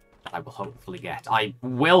 That I will hopefully get. I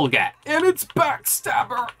will get! And it's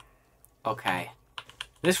Backstabber! Okay.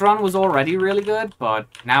 This run was already really good, but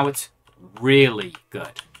now it's really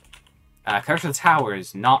good. Curse of the Tower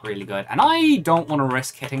is not really good, and I don't want to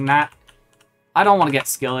risk hitting that. I don't want to get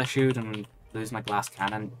skill issued and lose my glass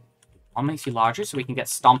cannon. One makes you larger, so we can get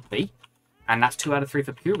Stompy, and that's 2 out of 3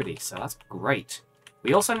 for Puberty, so that's great.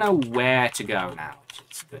 We also know where to go now, which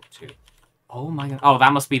is good too. Oh my god. Oh,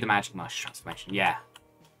 that must be the Magic Mush transformation, yeah.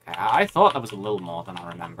 Okay, I thought that was a little more than I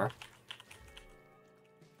remember.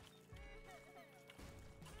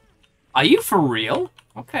 Are you for real?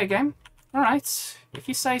 Okay, game. Alright, if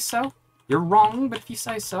you say so. You're wrong, but if you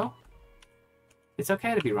say so. It's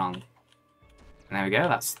okay to be wrong. And there we go,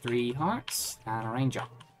 that's 3 hearts and a ranger.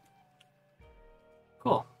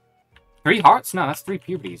 Cool. 3 hearts? No, that's 3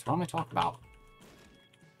 puberties. What am I talking about?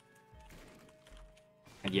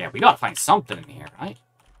 And yeah, we gotta find something in here, right?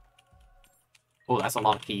 Oh, that's a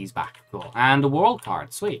lot of keys back. Cool. And a world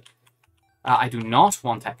card. Sweet. I do not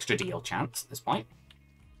want extra deal chance at this point.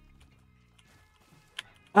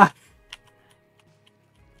 Ah!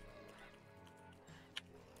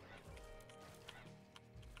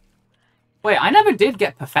 Wait, I never did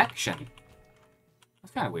get perfection.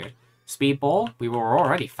 That's kind of weird. Speedball. We were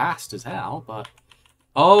already fast as hell, but...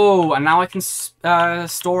 Oh, and now I can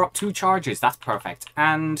store up 2 charges. That's perfect.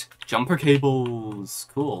 And jumper cables.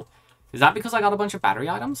 Cool. Is that because I got a bunch of battery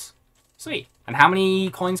items? Sweet. And how many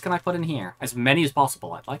coins can I put in here? As many as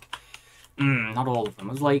possible, I'd like. Not all of them.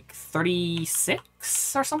 It was like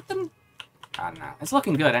 36 or something? I don't know. It's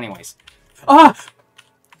looking good anyways. Ah!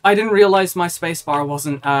 I didn't realize my spacebar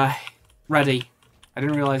wasn't ready. I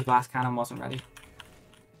didn't realize glass cannon wasn't ready.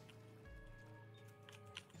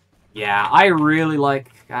 Yeah, I really like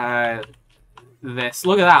this.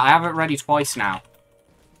 Look at that. I have it ready twice now.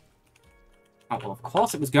 Oh, well, of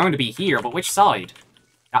course it was going to be here, but which side?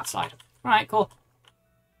 That side. Alright, cool.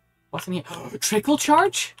 What's in here? Trickle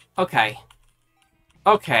charge? Okay.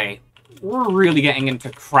 Okay. We're really getting into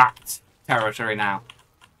cracked territory now.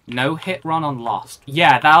 No hit run on Lost.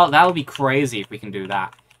 Yeah, that'll be crazy if we can do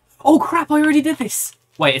that. Oh, crap, I already did this!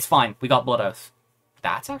 Wait, it's fine. We got Blood Oath.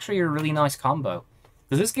 That's actually a really nice combo.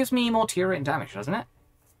 Because this gives me more tier rate and damage, doesn't it?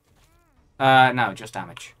 No, just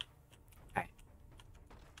damage. Okay.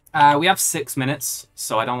 We have 6 minutes,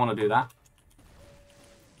 so I don't want to do that.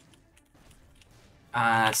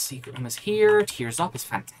 Secret room is here. Tears up is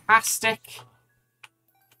fantastic.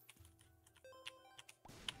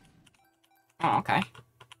 Oh, okay.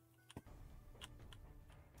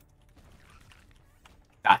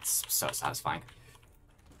 That's so satisfying.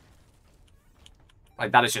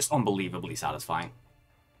 Like, that is just unbelievably satisfying.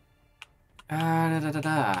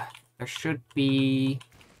 There should be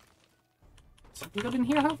something good in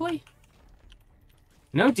here, hopefully.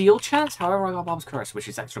 No deal chance, however, I got Bob's Curse, which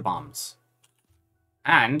is extra bombs.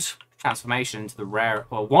 And transformation into the rare,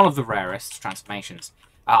 well, one of the rarest transformations.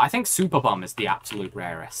 I think Super Bum is the absolute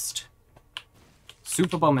rarest.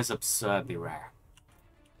 Super Bum is absurdly rare.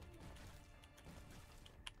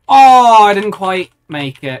 Oh, I didn't quite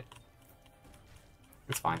make it.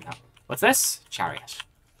 It's fine now. What's this? Chariot.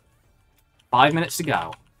 5 minutes to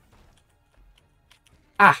go.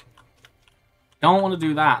 Ah! Don't want to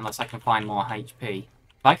do that unless I can find more HP.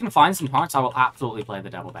 If I can find some hearts, I will absolutely play the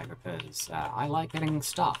Devil Beggar, because I like getting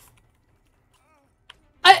stuff.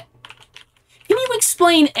 Can you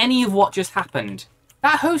explain any of what just happened?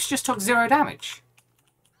 That host just took 0 damage.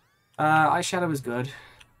 Eyeshadow is good.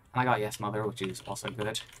 And I got Yes Mother, which is also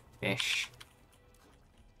good. Ish.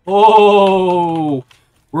 Oh!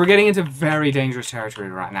 We're getting into very dangerous territory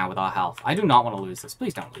right now with our health. I do not want to lose this.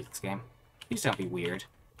 Please don't lose this game. Please don't be weird.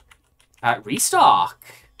 Restock!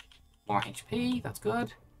 More HP, that's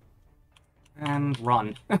good. And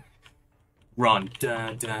run. Run.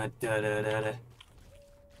 Da, da, da, da, da, da.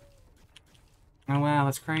 Oh wow,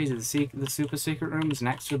 that's crazy. The super secret room is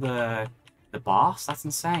next to the boss? That's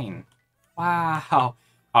insane. Wow.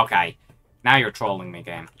 Okay. Now you're trolling me,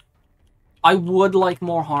 game. I would like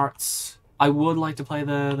more hearts. I would like to play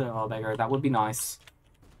the beggar. That would be nice.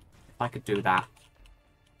 If I could do that.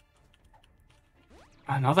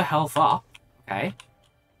 Another health up. Okay.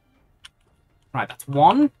 Right, that's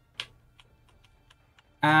 1.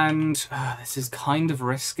 And this is kind of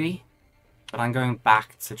risky. But I'm going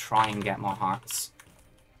back to try and get more hearts.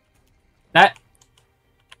 That.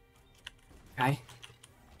 Okay.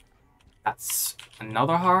 That's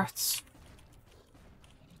another heart.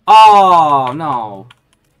 Oh, no.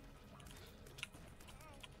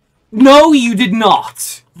 No, you did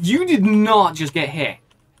not. You did not just get hit.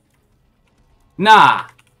 Nah.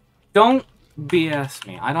 Don't BS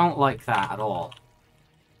me. I don't like that at all.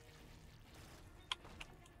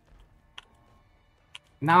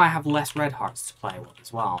 Now I have less red hearts to play with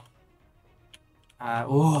as well.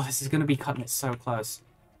 Oh, this is going to be cutting it so close.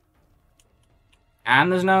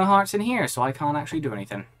 And there's no hearts in here, so I can't actually do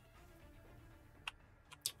anything.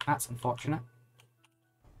 That's unfortunate.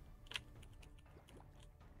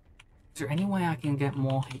 Is there any way I can get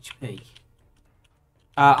more HP?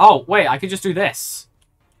 Oh, wait, I could just do this.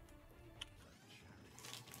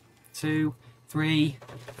 2, 3,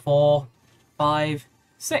 4, 5,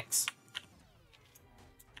 6.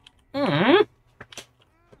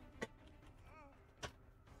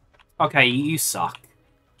 Okay, you suck.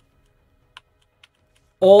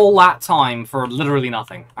 All that time for literally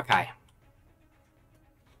nothing. Okay.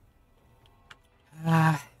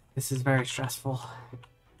 This is very stressful.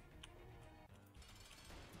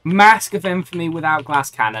 Mask of Infamy without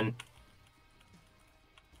glass cannon.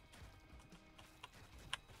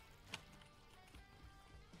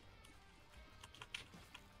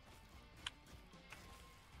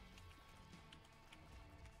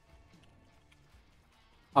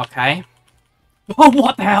 Okay. Oh,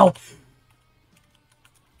 what the hell?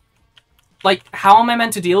 Like, how am I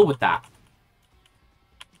meant to deal with that?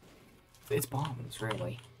 It's bombs,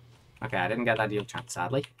 really. Okay, I didn't get that deal chance,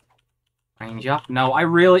 sadly. Range up. No, I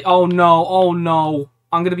really... Oh, no. Oh, no.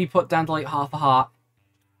 I'm gonna be put down to, like, half a heart.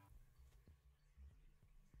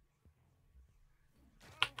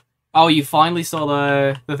 Oh, you finally saw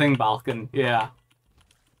the thing, Balkan. Yeah.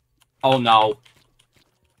 Oh, no.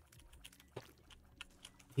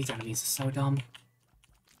 These enemies are so dumb.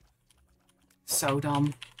 So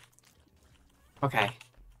dumb. Okay.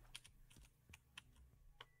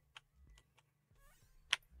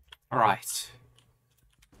 Alright.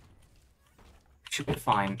 Should be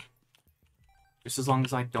fine. Just as long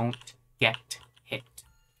as I don't get hit.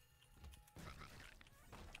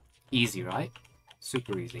 Easy, right?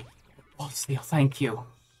 Super easy. Oh, Steel, thank you.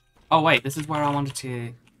 Oh, wait, this is where I wanted to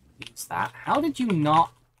use that. How did you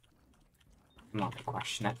not... I'm not gonna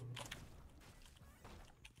question it.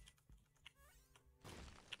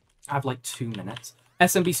 I have like 2 minutes.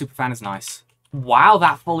 SMB Superfan is nice. Wow,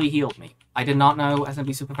 that fully healed me. I did not know SMB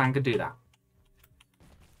Superfan could do that.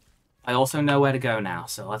 I also know where to go now,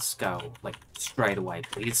 so let's go, like, straight away,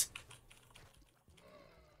 please.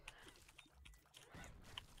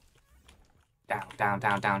 Down, down,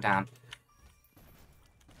 down, down, down.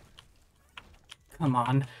 Come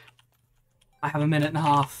on. I have a minute and a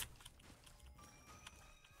half.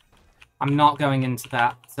 I'm not going into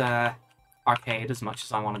that arcade as much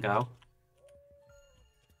as I want to go.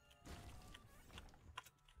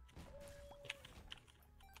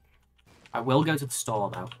 I will go to the store,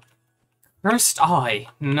 though. First eye.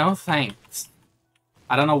 No thanks.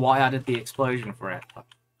 I don't know why I did the explosion for it, but...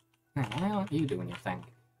 Why aren't you doing your thing?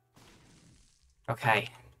 Okay.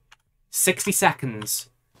 60 seconds.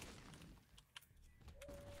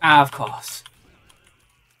 Ah, of course.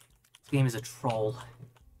 This game is a troll.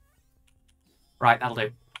 Right, that'll do.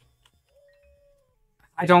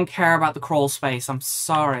 I don't care about the crawl space. I'm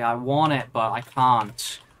sorry, I want it, but I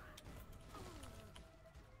can't.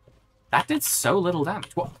 That did so little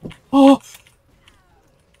damage. What? Oh!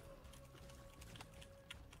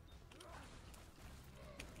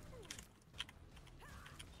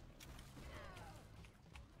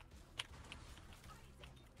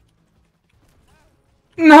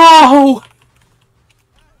 No!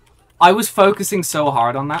 I was focusing so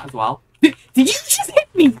hard on that as well. Did you just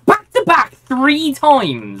hit me back to back 3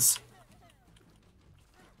 times?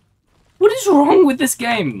 What is wrong with this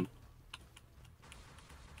game?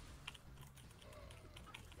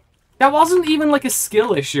 That wasn't even like a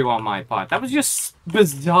skill issue on my part. That was just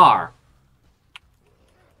bizarre.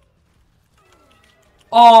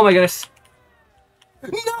 Oh my goodness.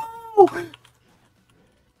 No!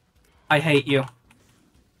 I hate you.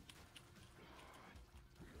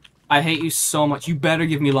 I hate you so much. You better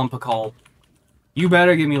give me lump of coal. You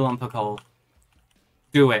better give me lump of coal.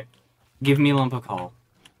 Do it. Give me lump of coal.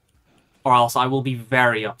 Or else I will be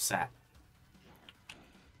very upset.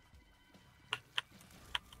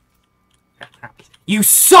 You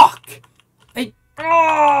suck!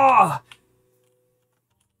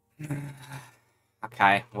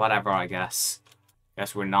 Okay, whatever, I guess.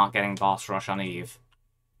 Guess we're not getting boss rush on Eve.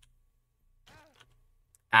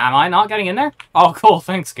 Am I not getting in there? Oh, cool.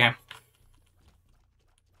 Thanks, game.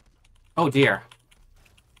 Oh, dear.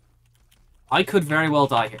 I could very well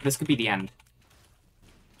die here. This could be the end.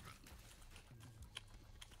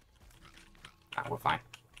 Ah, we're fine.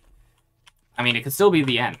 I mean, it could still be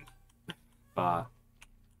the end. But...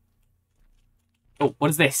 Oh,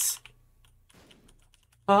 what is this?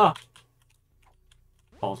 Ah!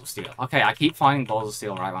 Balls of Steel. Okay, I keep finding Balls of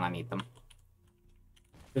Steel right when I need them.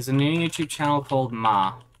 There's a new YouTube channel called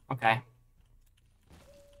Ma. Okay.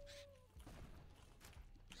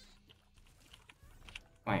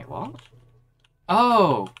 Wait, what?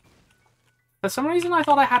 Oh! For some reason I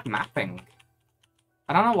thought I had mapping.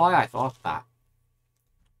 I don't know why I thought that.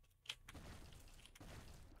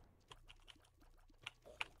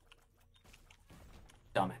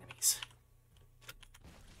 Dumb enemies.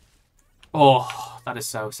 Oh, that is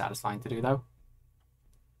so satisfying to do, though.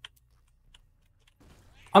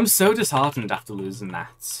 I'm so disheartened after losing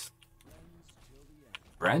that.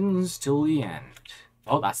 Friends till the end.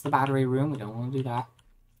 Oh, that's the battery room. We don't want to do that.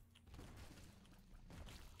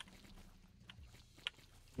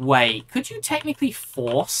 Wait, could you technically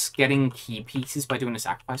force getting key pieces by doing a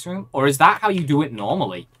sacrifice room? Or is that how you do it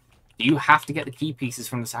normally? Do you have to get the key pieces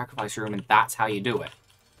from the sacrifice room and that's how you do it?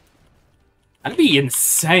 That'd be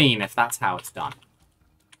insane if that's how it's done.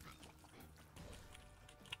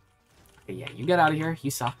 Okay, yeah, you get out of here.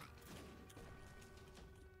 You suck.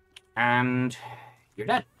 And you're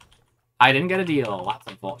dead. I didn't get a deal. That's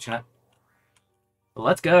unfortunate. But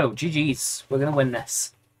let's go. GG's. We're going to win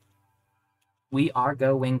this. We are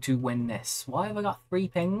going to win this. Why have I got 3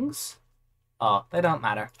 pings? Oh, they don't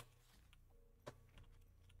matter.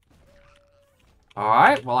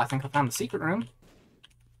 Alright, well, I think I found the secret room.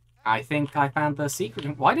 I think I found the secret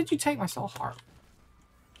room. Why did you take my soul heart?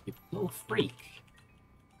 You little freak.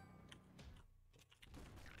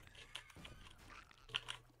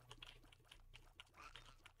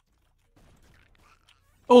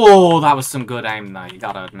 Oh, that was some good aim, though, you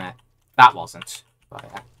gotta admit. That wasn't. But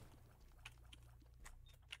yeah.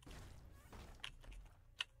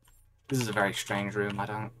 This is a very strange room. I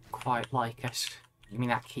don't quite like it. Give me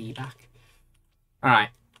that key back. Alright.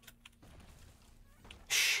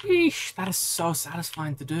 Sheesh, that is so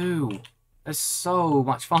satisfying to do. It's so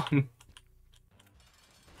much fun.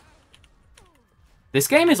 This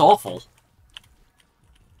game is awful.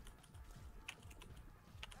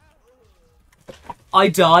 I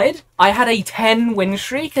died. I had a 10 win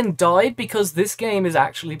streak and died because this game is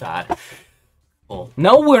actually bad.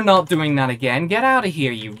 No, we're not doing that again. Get out of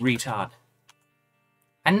here, you retard.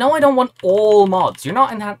 And no, I don't want all mods. You're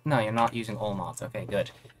not in that. No, you're not using all mods. Okay,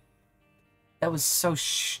 good. That was so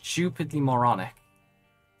stupidly moronic.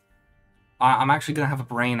 I'm actually going to have a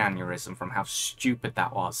brain aneurysm from how stupid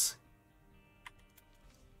that was.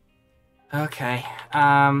 Okay.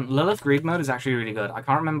 Lilith Greed mode is actually really good. I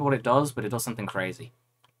can't remember what it does, but it does something crazy.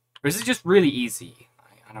 Or is it just really easy?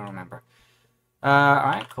 I don't remember.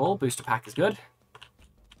 Alright, cool. Booster pack is good.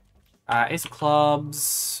 Ace of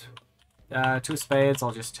clubs. 2 of spades.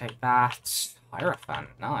 I'll just take that. Hierophant.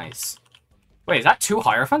 Nice. Wait, is that 2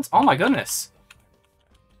 Hierophants? Oh my goodness.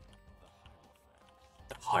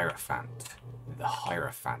 The Hierophant. The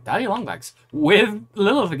Hierophant. Daddy Longlegs. With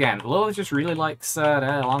Lilith again. Lilith just really likes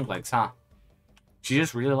Daddy Longlegs, huh? She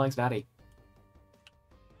just really likes Daddy.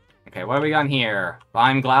 Okay, what have we got here?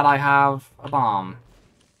 I'm glad I have a bomb.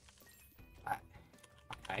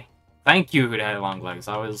 Okay. Thank you, Daddy Longlegs.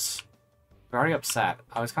 I was very upset.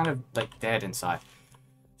 I was kind of, like, dead inside.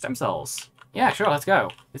 Stem cells. Yeah, sure, let's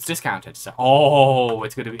go. It's discounted, so... Oh,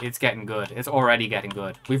 it's getting good. It's already getting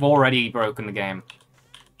good. We've already broken the game.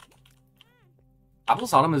 Apple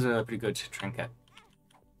Sodom is a pretty good trinket.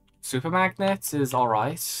 Super Magnets is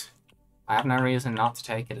alright. I have no reason not to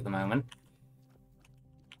take it at the moment.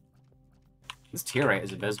 This tier rate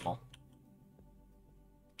is abysmal.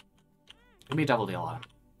 It'll be a double deal on him.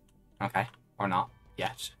 Okay. Or not.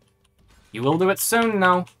 Yet. You will do it soon,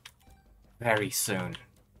 though. Very soon.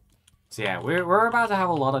 So yeah, we're about to have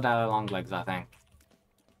a lot of Daddy Longlegs, I think.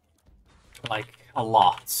 Like, a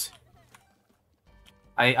lot.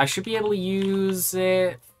 I should be able to use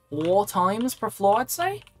it 4 times per floor, I'd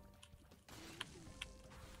say?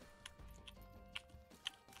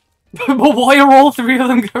 But why are all 3 of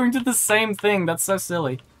them going to the same thing? That's so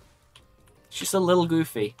silly. It's just a little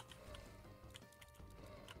goofy.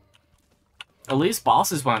 At least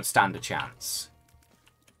bosses won't stand a chance.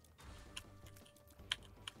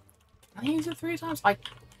 Can I use it 3 times? I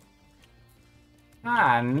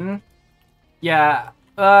can. Yeah,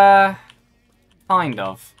 kind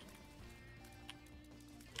of.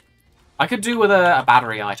 I could do with a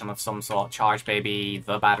battery item of some sort. Charge baby,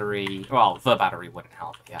 the battery. Well, the battery wouldn't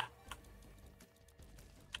help, yeah.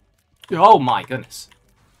 Oh my goodness.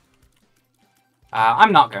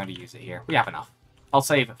 I'm not going to use it here. We have enough. I'll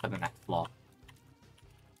save it for the next floor.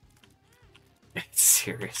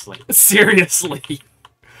 Seriously. Seriously.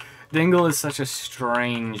 Dingle is such a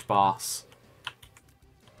strange boss.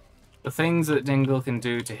 The things that Dingle can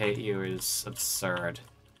do to hit you is absurd.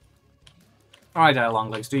 Alright,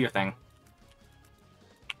 Longlegs, do your thing.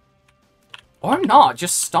 Or not,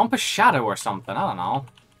 just stomp a shadow or something, I don't know.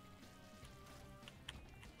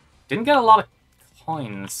 Didn't get a lot of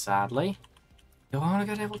coins, sadly. Do I want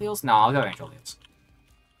to go Devil Deals? No, I'll go Angel Deals.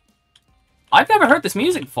 I've never heard this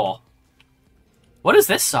music before. What is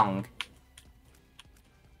this song?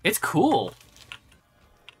 It's cool.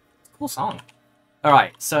 It's a cool song.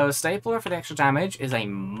 Alright, so Stapler for the extra damage is a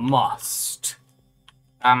must.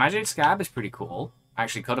 Magic Scab is pretty cool. I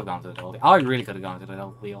actually could have gone to the double deal. Oh, I really could have gone to the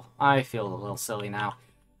double deal. I feel a little silly now.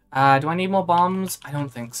 Do I need more bombs? I don't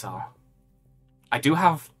think so. I do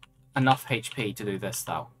have enough HP to do this,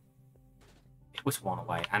 though. It was 1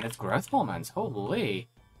 away, and it's growth hormones. Holy.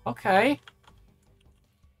 Okay.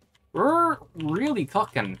 We're really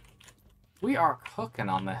cooking. We are cooking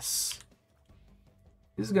on this.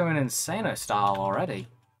 This is going Insano style already.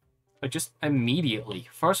 But just immediately.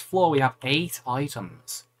 First floor, we have 8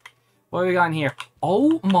 items. What have we got in here?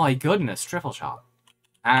 Oh my goodness, triple shot.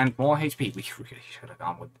 And more HP. We really should have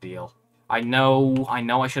gone with the deal. I know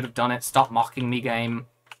I should have done it. Stop mocking me, game.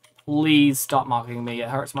 Please stop mocking me. It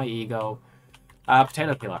hurts my ego.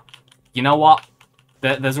 Potato peeler. You know what?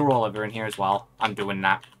 There's a rollover in here as well. I'm doing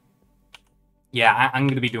that. Yeah, I'm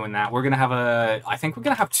going to be doing that. We're going to have I think we're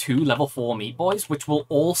going to have 2 level 4 Meat Boys, which will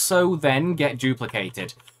also then get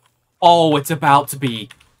duplicated. Oh, it's about to be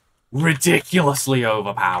ridiculously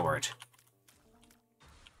overpowered.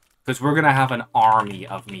 Because we're going to have an army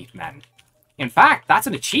of meat men. In fact, that's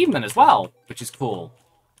an achievement as well, which is cool.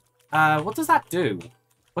 What does that do?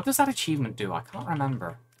 What does that achievement do? I can't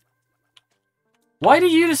remember. Why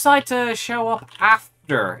did you decide to show up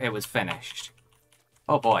after it was finished?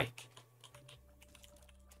 Oh boy.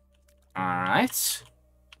 Alright.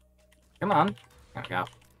 Come on. There we go.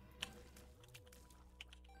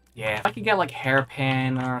 Yeah, if I could get like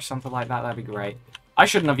hairpin or something like that, that'd be great. I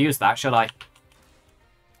shouldn't have used that, should I?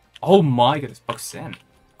 Oh my goodness, book sin.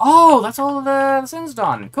 Oh, that's all the sin's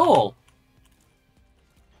done. Cool.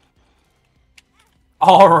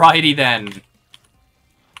 Alrighty then.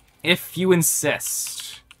 If you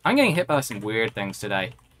insist. I'm getting hit by some weird things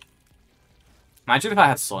today. Imagine if I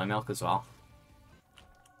had soy milk as well.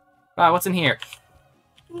 Right, what's in here?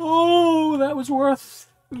 Oh, that was worth.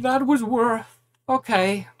 That was worth.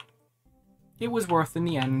 Okay. It was worth in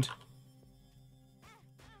the end.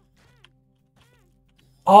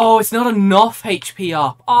 Oh, it's not enough HP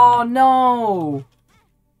up. Oh, no.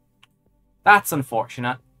 That's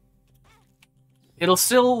unfortunate. It'll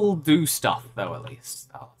still do stuff, though, at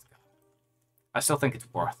least. Oh, let's go. I still think it's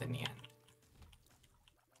worth in the end.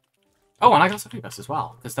 Oh, and I got Succubus as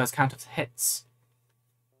well, because those count as hits.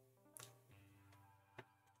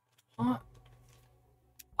 What?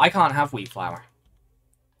 I can't have wheat flour.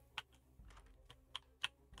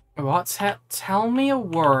 What? Tell me a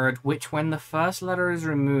word which, when the first letter is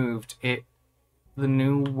removed, the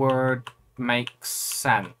new word makes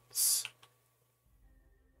sense.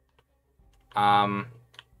 Hmm.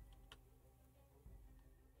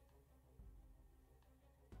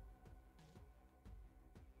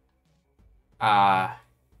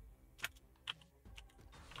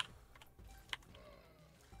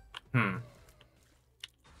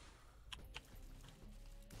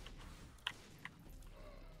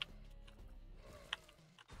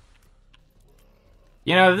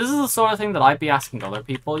 You know, this is the sort of thing that I'd be asking other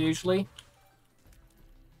people, usually.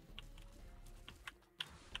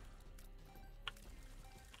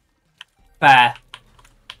 Fair.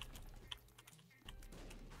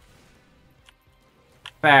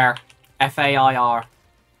 Fair. F-A-I-R.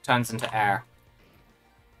 Turns into air.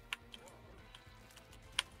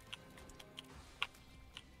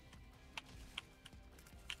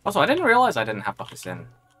 Also, I didn't realize I didn't have buckets in.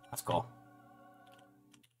 That's cool.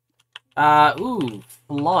 Ooh,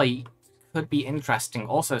 Flight could be interesting.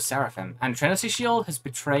 Also, Seraphim. And Trinity Shield has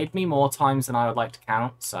betrayed me more times than I would like to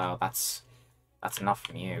count, so that's enough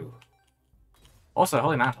from you. Also,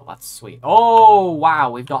 Holy Mantle, that's sweet. Oh,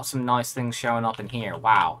 wow, we've got some nice things showing up in here.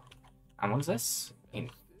 Wow. And what is this?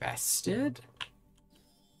 Invested?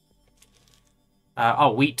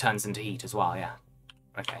 Oh, wheat turns into heat as well, yeah.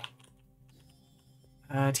 Okay.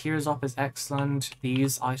 Tears Up is excellent.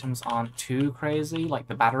 These items aren't too crazy. Like,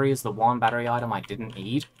 the battery is the one battery item I didn't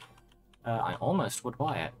need. I almost would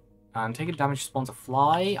buy it. And taking damage spawns a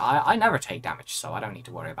fly. I never take damage, so I don't need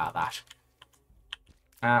to worry about that.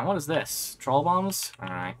 What is this? Troll bombs?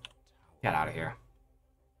 Alright. Get out of here.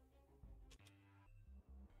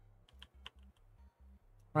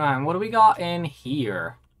 Right, what do we got in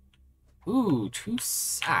here? Ooh, 2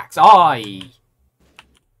 sacks. I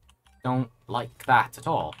don't like that at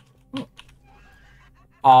all.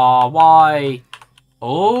 Aw, why?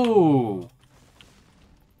 Oh.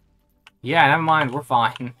 Yeah, never mind, we're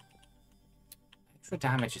fine. Extra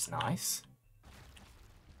damage is nice.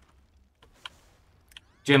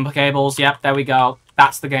 Jumper cables, yep, there we go.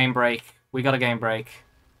 That's the game break. We got a game break.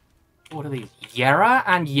 What are these? Yera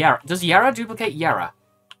and Yera. Does Yera duplicate Yera?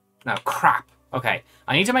 No, crap. Okay,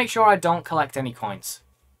 I need to make sure I don't collect any coins.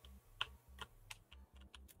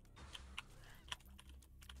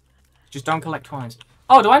 Just don't collect coins.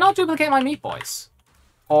 Oh, do I not duplicate my Meat Boys?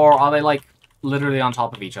 Or are they, like, literally on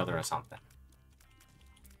top of each other or something?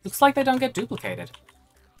 Looks like they don't get duplicated.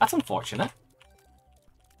 That's unfortunate.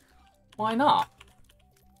 Why not?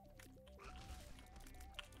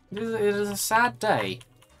 It is a sad day.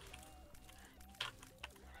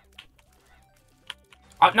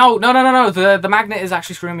 Oh, no, no, no, no, no. The magnet is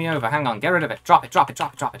actually screwing me over. Hang on, get rid of it. Drop it, drop it,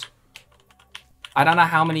 drop it, drop it. I don't know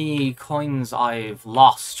how many coins I've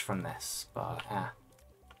lost from this, but yeah.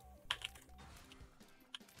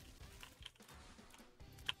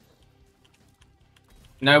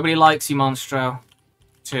 Nobody likes you, Monstro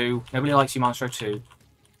 2. Nobody likes you, Monstro 2.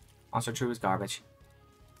 Monstro 2 is garbage.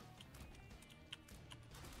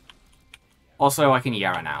 Also, I can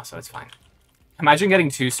Yara now, so it's fine. Imagine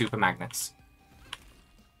getting 2 super magnets.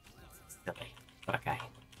 Silly, but okay.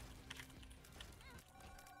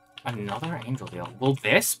 Another angel deal. Will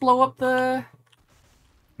this blow up the...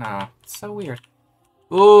 No, it's so weird.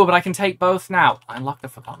 Ooh, but I can take both now. I unlocked the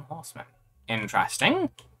Forgotten Horseman.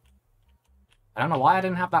 Interesting. I don't know why I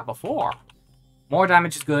didn't have that before. More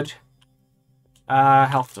damage is good.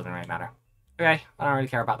 Health doesn't really matter. Okay, I don't really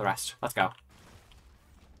care about the rest. Let's go.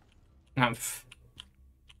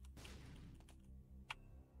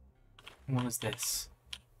 What is this?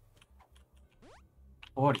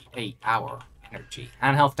 48-hour energy.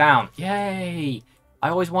 And health down. Yay! I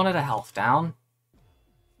always wanted a health down.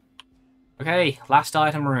 Okay, last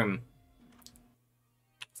item room.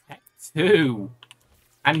 Tech 2.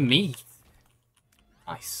 And meat.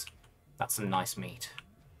 Nice. That's some nice meat.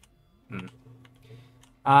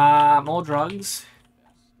 More drugs.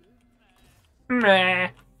 Meh.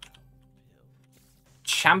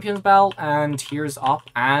 Champion's belt and Tears Up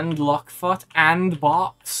and Lockfoot and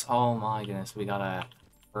box. Oh my goodness, we got a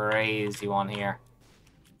crazy one here.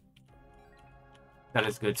 That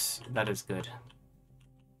is good. That is good.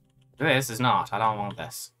 This is not. I don't want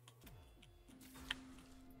this.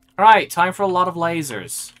 Alright, time for a lot of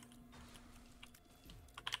lasers.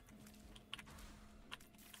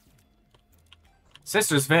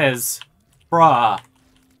 Sisters Viz. Bruh.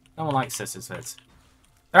 No one likes Sisters Viz.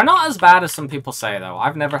 They're not as bad as some people say, though.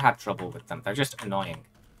 I've never had trouble with them. They're just annoying.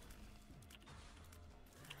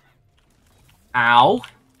 Ow.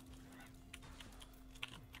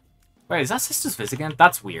 Wait, is that Sisters Viz again?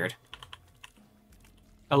 That's weird.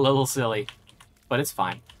 A little silly. But it's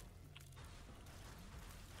fine.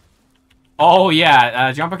 Oh,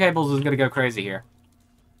 yeah. Jumper Cables is gonna go crazy here.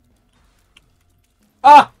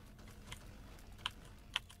 Ah!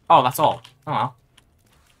 Oh, that's all. Oh, well.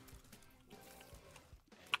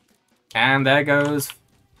 And there goes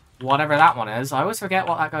whatever that one is. I always forget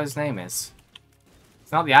what that guy's name is.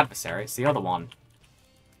 It's not the adversary, it's the other one.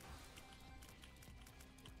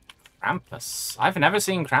 Krampus. I've never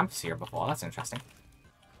seen Krampus here before. That's interesting.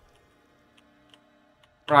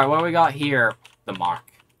 Right, what do we got here? The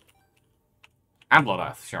Mark. And Blood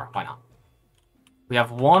Oath. Sure, why not? We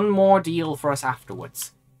have one more deal for us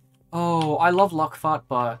afterwards. Oh, I love Lockfoot,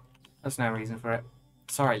 but there's no reason for it.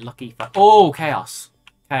 Sorry, Lucky Foot. Oh, Chaos.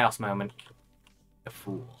 Chaos moment. The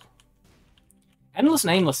Fool. Endless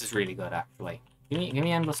Nameless is really good, actually. Give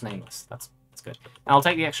me Endless Nameless. That's good. And I'll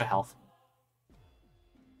take the extra health.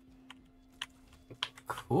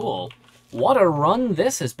 Cool. What a run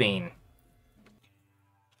this has been.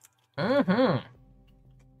 I'll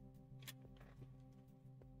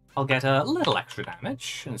get a little extra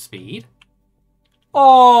damage and speed.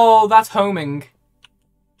 Oh, that's homing.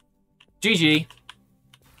 GG.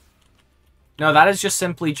 No, that is just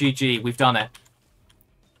simply GG. We've done it.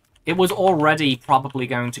 It was already probably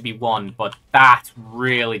going to be 1, but that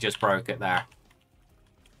really just broke it there.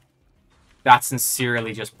 That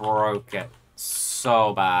sincerely just broke it.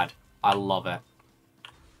 So bad. I love it.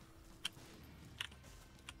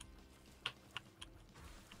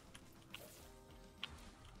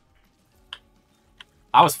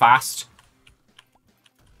 That was fast.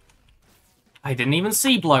 I didn't even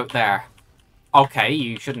see bloat there. Okay,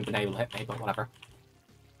 you shouldn't have been able to hit me, but whatever.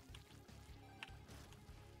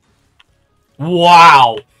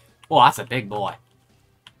 Wow! Well, that's a big boy.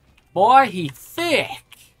 Boy, he thick!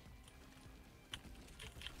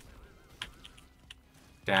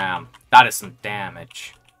 Damn. That is some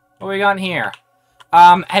damage. What we got in here?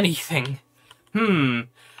 Anything.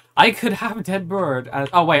 I could have a dead bird.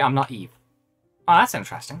 Oh, wait, I'm not Eve. Oh, that's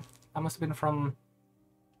interesting. That must have been from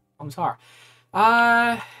Tsar.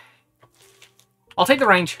 I'll take the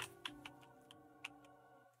range.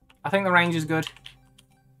 I think the range is good.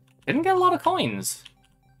 Didn't get a lot of coins,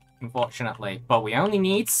 unfortunately, but we only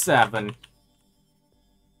need 7.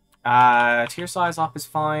 Tier size up is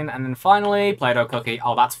fine, and then finally, Play-Doh cookie.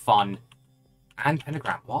 Oh, that's fun. And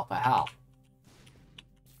pentagram. What the hell?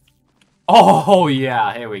 Oh,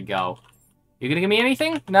 yeah, here we go. You gonna give me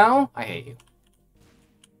anything? No? I hate you.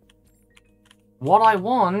 What I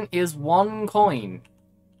want is 1 coin.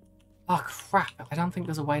 Oh, crap. I don't think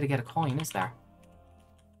there's a way to get a coin, is there?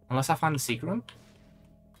 Unless I find the secret room?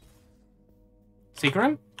 Secret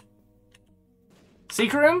room?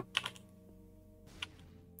 Secret room?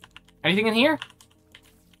 Anything in here?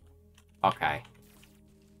 Okay.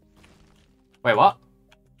 Wait, what?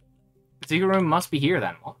 The secret room must be here,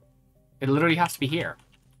 then. What? It literally has to be here.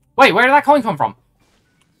 Wait, where did that coin come from?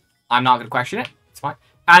 I'm not going to question it. It's fine.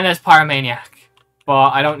 And there's Pyromaniac. But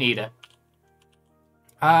I don't need it.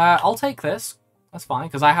 I'll take this. That's fine,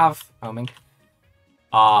 because I have homing.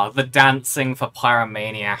 Ah, the dancing for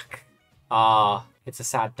Pyromaniac. Ah, it's a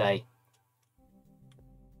sad day.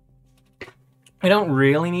 We don't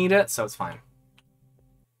really need it, so it's fine.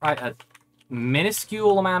 Right, a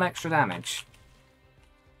minuscule amount extra damage.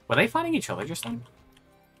 Were they fighting each other just then?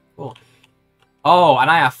 Cool. Oh, and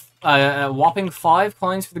I have a whopping 5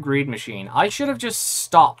 coins for the greed machine. I should have just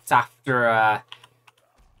stopped after I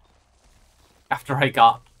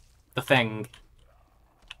got the thing.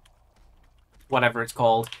 Whatever it's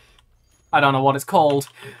called. I don't know what it's called.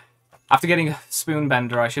 After getting a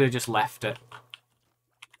Spoonbender, I should have just left it.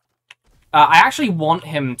 I actually want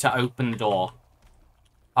him to open the door.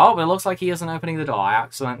 Oh, but it looks like he isn't opening the door. I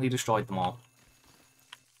accidentally destroyed them all.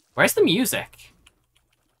 Where's the music?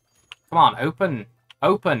 Come on, open.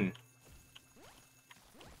 Open.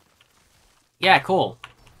 Yeah, cool.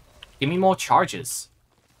 Give me more charges.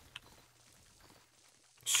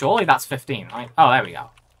 Surely that's 15, right? Oh, there we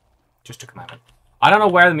go. Just took a moment. I don't know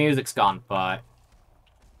where the music's gone, but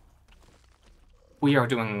we are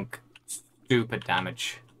doing stupid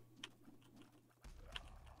damage.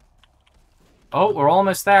 Oh, we're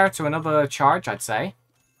almost there to another charge, I'd say.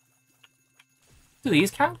 Do these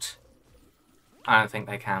count? I don't think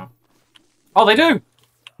they count. Oh, they do!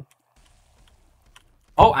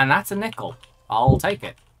 Oh, and that's a nickel. I'll take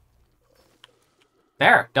it.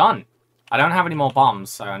 There, done. I don't have any more bombs,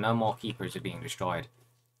 so no more keepers are being destroyed.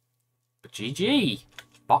 But GG!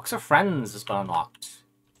 Box of Friends has been unlocked.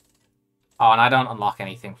 Oh, and I don't unlock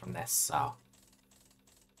anything from this, so...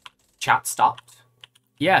 Chat stopped.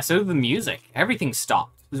 Yeah, so did the music. Everything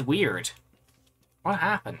stopped. It was weird. What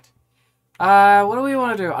happened? What do we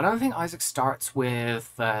want to do? I don't think Isaac starts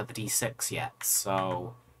with the D6 yet,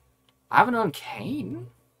 so... I haven't done Cain.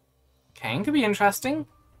 Cain could be interesting.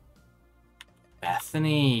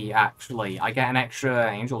 Bethany, actually. I get an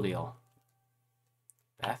extra angel deal.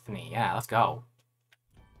 Bethany, yeah, let's go.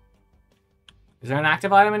 Is there an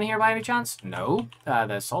active item in here by any chance? No.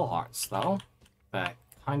 There's soul hearts, though. But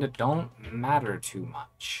kind of don't matter too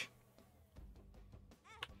much.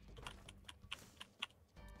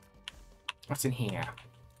 What's in here?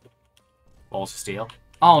 Balls of steel.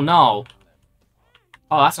 Oh, no.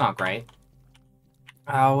 Oh, that's not great.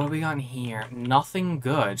 What have we got in here? Nothing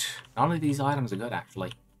good. None of these items are good,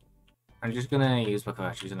 actually. I'm just gonna use Book of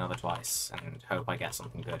Virtues another twice and hope I get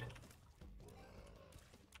something good.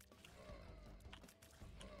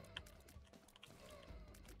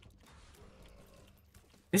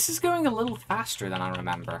 This is going a little faster than I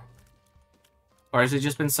remember. Or has it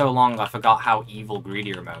just been so long I forgot how evil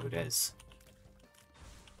Greedier mode is?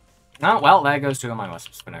 Oh, well, there goes 2 of my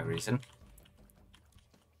wisps for no reason.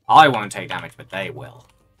 I won't take damage, but they will.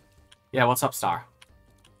 Yeah, what's up, Star?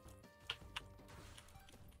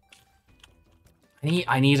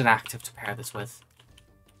 I need an active to pair this with.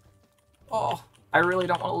 Oh, I really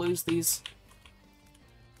don't want to lose these.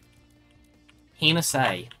 Hina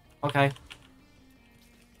say. Okay.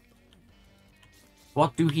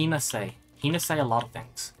 What do Hina say? Hina say a lot of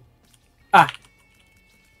things. Ah!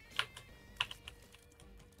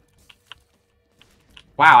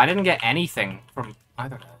 Wow, I didn't get anything from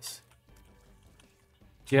either of those.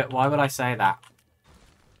 Why would I say that?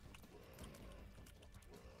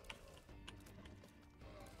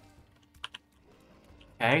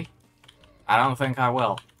 Okay. I don't think I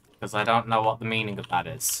will, because I don't know what the meaning of that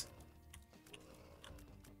is.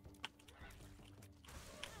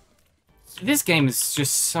 This game is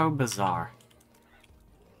just so bizarre.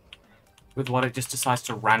 With what it just decides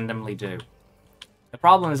to randomly do. The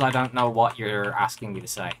problem is I don't know what you're asking me to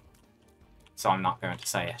say. So I'm not going to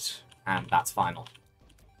say it. And that's final.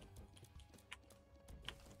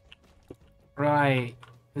 Right.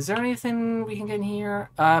 Is there anything we can get in here?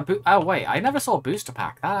 Oh wait, I never saw a booster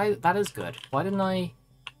pack. That is good. Why didn't I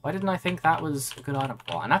think that was a good item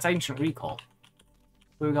for? And that's Ancient Recall.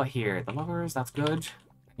 What do we got here? The Lovers, that's good.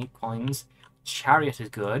 I need coins. Chariot is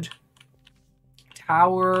good.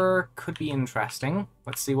 Tower could be interesting.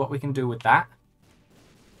 Let's see what we can do with that.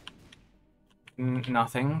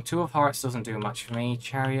 Nothing. 2 of Hearts doesn't do much for me.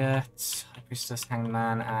 Chariot, High Priestess,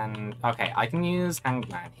 Hangman, and... Okay, I can use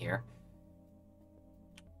Hangman here.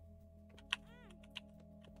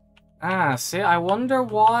 Ah, see, I wonder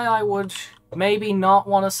why I would maybe not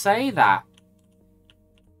want to say that.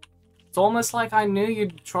 It's almost like I knew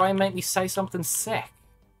you'd try and make me say something sick.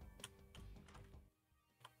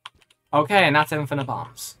 Okay, and that's infinite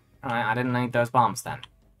bombs. Alright, I didn't need those bombs then.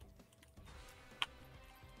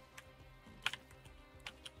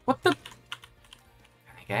 What the...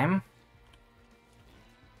 Game?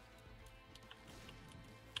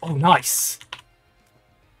 Oh, nice!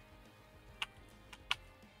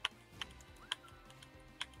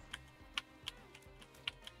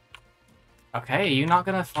 Okay, are you not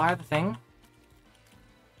gonna fire the thing?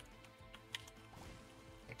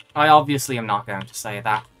 I obviously am not going to say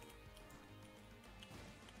that.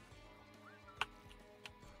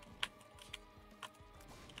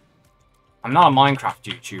 I'm not a Minecraft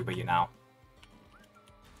YouTuber, you know.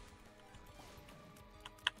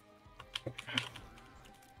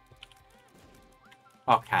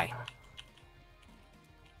 Okay.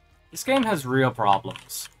 This game has real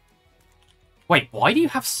problems. Wait, why do you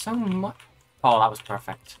have so much? Oh, that was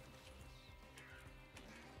perfect.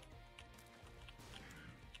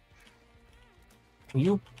 Can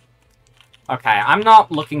you... Okay, I'm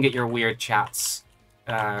not looking at your weird chats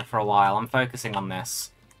for a while. I'm focusing on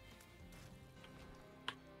this.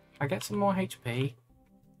 I get some more HP.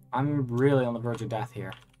 I'm really on the verge of death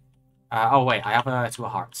here. Oh, wait, I have 2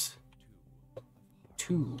 of hearts.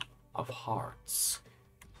 2 of hearts.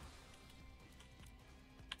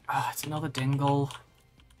 Ah, it's another dingle.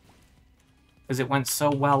 Because it went so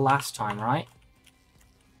well last time, right?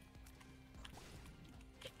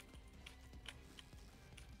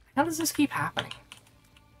 How does this keep happening?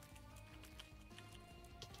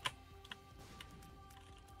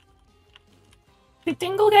 Did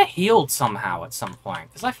Dingle get healed somehow at some point?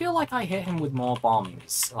 Because I feel like I hit him with more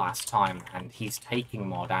bombs last time, and he's taking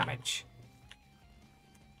more damage.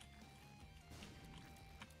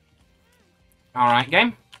 Alright,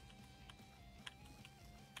 game.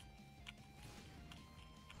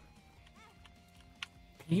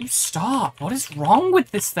 Can you stop? What is wrong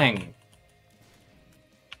with this thing?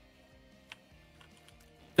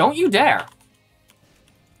 Don't you dare.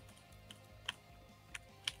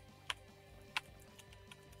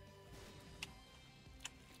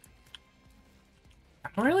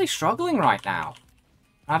 I'm really struggling right now.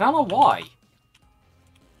 I don't know why.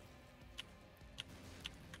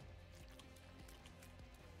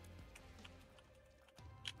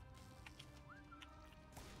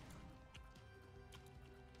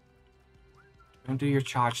 Don't do your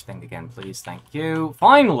charge thing again, please. Thank you.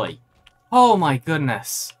 Finally! Oh my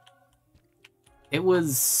goodness. It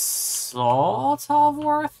was sort of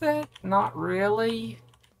worth it. Not really.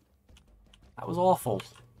 That was awful.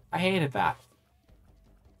 I hated that.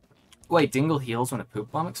 Wait, Dingle heals when a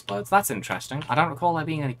poop bomb explodes? That's interesting. I don't recall there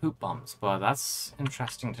being any poop bombs, but that's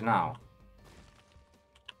interesting to know.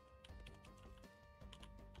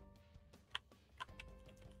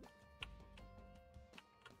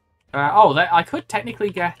 I could technically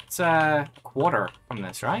get a quarter from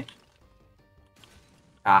this, right?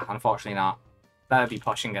 Ah, unfortunately not. That would be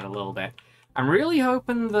pushing it a little bit. I'm really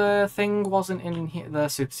hoping the thing wasn't in here. The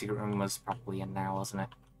super secret room was probably in there, wasn't it?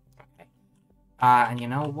 Okay. And you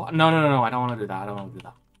know what? No, I don't want to do that. I don't want to do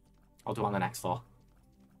that. I'll do it on the next floor.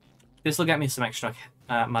 This will get me some extra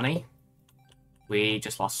money. We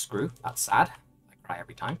just lost Screw. That's sad. I cry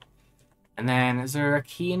every time. And then, is there a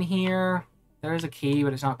key in here? There is a key,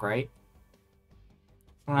 but it's not great.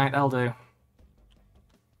 Alright, that'll do.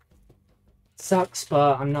 Sucks,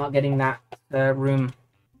 but I'm not getting that room.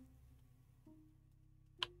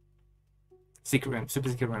 Secret room, super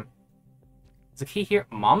secret room. There's a key here.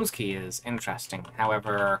 Mom's key is interesting.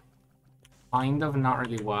 However, kind of not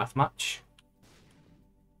really worth much.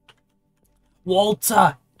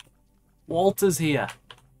 Walter! Walter's here.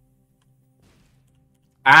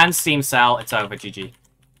 And Steam Cell, it's over, GG.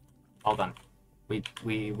 Well done.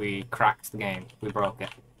 We cracked the game. We broke it.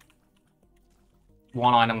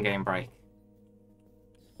 1 item game break.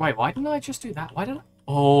 Wait, why didn't I just do that? Why did I?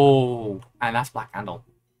 Oh, and that's Black Candle.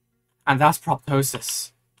 And that's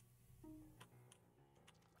Proptosis.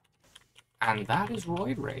 And that is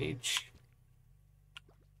Roid Rage.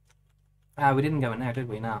 We didn't go in there, did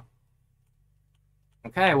we? No.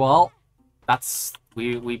 Okay, well, that's...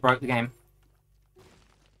 We broke the game.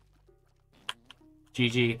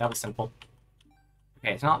 GG, that was simple.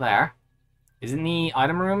 Okay, it's not there. Is it in the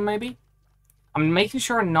item room, maybe? I'm making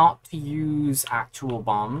sure not to use actual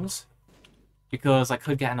bombs, because I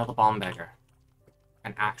could get another bomb beggar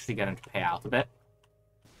and actually get him to pay out a bit.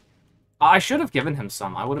 I should have given him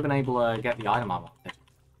some. I would have been able to get the item I wanted.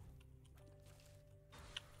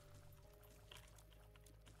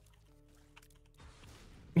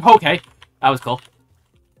 Okay, that was cool.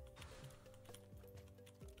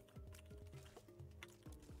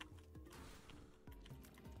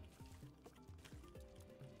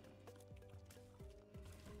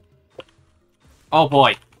 Oh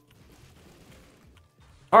boy.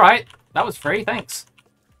 Alright, that was free, thanks.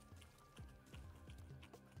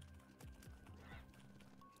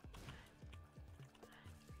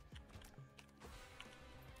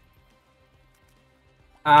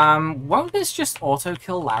 Won't this just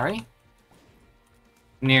auto-kill Larry?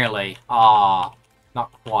 Nearly. Ah,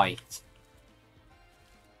 not quite.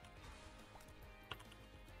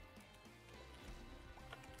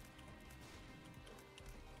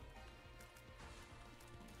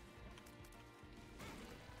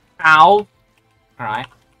 Ow! Alright.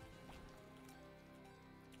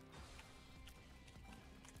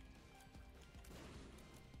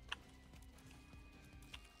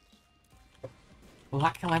 Will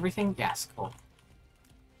that kill everything? Yes, cool.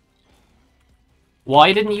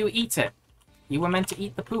 Why didn't you eat it? You were meant to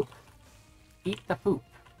eat the poop. Eat the poop.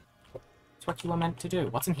 That's what you were meant to do.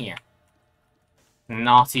 What's in here?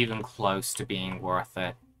 Not even close to being worth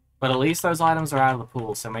it. But at least those items are out of the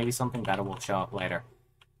pool, so maybe something better will show up later.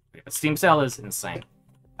 But Steam sale is insane.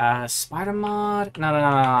 Spider mod?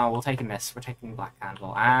 No. We're taking this. We're taking Black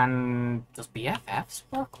Candle. And does BFFs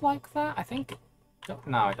work like that? I think...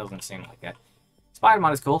 No, it doesn't seem like it. Spider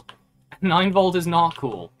mod is cool. 9 volt is not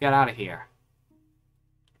cool. Get out of here.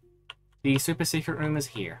 The super secret room is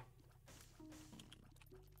here.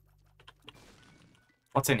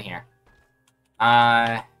 What's in here?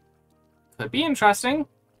 Could be interesting.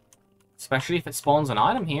 Especially if it spawns an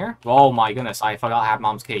item here. Oh my goodness, I forgot I had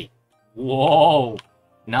Mom's key. Whoa!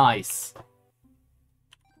 Nice.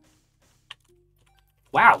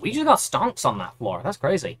 Wow, we just got stonks on that floor. That's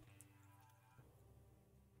crazy.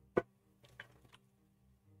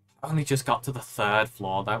 Only just got to the 3rd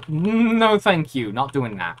floor, though. No, thank you. Not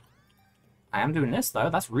doing that. I am doing this,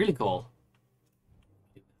 though. That's really cool.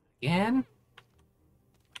 Again.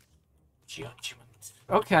 Judgment.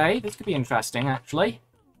 Okay, this could be interesting, actually.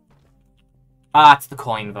 Ah, it's the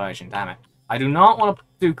coin version, damn it. I do not want to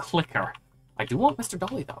do clicker. I do want Mr.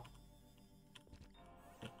 Dolly, though.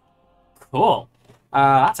 Cool.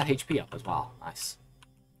 That's a HP up as well. Nice.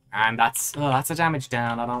 And that's a damage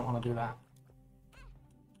down. I don't want to do that.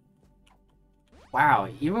 Wow,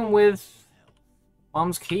 even with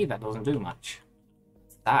Mom's key, that doesn't do much.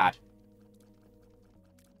 It's sad.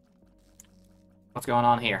 What's going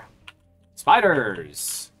on here?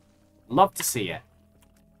 Spiders! Love to see it.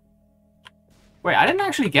 Wait, I didn't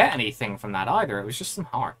actually get anything from that either. It was just some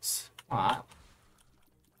hearts. Alright.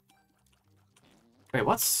 Wait,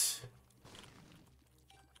 what's...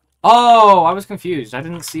 Oh, I was confused. I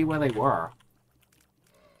didn't see where they were.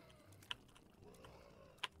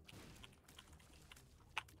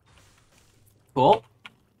 Cool.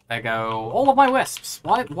 There go all of my wisps.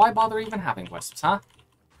 Why bother even having wisps, huh?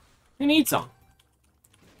 Who needs them?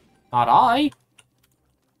 Not I.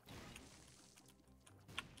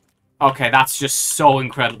 Okay, that's just so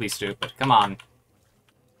incredibly stupid. Come on.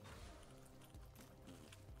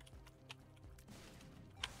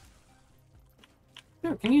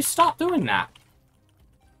 Dude, can you stop doing that?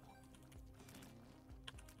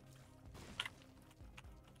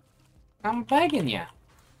 I'm begging you.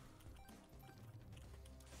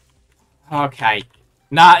 Okay.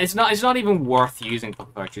 Nah, it's not even worth using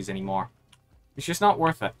Puppet Virtues anymore. It's just not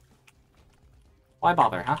worth it. Why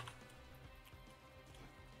bother, huh?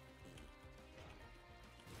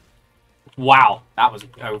 Wow, that was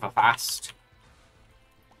over fast.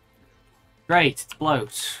 Great, it's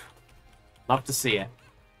bloat. Love to see it.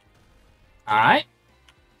 Alright.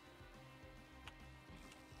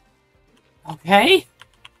 Okay.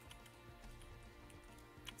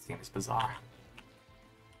 This game is bizarre.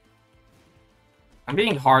 I'm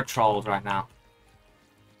being hard trolled right now.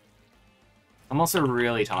 I'm also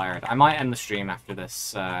really tired. I might end the stream after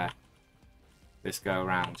this this go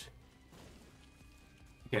around.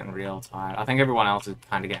 Getting real tired. I think everyone else is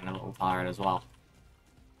kind of getting a little tired as well.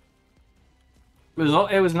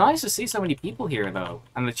 It was nice to see so many people here though,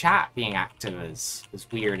 and the chat being active as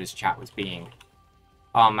weird as chat was being.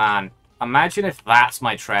 Oh man, imagine if that's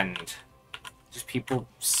my trend. Just people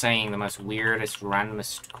saying the most weirdest,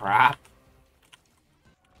 randomest crap.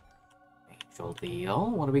 Angel deal.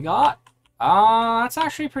 What do we got? That's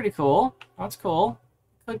actually pretty cool. That's cool.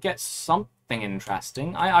 Could get something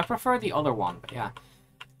interesting. I prefer the other one, but yeah.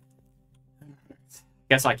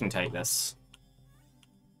 Guess I can take this.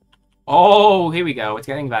 Oh, here we go. It's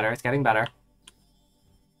getting better. It's getting better.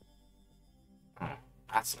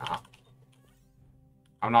 That's not.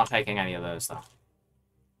 I'm not taking any of those, though.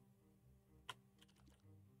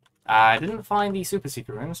 I didn't find the super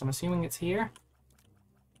secret room, so I'm assuming it's here.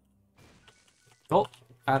 Cool.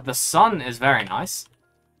 The sun is very nice.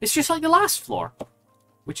 It's just like the last floor,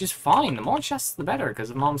 which is fine. The more chests, the better, because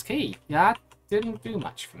of Mom's key. Yeah, that didn't do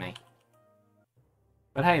much for me.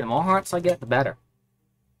 But hey, the more hearts I get, the better.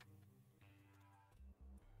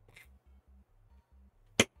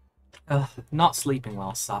 Ugh, not sleeping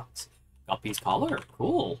well sucks. Guppy's collar,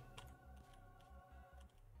 cool.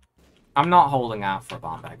 I'm not holding out for a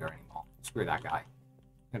bomb bagger anymore. Screw that guy.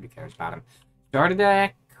 Nobody cares about him. Starter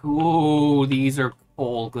deck. Ooh, these are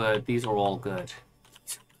all good. These are all good.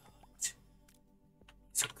 These are good.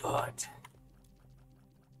 These are good.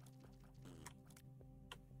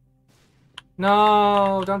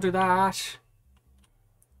 No, don't do that.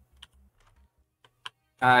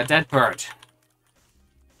 Dead bird.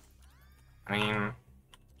 I mean,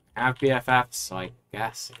 I have BFFs, so I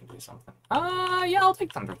guess I can do something. Yeah, I'll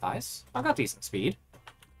take Thunder Thighs. I've got decent speed.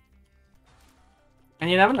 And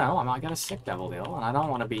you never know, I might get a sick Devil Deal, and I don't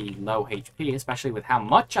want to be low HP, especially with how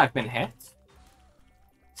much I've been hit.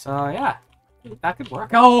 So, yeah, that could work.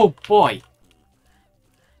 Oh, boy!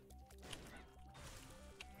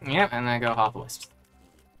 Yep, and then go Half Wisp.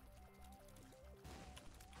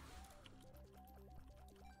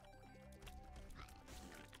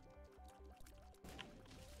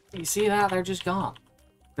 You see that? They're just gone.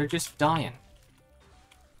 They're just dying.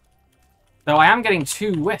 Though I am getting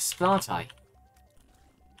 2 wisps, aren't I?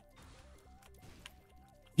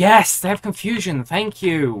 Yes! They have confusion! Thank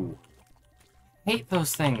you! Hate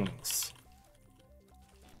those things.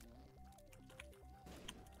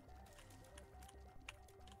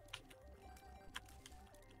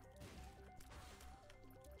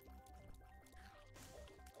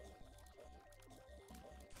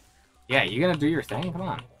 Yeah, you gonna do your thing? Come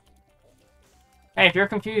on. Hey, if you're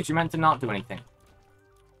confused, you meant to not do anything.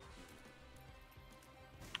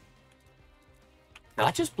 Did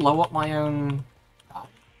I just blow up my own... Oh.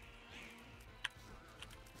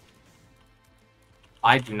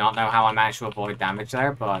 I do not know how I managed to avoid damage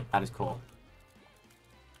there, but that is cool.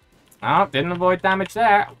 Oh, didn't avoid damage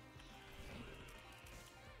there.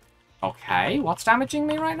 Okay, what's damaging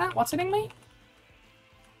me right now? What's hitting me?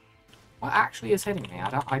 What actually is hitting me?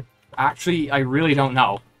 I really don't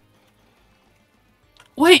know.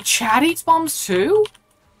 Wait, Chad eats bombs too?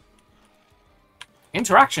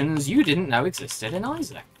 Interactions you didn't know existed in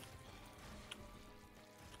Isaac.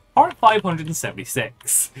 Part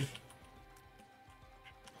 576.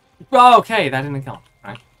 Oh, okay, that didn't kill him,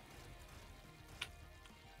 right?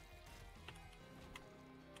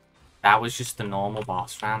 That was just the normal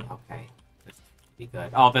boss round? Okay. This could be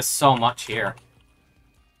good. Oh, there's so much here.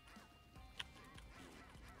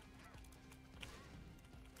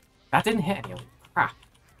 That didn't hit any of them. Crap.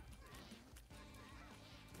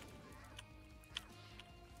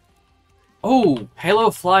 Oh, Halo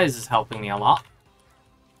of Flies is helping me a lot.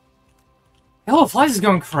 Halo of Flies is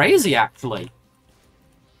going crazy, actually.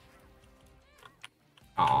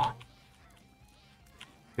 Aw.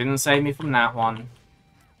 Didn't save me from that one.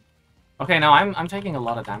 Okay, now I'm taking a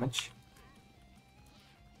lot of damage.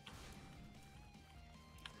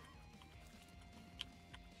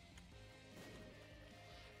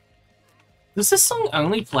 Does this song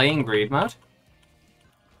only play in greed mode?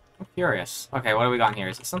 I'm curious. Okay, what do we got here?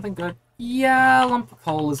 Is it something good? Yeah, lump of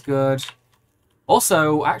coal is good.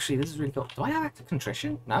 Also, actually, this is really cool. Do I have active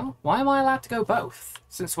contrition? No? Why am I allowed to go both?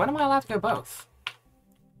 Since when am I allowed to go both?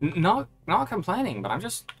 Not complaining, but I'm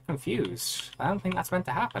just confused. I don't think that's meant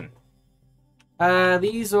to happen.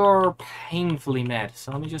 These are painfully mid,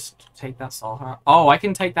 so let me just take that soul heart. Oh, I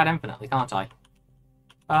can take that infinitely, can't I?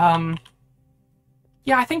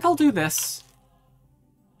 Yeah, I think I'll do this.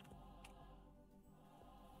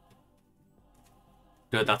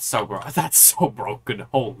 Dude, that's so broken.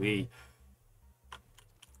 Holy.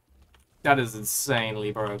 That is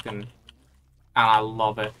insanely broken. And I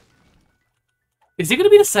love it. Is it going to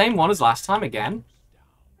be the same one as last time again?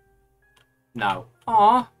 No.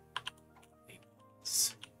 Aww.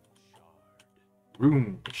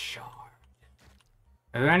 Rune shard.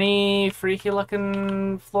 Are there any freaky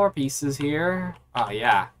looking floor pieces here? Oh,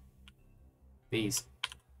 yeah. These.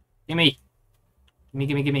 Gimme. Gimme,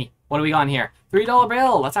 gimme, gimme. What do we got in here? $3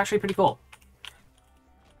 bill. That's actually pretty cool.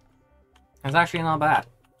 That's actually not bad.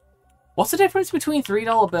 What's the difference between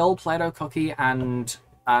 $3 bill, Play-Doh cookie, and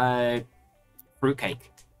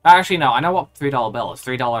fruitcake? Actually, no. I know what $3 bill is.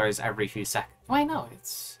 $3 every few seconds. Wait, no.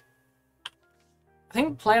 It's... I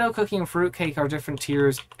think Play-Doh cookie and fruitcake are different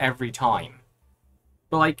tiers every time.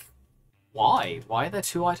 But, like, why? Why are there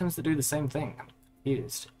 2 items that do the same thing? I'm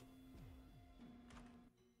confused.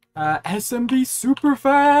 SMB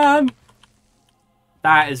Superfan!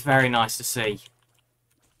 That is very nice to see.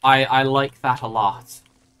 I like that a lot.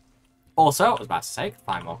 Also, I was about to say, could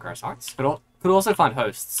find more curse hearts. Could also find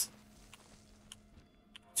hosts.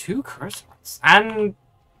 2 curse hearts. And...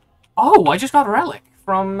 oh, I just got a relic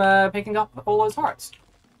from picking up all those hearts.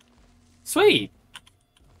 Sweet!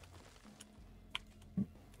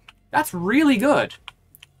 That's really good.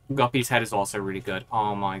 Guppy's head is also really good.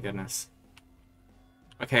 Oh my goodness.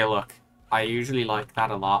 Okay, look. I usually like that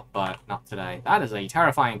a lot, but not today. That is a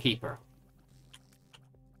terrifying keeper.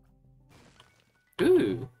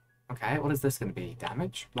 Ooh. Okay, what is this going to be?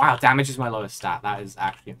 Damage? Wow, damage is my lowest stat. That is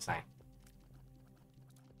actually insane.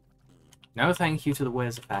 No thank you to the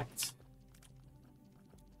Wiz effect.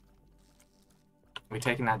 We're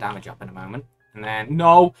taking that damage up in a moment. And then...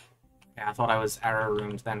 No! Yeah, I thought I was error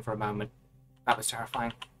roomed then for a moment. That was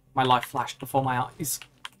terrifying. My life flashed before my eyes.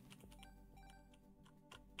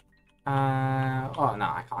 Oh, no,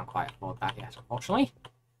 I can't quite afford that yet, unfortunately.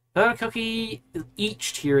 Burger Cookie,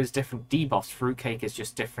 each tier is different debuffs. Fruitcake is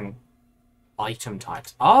just different item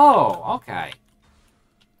types. Oh, okay.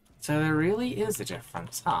 So there really is a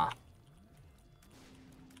difference, huh?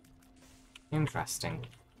 Interesting.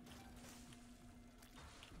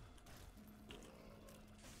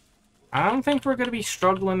 I don't think we're going to be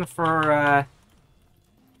struggling for,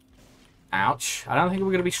 Ouch. I don't think we're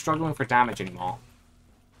going to be struggling for damage anymore.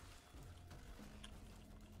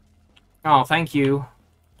 Oh, thank you.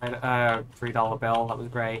 $3 bill, that was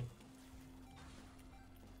great.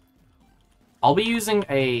 I'll be using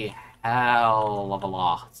a hell of a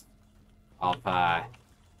lot of,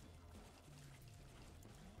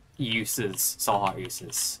 soul heart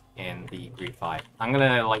uses in the Greed fight. I'm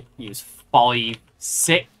gonna, like, use 5,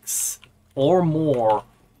 6, or more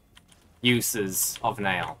uses of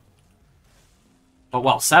nail. But,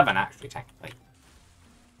 well, 7, actually, technically.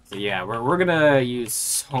 So, yeah, we're gonna use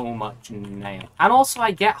so much nail. And also,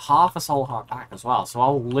 I get half a soul heart back as well, so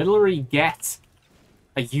I'll literally get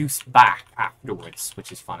a use back afterwards,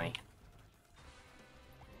 which is funny.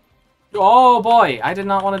 Oh, boy! I did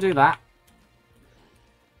not want to do that.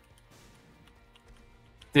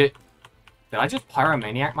 Did I just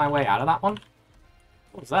Pyromaniac my way out of that one?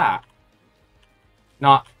 What was that?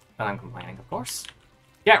 Not that I'm complaining, of course.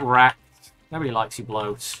 Get wrecked. Nobody likes you,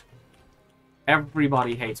 bloat.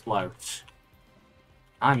 Everybody hates bloat.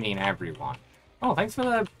 I mean everyone. Oh, thanks for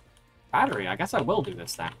the battery. I guess I will do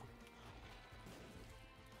this then.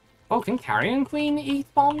 Oh, can Carrion Queen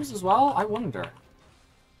eat bombs as well? I wonder.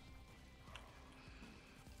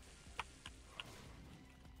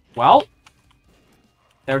 Well,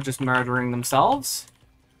 they're just murdering themselves.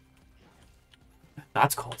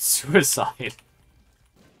 That's called suicide.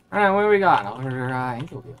 Alright, what do we got? Another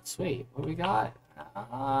angel wheel. Sweet. What do we got?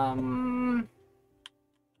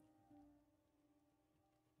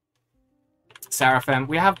 Seraphim.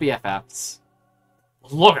 We have BFFs.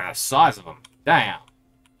 Look at the size of them. Damn.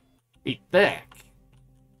 Be thick.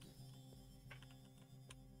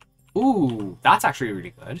 Ooh, that's actually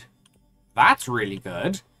really good. That's really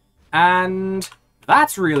good. And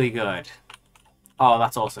that's really good. Oh,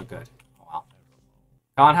 that's also good. Oh, well.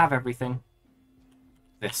 Can't have everything.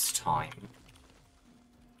 This time.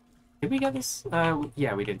 Did we get this?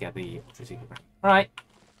 Yeah, we did get the Ultra Secret Ring. Alright.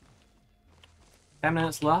 10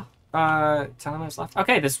 minutes left. 10 minutes left.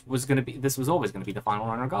 Okay, this was always gonna be the final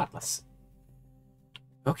run regardless.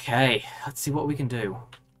 Okay, let's see what we can do.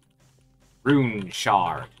 Rune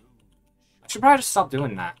Shard. I should probably just stop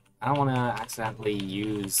doing that. I don't want to accidentally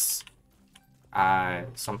use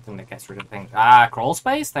something that gets rid of things. Crawl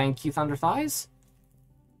space? Thank you, Thunder Thighs.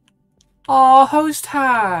 Oh, host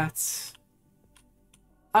hat!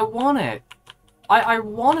 I want it. I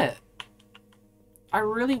want it. I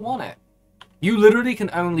really want it. You literally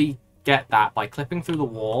can only get that by clipping through the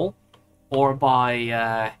wall or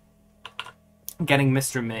by getting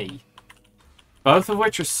Mr. Me. Both of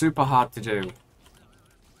which are super hard to do.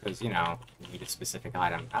 Because, you know, you need a specific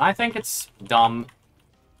item. And I think it's dumb.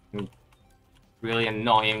 And really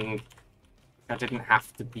annoying. I didn't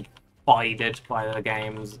have to be bided by the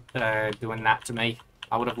games doing that to me.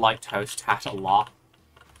 I would have liked Host Hat a lot.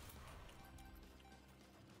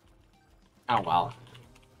 Oh well.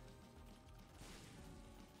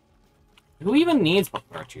 Who even needs Book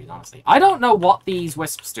Virtues, honestly? I don't know what these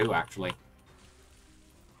wisps do, actually.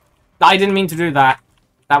 I didn't mean to do that.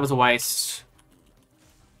 That was a waste.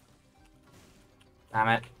 Damn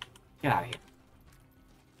it. Get out of here.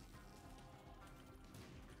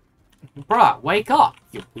 Bruh, wake up,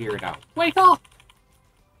 you weirdo. Wake up!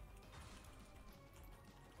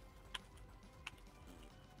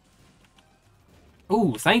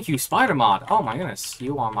 Ooh, thank you, Spider-Mod. Oh my goodness,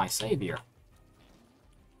 you are my savior.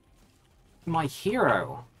 My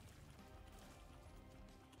hero.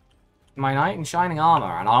 My knight in shining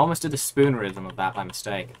armor, and I almost did a spoon rhythm of that by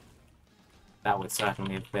mistake. That would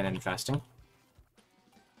certainly have been interesting.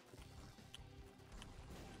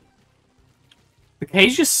 The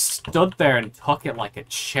cage just stood there and took it like a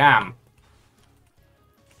champ.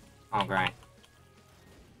 Oh, great.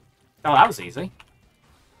 Oh, that was easy.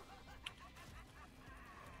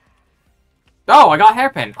 Oh, I got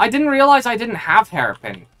hairpin. I didn't realize I didn't have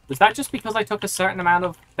hairpin. Was that just because I took a certain amount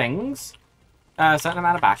of things? A certain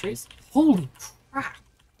amount of batteries? Holy crap.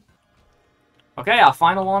 Okay, our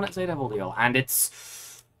final one at Zeta Deal, and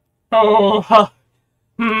it's... Oh,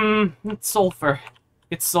 it's sulfur.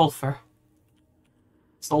 It's sulfur.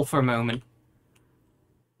 Sulfur moment.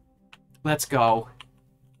 Let's go.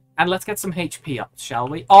 And let's get some HP up, shall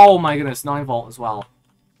we? Oh my goodness, 9 volt as well.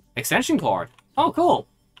 Extension cord. Oh, cool.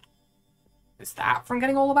 Is that from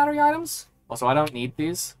getting all the battery items? Also, I don't need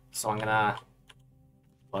these, so I'm gonna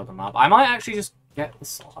load them up. I might actually just get the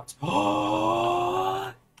soul hearts.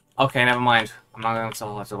 Okay, never mind. I'm not going to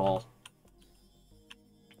soul hearts at all.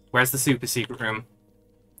 Where's the super secret room?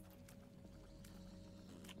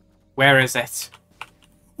 Where is it?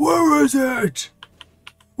 Where is it?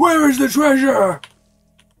 Where is the treasure?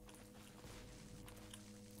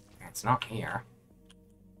 It's not here.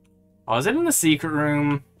 Oh, is it in the secret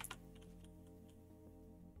room?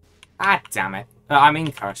 Ah, damn it. I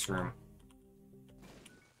mean curse room.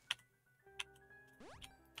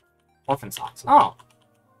 Orphan socks. Oh,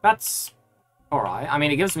 that's alright. I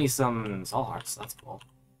mean, it gives me some soul hearts. That's cool.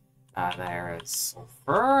 There's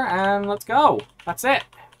sulfur, and let's go. That's it.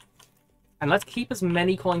 And let's keep as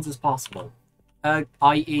many coins as possible.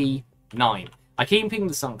 I.e. 9. I keep picking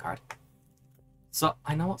the sun card. So,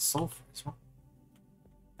 I know what sulfur is.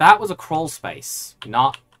 That was a crawl space,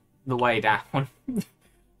 not the way down.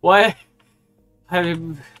 What?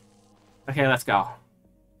 Okay, let's go.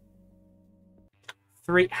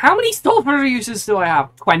 3. How many sulfur uses do I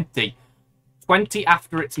have? 20. 20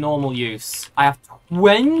 after its normal use. I have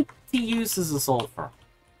 20 uses of sulfur.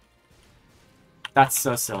 That's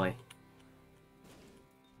so silly.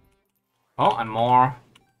 Oh, and more.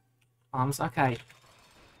 Okay.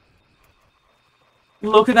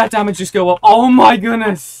 Look at that damage just go up. Oh my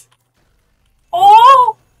goodness!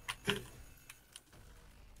 Oh!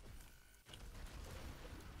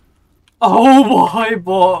 Oh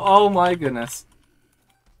boy, oh my goodness.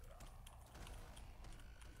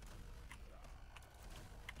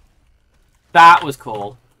 That was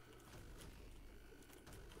cool.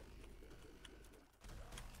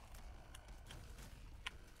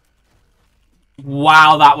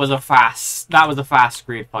 Wow, that was a fast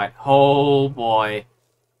screed fight. Oh boy.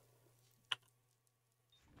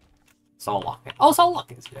 Soul Locket. Oh, Soul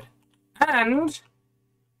Locket is good. And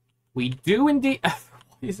we do indeed. Why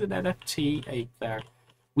is an NFT 8 there?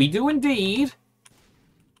 We do indeed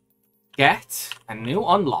get a new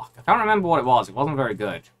unlock. I can't remember what it was. It wasn't very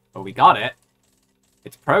good, but we got it.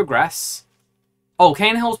 It's progress. Oh,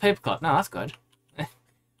 Cane Hill's paperclip. No, that's good.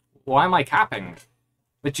 Why am I capping?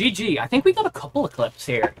 But GG, I think we got a couple of clips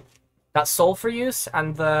here. That sulfur use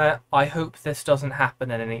and the I hope this doesn't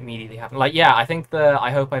happen and it immediately happened. Like, yeah, I think the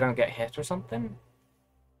I hope I don't get hit or something.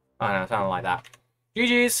 Oh no, something like that.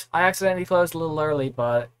 GG's, I accidentally closed a little early,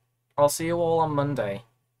 but I'll see you all on Monday.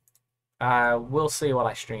 We'll see what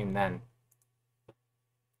I stream then.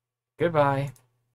 Goodbye.